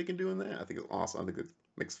mechanics that they can do in that. I think it's awesome. I think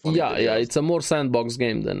makes funny Yeah, videos. it's a more sandbox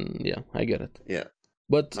game than, yeah, I get it. Yeah.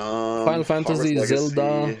 But Final Fantasy, Hogwarts Zelda,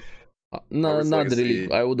 Legacy. no, Hogwarts not really.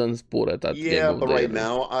 Legacy. I wouldn't put it at Game Yeah, of but the right Year.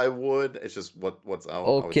 now I would. It's just what's out. I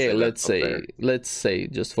would Okay, say that's up there. let's say,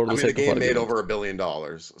 just for I the mean, the sake of game made argument. over $1 billion,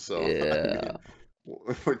 so I Yeah.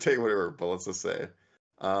 mean, we're taking whatever. But let's just say,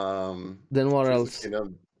 Then what Tears of the else?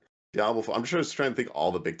 Kingdom, Diablo. I'm sure just trying to think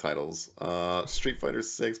all the big titles. Street Fighter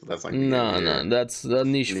 6, but that's not Game of the No, Year. that's the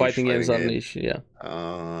niche. Fighting games are niche. Yeah.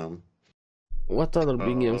 Um, What other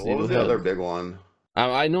big games what did was you the other have? big one?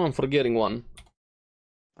 I know I'm forgetting one.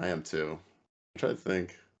 I am too. I'm trying to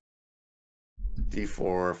think.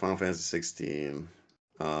 D4, Final Fantasy 16.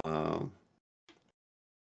 I'm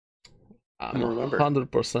I don't remember.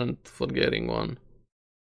 100% forgetting one.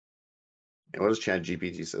 And what does Chat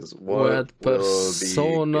GPT says? We What had will the game?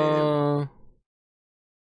 Persona.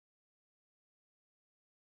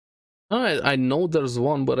 I know there's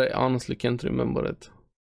one, but I honestly can't remember it.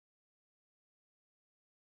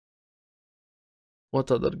 What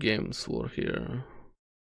other games were here?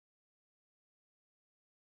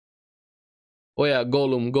 Oh yeah,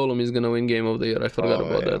 Gollum. Gollum is gonna win Game of the Year. I forgot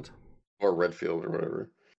about that. Or Redfield or whatever.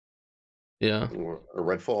 Yeah. Or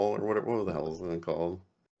Redfall or whatever. What the hell is it called?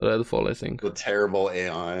 Redfall, I think. The terrible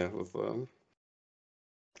AI with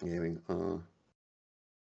gaming.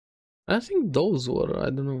 I think those were. I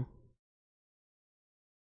don't know.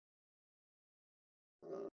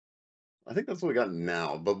 I think that's what we got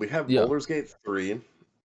now. But we have Yeah. Baldur's Gate 3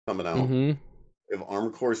 coming out. Mm-hmm. We have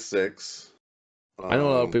Armored Core 6. I know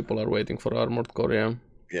a lot of people are waiting for Armored Core, yeah.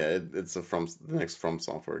 Yeah, it's the next From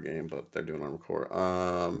Software game, but they're doing Armored Core.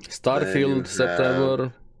 Starfield,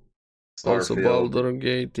 September. Also Baldur's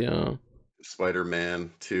Gate, yeah.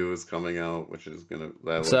 Spider-Man 2 is coming out, which is gonna.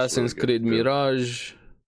 Assassin's Creed Mirage.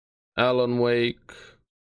 Alan Wake.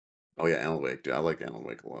 Oh yeah, Alan Wake. Dude, I like Alan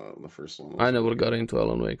Wake a lot. The first one. I never got into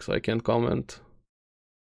Alan Wake, so I can't comment.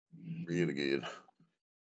 Really good.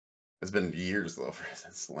 It's been years though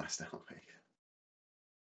since the last Alan Wake.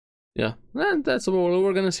 Yeah, and that's what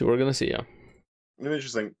we're gonna see. We're gonna see, yeah.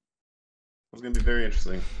 Interesting. It's gonna be very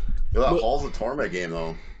interesting. That Halls of Torment game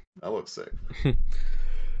though, that looks sick.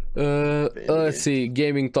 Let's see,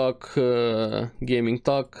 gaming talk.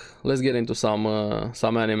 Let's get into some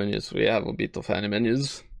anime news. We have a bit of anime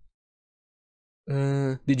news.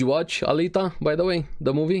 Did you watch Alita, by the way,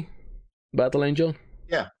 the movie Battle Angel?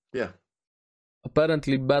 Yeah.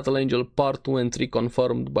 Apparently, Battle Angel Part 2 and 3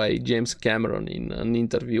 confirmed by James Cameron in an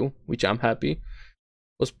interview, which I'm happy.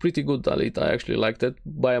 Was pretty good, Alita. I actually liked it.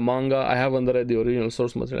 By a manga, I haven't read the original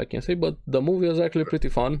source material, I can say, but the movie was actually pretty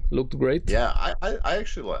fun. Looked great. Yeah, I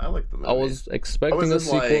actually like the movie. I was expecting a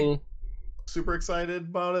sequel. Like, super excited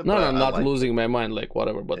about it. No, not losing my mind, like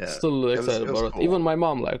whatever, but still excited about it. Cool. Even my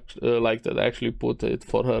mom liked it. I actually put it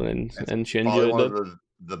for her, and she enjoyed it.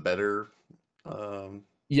 The better.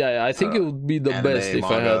 Yeah, I think it would be the best if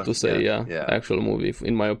I had to say, actual movie,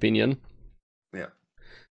 in my opinion. Yeah.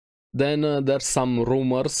 Then there's some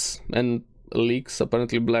rumors and leaks.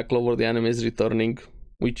 Apparently, Black Clover, the anime, is returning,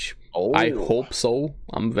 which I hope so.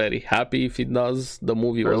 I'm very happy if it does. The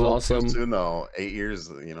movie was awesome. Too soon though. 8 years,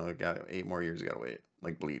 got 8 more years you gotta wait.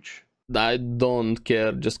 Like Bleach. I don't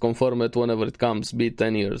care. Just confirm it whenever it comes. Be it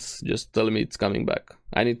 10 years. Just tell me it's coming back.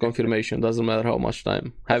 I need confirmation. Doesn't matter how much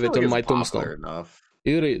time. Have it on my tombstone. Enough.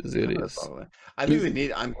 It is. I think they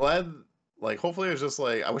need. I'm glad. Like, hopefully, it's just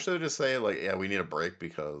like I wish they would just say like, yeah, we need a break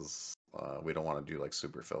because we don't want to do like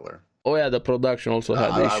super filler. Oh yeah, the production also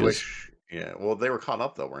had issues. Yeah, well, they were caught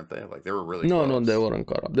up though, weren't they? Like, they were really close. No, they weren't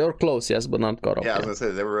caught up. They were close, yes, but not caught up. Yeah, I was gonna say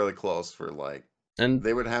they were really close for like, and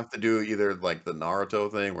they would have to do either like the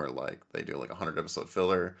Naruto thing where like they do like 100 episode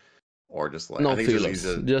filler, or just like no fillers.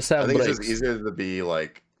 Just have breaks. It's just easier to be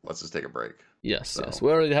like, let's just take a break. Yes, yes.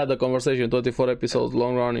 We already had the conversation. 24 episodes,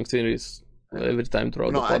 long running series. Every time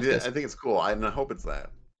throughout the podcast. I think it's cool. I hope it's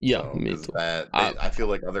that. Yeah, me too. I feel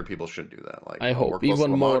like other people should do that. Like, I hope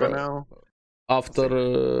even more now. After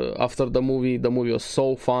the movie was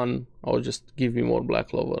so fun. I'll just give me more Black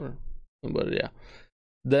Clover. But yeah,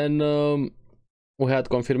 then we had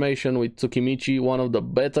confirmation with Tsukimichi, one of the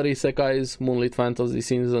better isekais, Moonlit Fantasy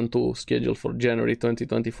Season 2, scheduled for January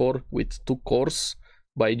 2024 with 2 cores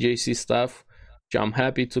by JC staff. Which I'm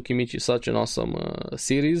happy. Tsukimichi is such an awesome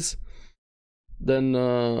series. Then,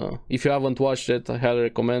 if you haven't watched it, I highly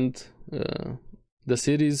recommend the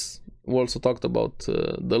series. We also talked about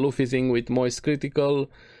the Luffy thing with Moist Critical.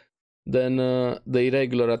 Then, the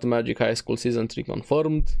Irregular at Magic High School Season 3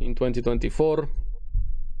 confirmed in 2024.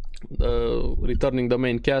 Returning the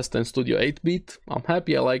main cast and Studio 8-bit. I'm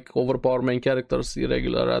happy. I like overpowered main characters.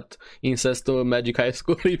 Irregular at Incest Magic High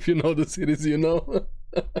School. If you know the series, you know.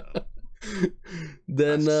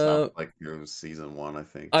 Then stopped like through season 1, I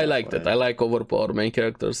think. I liked it. I like overpowered main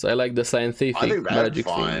characters. I like the I scientific think that's magic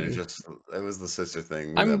fine. thing. It was the sister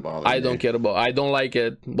thing that bothered I me. don't care about. I don't like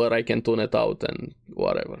it, but I can tune it out and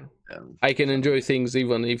whatever. Yeah, I can enjoy things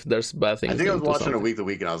even if there's bad things. I think I was watching something. it week to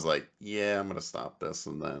week, and I was like, "Yeah, I'm gonna stop this,"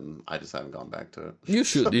 and then I just haven't gone back to it. You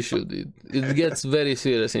should. You should. It gets very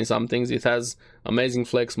serious in some things. It has amazing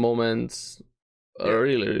flex moments.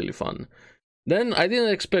 Really, really fun. Then I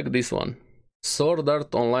didn't expect this one. Sword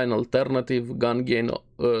Art Online Alternative Gun Gale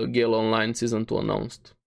Online Season 2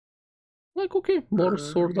 announced. Like, okay, more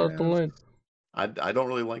Sword Art Online. I don't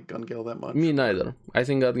really like Gun Gale that much. Me neither. I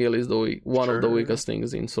think Gun Gale is one of the weakest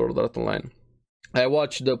things in Sword Art Online. I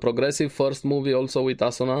watched the progressive first movie also with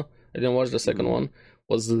Asuna. I didn't watch the second one.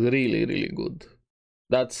 Was really, really good.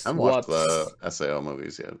 That's I haven't watched the SAO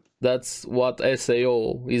movies yet. That's what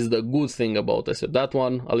SAO is the good thing about SAO. That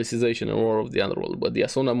one, Alicization and War of the Underworld. But the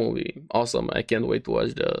Asuna movie, awesome. I can't wait to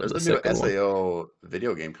watch the second one. There's a new SAO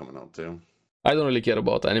video game coming out too. I don't really care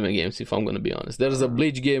about anime games, if I'm gonna be honest. There's a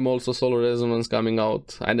Bleach game also, Solar Resonance, coming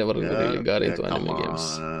out. I never really got into anime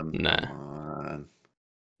games.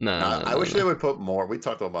 Nah. I wish they would put more. We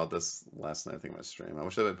talked about this last night, I think, on my stream. I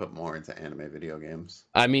wish they would put more into anime video games.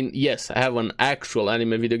 I mean, yes, I have an actual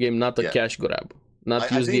anime video game, not a cash grab.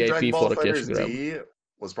 Not use the IP for a cash grab. D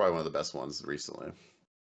was probably one of the best ones recently.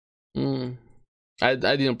 I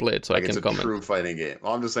didn't play it, so I can comment. It's a true fighting game.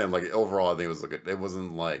 Well, I'm just saying, like, overall, I think it was it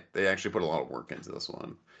wasn't like they actually put a lot of work into this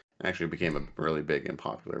one. It actually became a really big and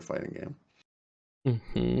popular fighting game.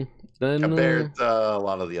 Then, compared to a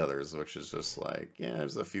lot of the others, which is just like, yeah,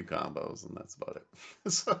 there's a few combos and that's about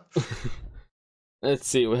it. So. Let's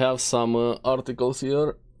see, we have some articles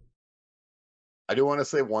here. I do want to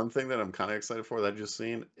say one thing that I'm kind of excited for that I've just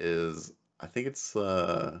seen is I think it's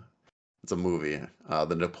a movie,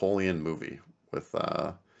 the Napoleon movie with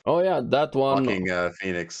oh yeah, that one. Joaquin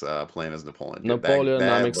Phoenix playing as Napoleon. Napoleon.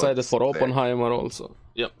 I'm excited for Oppenheimer also.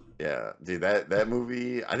 Yep. Yeah, dude, that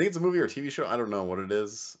movie, I think it's a movie or a TV show. I don't know what it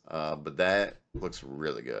is, but that looks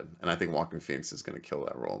really good. And I think Joaquin Phoenix is going to kill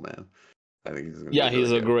that role, man. I think he's going to Yeah,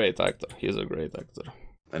 he's a great actor. He's a great actor.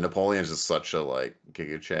 And Napoleon's just such a, like,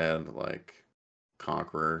 Giga Chad, like,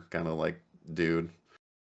 conqueror kind of, like, dude.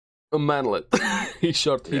 A manlet. He's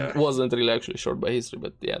short. He wasn't really actually short by history,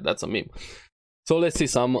 but yeah, that's a meme. So let's see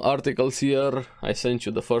some articles here. I sent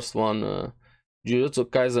you the first one. Jujutsu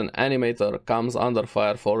Kaisen animator comes under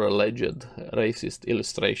fire for alleged racist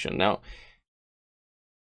illustration. Now,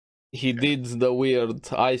 he did the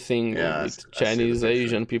weird eye thing with Chinese,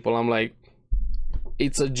 Asian people. I'm like,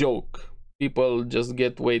 it's a joke. People just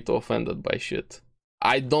get way too offended by shit.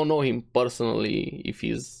 I don't know him personally, if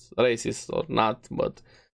he's racist or not, but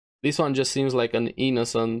this one just seems like an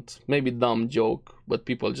innocent, maybe dumb joke, but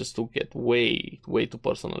people just took it way too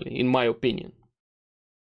personally, in my opinion.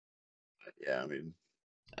 Yeah,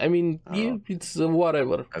 it's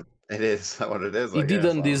whatever. It is what it is. He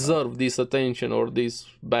didn't deserve this attention or this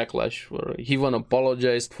backlash. He even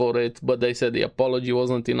apologized for it, but they said the apology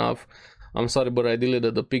wasn't enough. I'm sorry, but I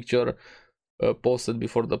deleted the picture posted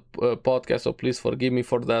before the podcast, so please forgive me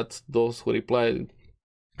for that. Those who replied,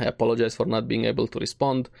 I apologize for not being able to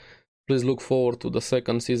respond. Please look forward to the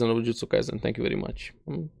second season of Jujutsu Kaisen. Thank you very much.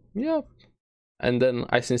 Yeah. And then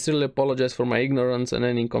I sincerely apologize for my ignorance and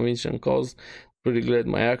any inconvenience caused. Regret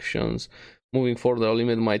my actions. Moving forward, I'll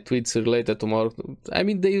limit my tweets related to more. I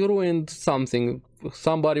mean, they ruined something.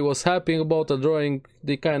 Somebody was happy about a drawing.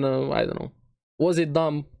 They kind of, I don't know. Was it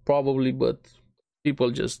dumb? Probably, but people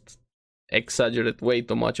just exaggerate way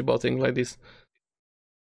too much about things like this.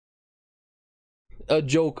 A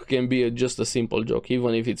joke can be just a simple joke,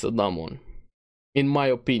 even if it's a dumb one. In my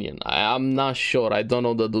opinion, I'm not sure. I don't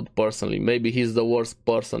know the dude personally. Maybe he's the worst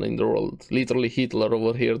person in the world. Literally Hitler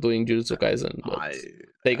over here doing Jujutsu Kaisen. But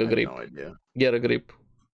take a grip. No idea. Get a grip.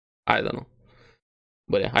 I don't know.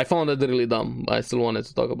 But yeah, I found it really dumb. I still wanted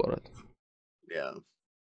to talk about it. Yeah.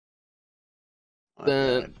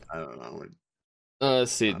 I don't know.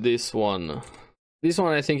 Let's see, this one. This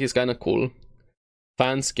one I think is kind of cool.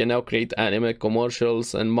 Fans can now create anime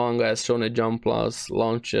commercials and manga as shown at Jump Plus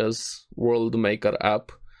launches World Maker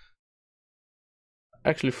app.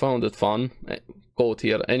 Actually found it fun. Quote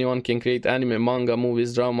here, anyone can create anime, manga,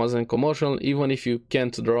 movies, dramas and commercials, even if you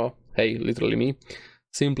can't draw. Hey, literally me.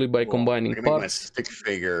 Simply by combining parts. Stick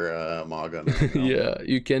figure manga. Yeah,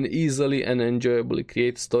 you can easily and enjoyably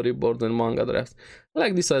create storyboards and manga drafts. I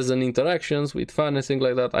like this as an interactions with fans and things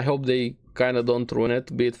like that. I hope they kind of don't ruin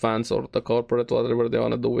it, be it fans or the corporate, whatever they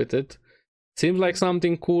want to do with it. Seems like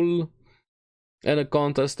something cool. And a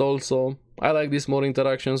contest also. I like these more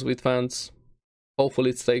interactions with fans.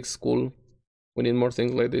 Hopefully it stays cool. We need more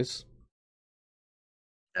things like this.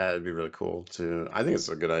 Yeah, it'd be really cool too. I think it's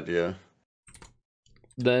a good idea.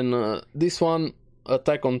 Then this one,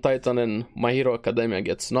 Attack on Titan and My Hero Academia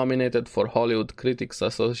gets nominated for Hollywood Critics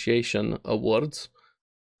Association Awards,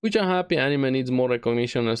 which I'm happy. Anime needs more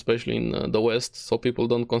recognition, especially in the West, so people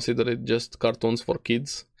don't consider it just cartoons for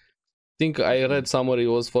kids. I think I read somewhere it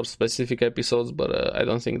was for specific episodes, but I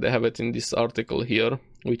don't think they have it in this article here,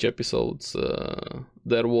 which episodes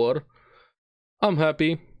there were. I'm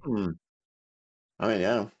happy. I mean,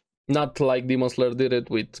 yeah. Not like Demon Slayer did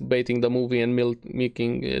it with baiting the movie and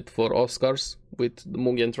making it for Oscars with the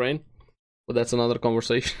Mugen Train, but that's another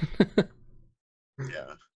conversation.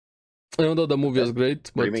 Yeah. Even though the movie was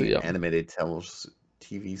great, but yeah. Animated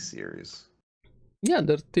TV series. Yeah,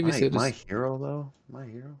 they're TV series. My Hero, though? My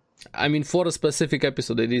Hero? I mean, for a specific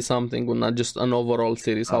episode, they did something, not just an overall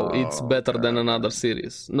series, how it's better than another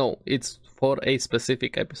series. No, it's for a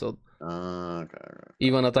specific episode. Okay.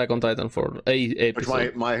 Even Attack on Titan for a episode.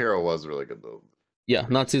 Which my Hero was really good, though. Yeah,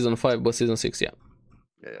 not season 5, but season 6, yeah.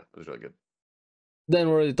 Yeah, it was really good. Then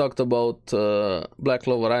we already talked about Black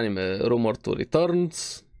Clover anime rumored to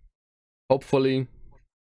returns, hopefully.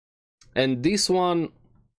 And this one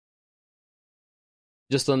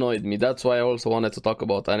just annoyed me. That's why I also wanted to talk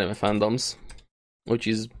about anime fandoms, which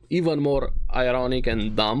is even more ironic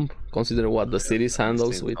and dumb considering what the series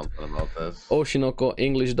handles with Oshinoko,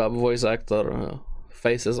 English dub voice actor,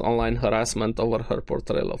 faces online harassment over her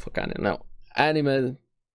portrayal of Akane. Now, anime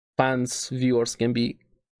fans, viewers can be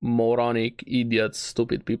moronic, idiots,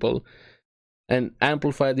 stupid people, and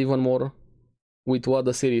amplified even more with what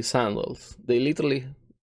the series handles. They literally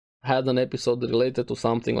had an episode related to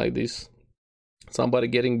something like this. Somebody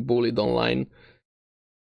getting bullied online,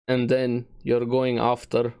 and then you're going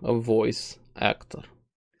after a voice actor.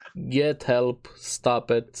 Get help,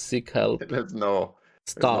 stop it, seek help. There's no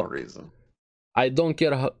reason. I don't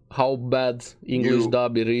care how bad English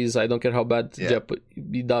dub it is. I don't care how bad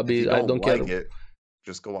Japanese dub is. I don't care. It,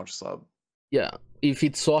 just go watch sub. Yeah, if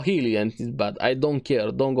it's Swahili and it's bad, I don't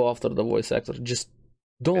care. Don't go after the voice actor. Just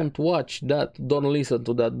don't watch that. Don't listen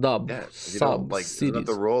to that dub. Yeah, sub isn't that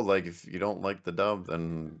the rule? Like, if you don't like the dub,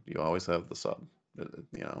 then you always have the sub.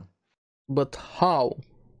 You know. But how?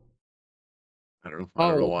 I don't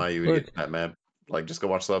know why you would get that mad. Like, just go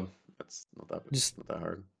watch sub. That's not that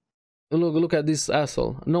hard. Look at this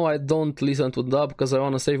asshole. No, I don't listen to dub because I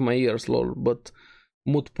want to save my ears, lol. But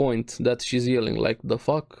moot point that she's yelling. Like, the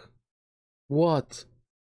fuck? What?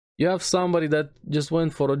 You have somebody that just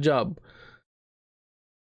went for a job.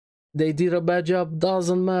 They did a bad job,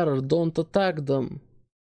 doesn't matter. Don't attack them.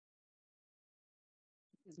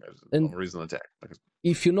 There's no reason to attack.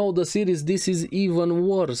 If you know the series, this is even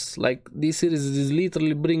worse. Like, this series is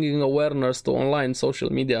literally bringing awareness to online social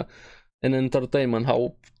media and entertainment,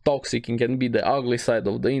 how toxic it can be, the ugly side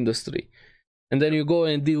of the industry. And then you go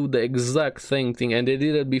and do the exact same thing, and they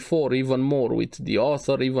did it before, even more with the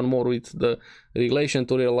author, even more with the relation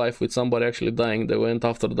to real life, with somebody actually dying. They went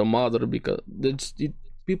after the mother because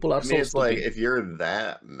people are so it's stupid. Like, if you're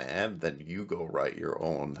that mad, then you go write your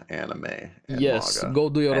own anime and yes, manga. Go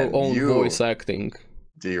do your own voice acting.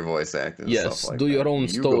 Do your voice acting. Yes, stuff like do your own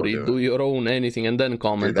story, do your own anything, and then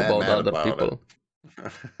comment about other people.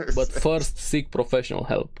 But first, seek professional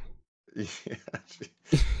help.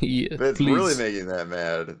 Yeah, if it's really making that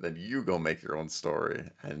mad, then you go make your own story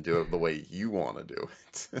and do it the way you want to do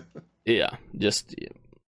it. Yeah.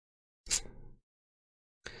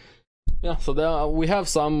 So there we have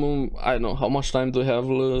some. I don't know how much time do we have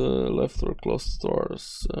left. We're close to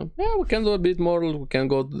ours. Yeah, we can do a bit more. We can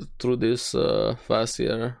go through this fast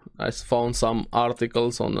here. I found some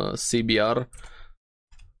articles on CBR.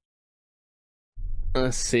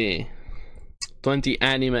 Let's see. 20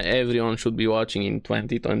 anime everyone should be watching in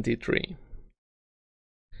 2023.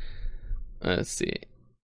 Let's see.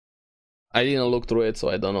 I didn't look through it, so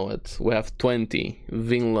I don't know it. We have 20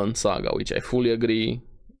 Vinland Saga, which I fully agree.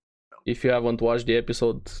 If you haven't watched the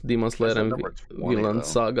episode Demon Slayer and Vinland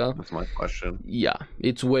Saga, that's my question. Yeah,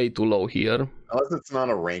 it's way too low here. Unless it's not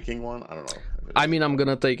a ranking one, I don't know. I mean, I'm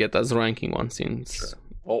gonna take it as ranking one since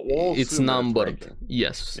we'll it's numbered.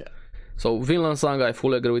 Yes. Yeah. So Vinland Saga, I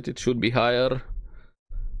fully agree with it. Should be higher.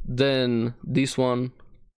 Then this one,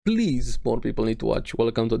 please, more people need to watch.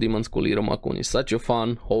 Welcome to Demon School, Iromakun. It's such a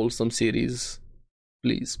fun, wholesome series.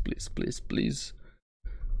 Please, please, please, please.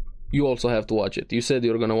 You also have to watch it. You said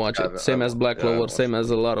you're gonna watch it. Same as Black Clover, same as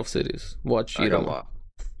a lot of series. Watch Iroma.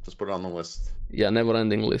 Just put it on the list. Yeah,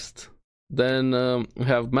 never-ending list. Then we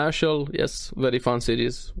have Marshall. Yes, very fun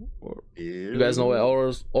series. You guys know I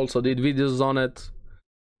also did videos on it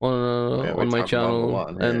on my channel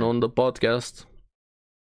and on the podcast.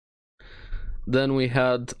 Then we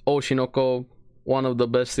had Oshinoko, one of the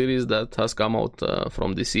best series that has come out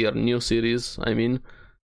from this year. New series, I mean,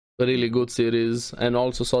 a really good series. And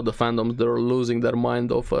also saw the fandoms, they're losing their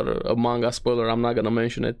mind over a manga spoiler. I'm not gonna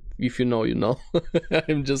mention it. If you know, you know.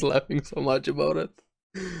 I'm just laughing so much about it.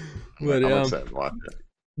 But I'm excited to watch it.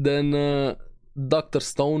 Then Dr.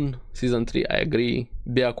 Stone season 3, I agree.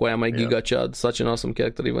 Byakuya, my Giga Chad, such an awesome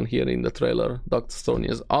character. Even here in the trailer, Dr. Stone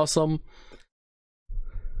is awesome.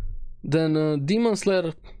 Then Demon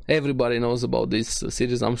Slayer, everybody knows about this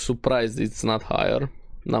series. I'm surprised it's not higher.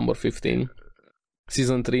 Number 15,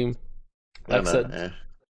 season 3. Like I said,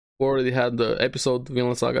 we already had the episode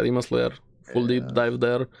Vinland Saga Demon Slayer, full deep dive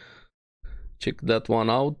there. Check that one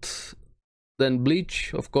out. Then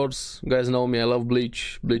Bleach, of course, you guys know me, I love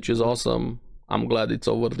Bleach. Bleach is awesome. I'm glad it's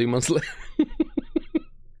over Demon Slayer.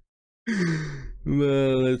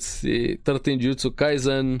 Well, let's see. 13 Jujutsu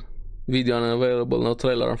Kaisen, video unavailable, no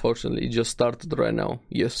trailer unfortunately. It just started right now.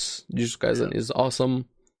 Yes, Jujutsu Kaisen is awesome.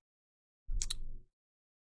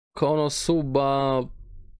 Konosuba,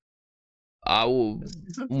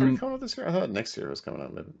 Is it coming out this year? I thought next year was coming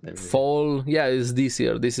out. Maybe. Fall, yeah, it's this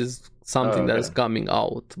year. This is something that is coming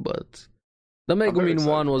out, but the Megumin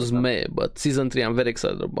one was May, but season 3 I'm very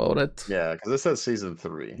excited about it. Yeah, because it says season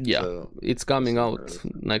 3. Yeah, so it's coming out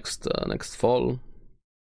next fall.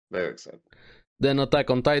 Very excited. Then Attack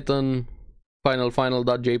on Titan,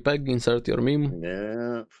 final.jpg, insert your meme.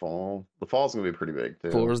 Yeah, fall. The fall's gonna be pretty big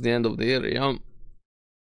too. Towards the end of the year, yeah.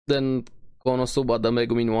 Then Konosuba, the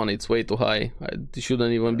Megumin one, it's way too high. It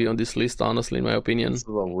shouldn't even be on this list, honestly, in my opinion. This is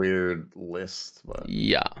a weird list, but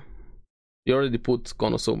yeah. You already put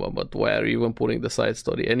Konosuba, but why are you even putting the side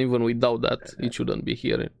story? And even without that, it shouldn't be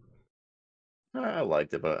here. I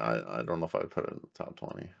liked it, but I don't know if I would put it in the top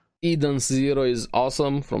 20. Eden Zero is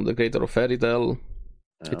awesome, from the creator of Fairy Tail.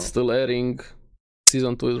 Yeah. It's still airing.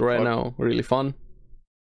 Season 2 is right now, really fun.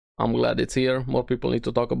 I'm glad it's here. More people need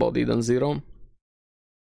to talk about Eden Zero.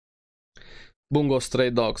 Bungo Stray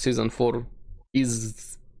Dogs season 4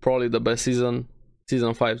 is probably the best season.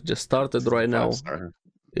 Season 5 just started right now.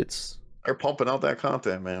 They're pumping out that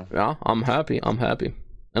content, man. Yeah, I'm happy.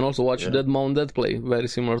 And also watch Dead Mount Dead Play, very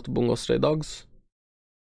similar to Bungo Stray Dogs.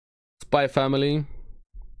 Spy Family.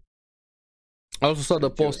 I also saw the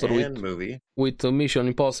poster with Mission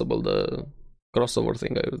Impossible, the crossover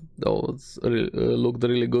thing. That was looked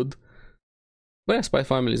really good. But yeah, Spy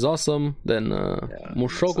Family is awesome. Then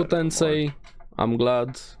Mushoku Tensei. I'm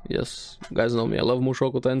glad. Yes, you guys know me. I love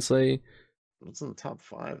Mushoku Tensei. What's in the top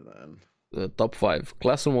 5 then? Top 5.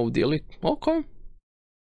 Classroom of the Elite. Okay.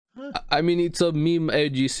 I mean, it's a meme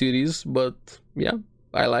edgy series, but yeah,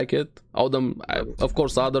 I like it. Of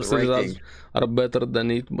course, other series are better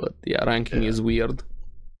than it, but yeah, ranking is weird.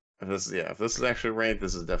 If this is actually ranked,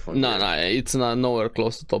 this is definitely no, it's not nowhere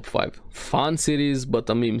close to top 5. Fun series, but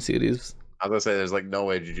a meme series. I was gonna say there's like no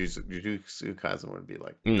way Jujutsu Kaisen would be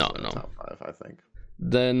like top 5, I think.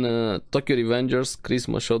 Then Tokyo Revengers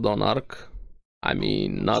Christmas Showdown arc. I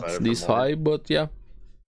mean, not this high, but yeah.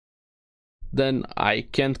 Then I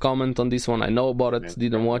can't comment on this one. I know about it,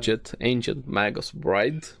 didn't watch it. Ancient Magus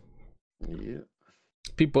Bride. Yeah.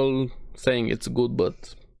 People saying it's good,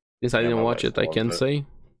 but since I didn't watch it, I can't say.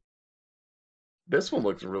 This one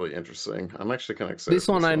looks really interesting. I'm actually kind of excited. This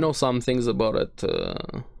one I know some things about it.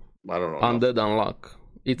 I don't know. Undead Unlock.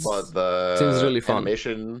 It seems really fun.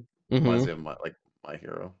 Animation reminds me of My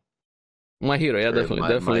Hero. My Hero, yeah,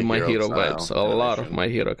 definitely My Hero vibes. A lot of My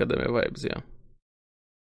Hero Academia vibes, yeah.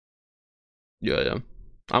 Yeah.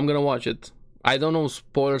 I'm gonna watch it. I don't know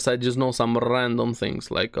spoilers, I just know some random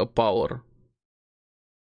things, like a power.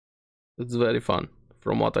 It's very fun,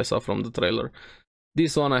 from what I saw from the trailer.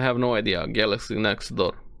 This one I have no idea. Galaxy Next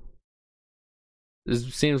Door. It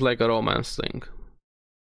seems like a romance thing.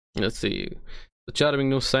 Let's see. The charming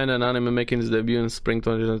new seinen anime making its debut in spring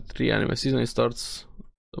 2023 anime season. It starts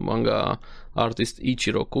the manga artist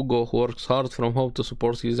Ichiro Kugo, who works hard from home to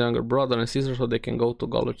support his younger brother and sister so they can go to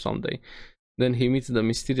college someday. Then he meets the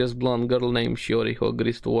mysterious blonde girl named Shiori, who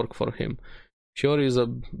agrees to work for him. Shiori is a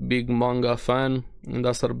big manga fan and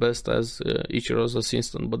does her best as Ichiro's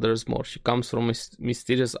assistant, but there's more. She comes from a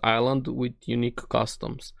mysterious island with unique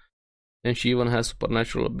customs, and she even has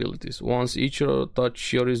supernatural abilities. Once Ichiro touched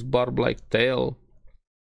Shiori's barb-like tail,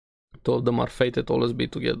 two of them are fated to always be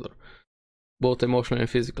together, both emotionally and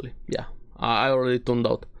physically. Yeah, I already tuned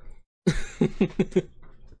out.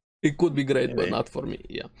 It could be great, but not for me.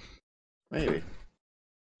 Yeah, maybe.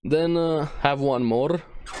 Then have one more.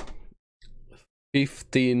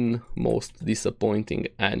 15 most disappointing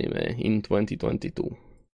anime in 2022.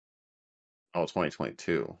 Oh,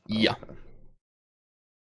 2022. Yeah.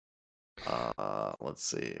 Let's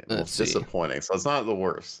see. Let's Most see. disappointing. So it's not the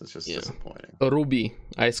worst. It's just disappointing. Ruby,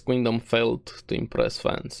 Ice Kingdom failed to impress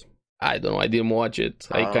fans. I don't know. I didn't watch it.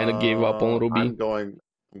 I kind of gave up on Ruby. I'm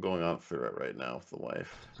going on through it right now with the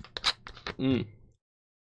wife.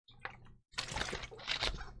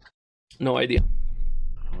 No idea.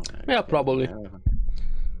 Yeah, probably.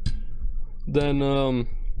 Then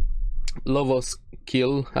Love's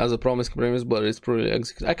Kill has a promising premise, but it's pretty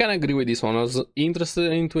executed. I kind of agree with this one. I was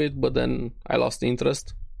interested into it, but then I lost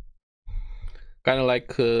interest. Kind of like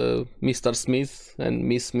Mr. Smith and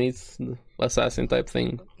Miss Smith, assassin type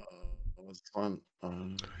thing. What's this one?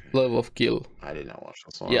 Love of Kill. I did not watch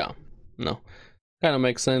this one. Yeah, no. Kind of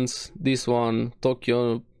makes sense. This one,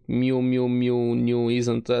 Tokyo Mew Mew Mew New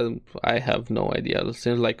isn't. I have no idea. It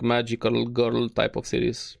seems like magical girl type of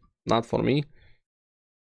series. Not for me.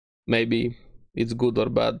 Maybe it's good or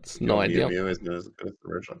bad. No idea. Mew is as good as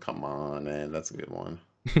the original. Come on, man, that's a good one.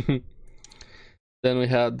 Then we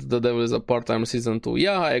had The Devil is a Part-Time Season 2.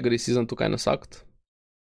 Yeah, I agree. Season 2 kind of sucked.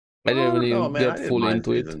 I didn't really get fully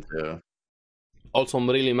into it. Also, I'm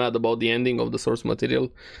really mad about the ending of the source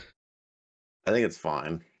material. I think it's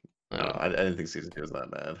fine. I didn't think season 2 was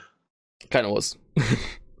that bad. Kind of was.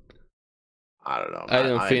 I don't know. I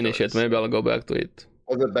didn't finish it. Maybe I'll go back to it.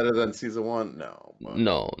 Was it better than season 1? No. But...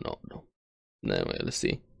 No. Anyway, let's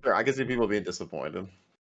see. Sure, I can see people being disappointed.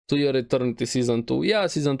 To Your Eternity Season 2. Yeah,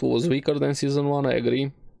 Season 2 was weaker than Season 1, I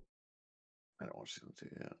agree. I don't watch Season 2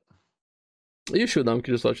 yet. You should, I'm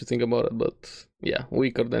curious what you think about it, but yeah,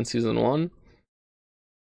 weaker than Season 1.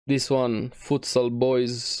 This one, Futsal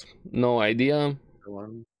Boys, no idea.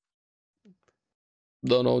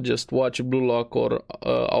 Don't know, just watch Blue Lock or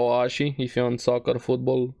Aoashi if you want soccer,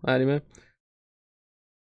 football, anime.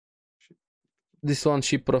 This one,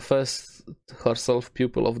 she professed herself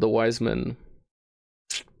pupil of the wise men.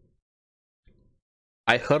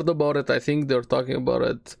 I heard about it, I think they're talking about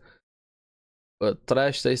it. But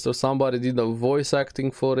Trash Taste or somebody did a voice acting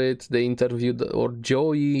for it. They interviewed, or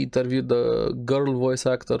Joey interviewed the girl voice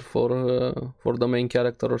actor for the main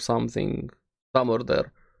character or something. Somewhere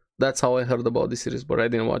there. That's how I heard about this series, but I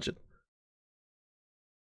didn't watch it.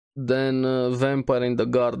 Then Vampire in the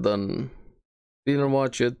Garden. Didn't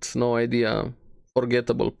watch it, no idea.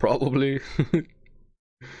 Forgettable, probably.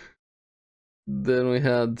 Then we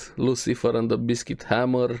had Lucifer and the Biscuit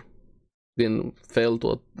Hammer. Didn't fail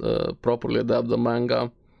to properly adapt the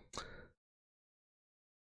manga.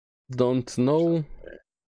 Don't know.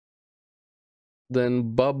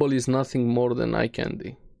 Then Bubble is nothing more than eye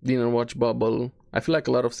candy. Didn't watch Bubble. I feel like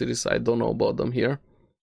a lot of series I don't know about them here.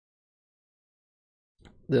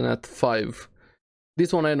 Then at 5.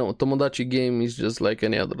 This one I know. Tomodachi Game is just like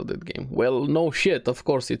any other death game. Well, no shit. Of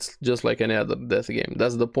course it's just like any other death game.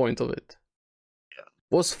 That's the point of it. Yeah.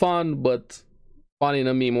 Was fun, but fun in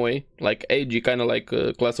a meme way. Like AG, kind of like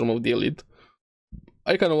Classroom of the Elite.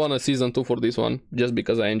 I kind of want a season 2 for this one. Just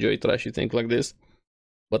because I enjoy trashy things like this.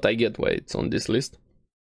 But I get why it's on this list.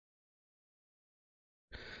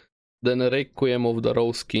 Then Requiem of the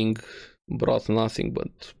Rose King brought nothing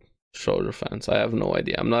but shoujo fans. I have no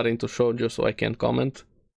idea. I'm not into shoujo, so I can't comment.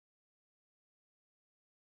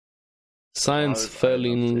 Science fell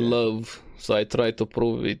in love, so I tried to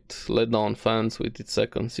prove it. Let down fans with its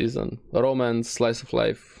second season. Romance, slice of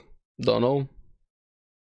life, don't know.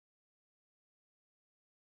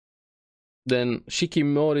 Then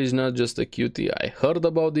Shikimori is not just a cutie. I heard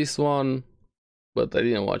about this one, but I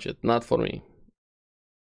didn't watch it. Not for me.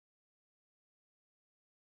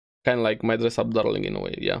 Kind of like My Dress Up Darling in a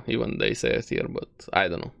way, yeah, even they say it here, but I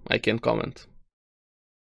don't know, I can't comment.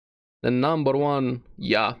 Then number 1,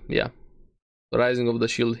 yeah, Rising of the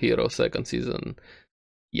Shield Hero second season,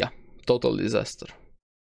 yeah, total disaster.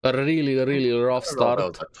 A really rough start.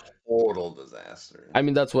 That was a total disaster. I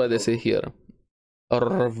mean, that's why they say here.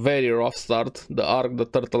 A very rough start. The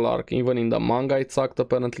turtle arc, even in the manga it sucked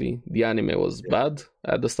apparently. The anime was bad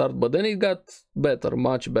at the start, but then it got better,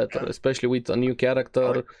 much better, especially with a new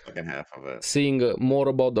character. Second half of it. Seeing more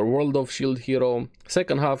about the world of Shield Hero.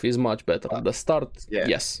 Second half is much better. The start,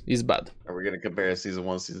 yes, is bad. Are we going to compare season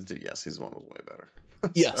 1, season 2? Yes, season 1 was way better.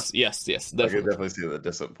 Yes, definitely. I can definitely see the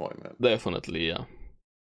disappointment. Definitely, yeah.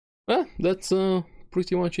 Well, that's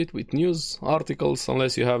pretty much it with news, articles,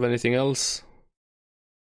 unless you have anything else.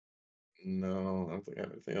 No, I don't think I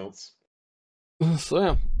have anything else. So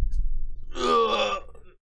yeah,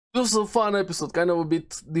 this was a fun episode, kind of a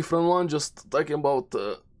bit different one, just talking about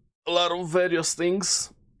a lot of various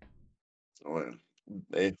things. Oh, yeah.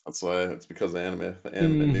 Hey, that's why it's because of anime. The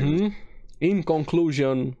anime news. In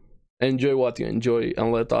conclusion, enjoy what you enjoy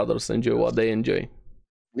and let others enjoy what they enjoy.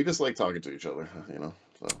 We just like talking to each other, you know.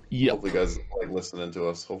 So Yep. hopefully, you guys like listening to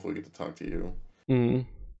us. Hopefully, we get to talk to you. Mm.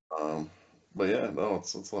 But yeah, no,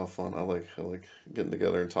 it's a lot of fun. I like getting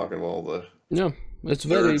together and talking about all the Yeah, it's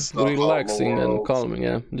very stuff out in the relaxing and world. calming.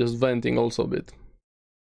 Yeah, just venting also a bit.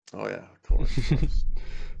 Oh yeah, of course. Of course.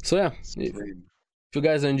 So yeah, Sweet. if you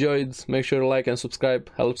guys enjoyed, make sure to like and subscribe.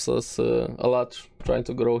 Helps us a lot trying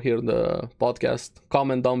to grow here the podcast.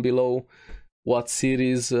 Comment down below what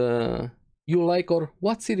series you like or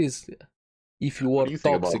what series if you were What do you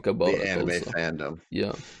think toxic about the it anime also. fandom?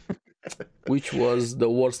 Yeah. Which was the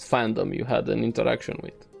worst fandom you had an interaction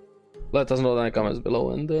with? Let us know in the comments below,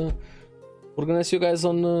 and we're gonna see you guys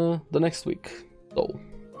on the next week. So,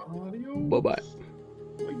 bye bye.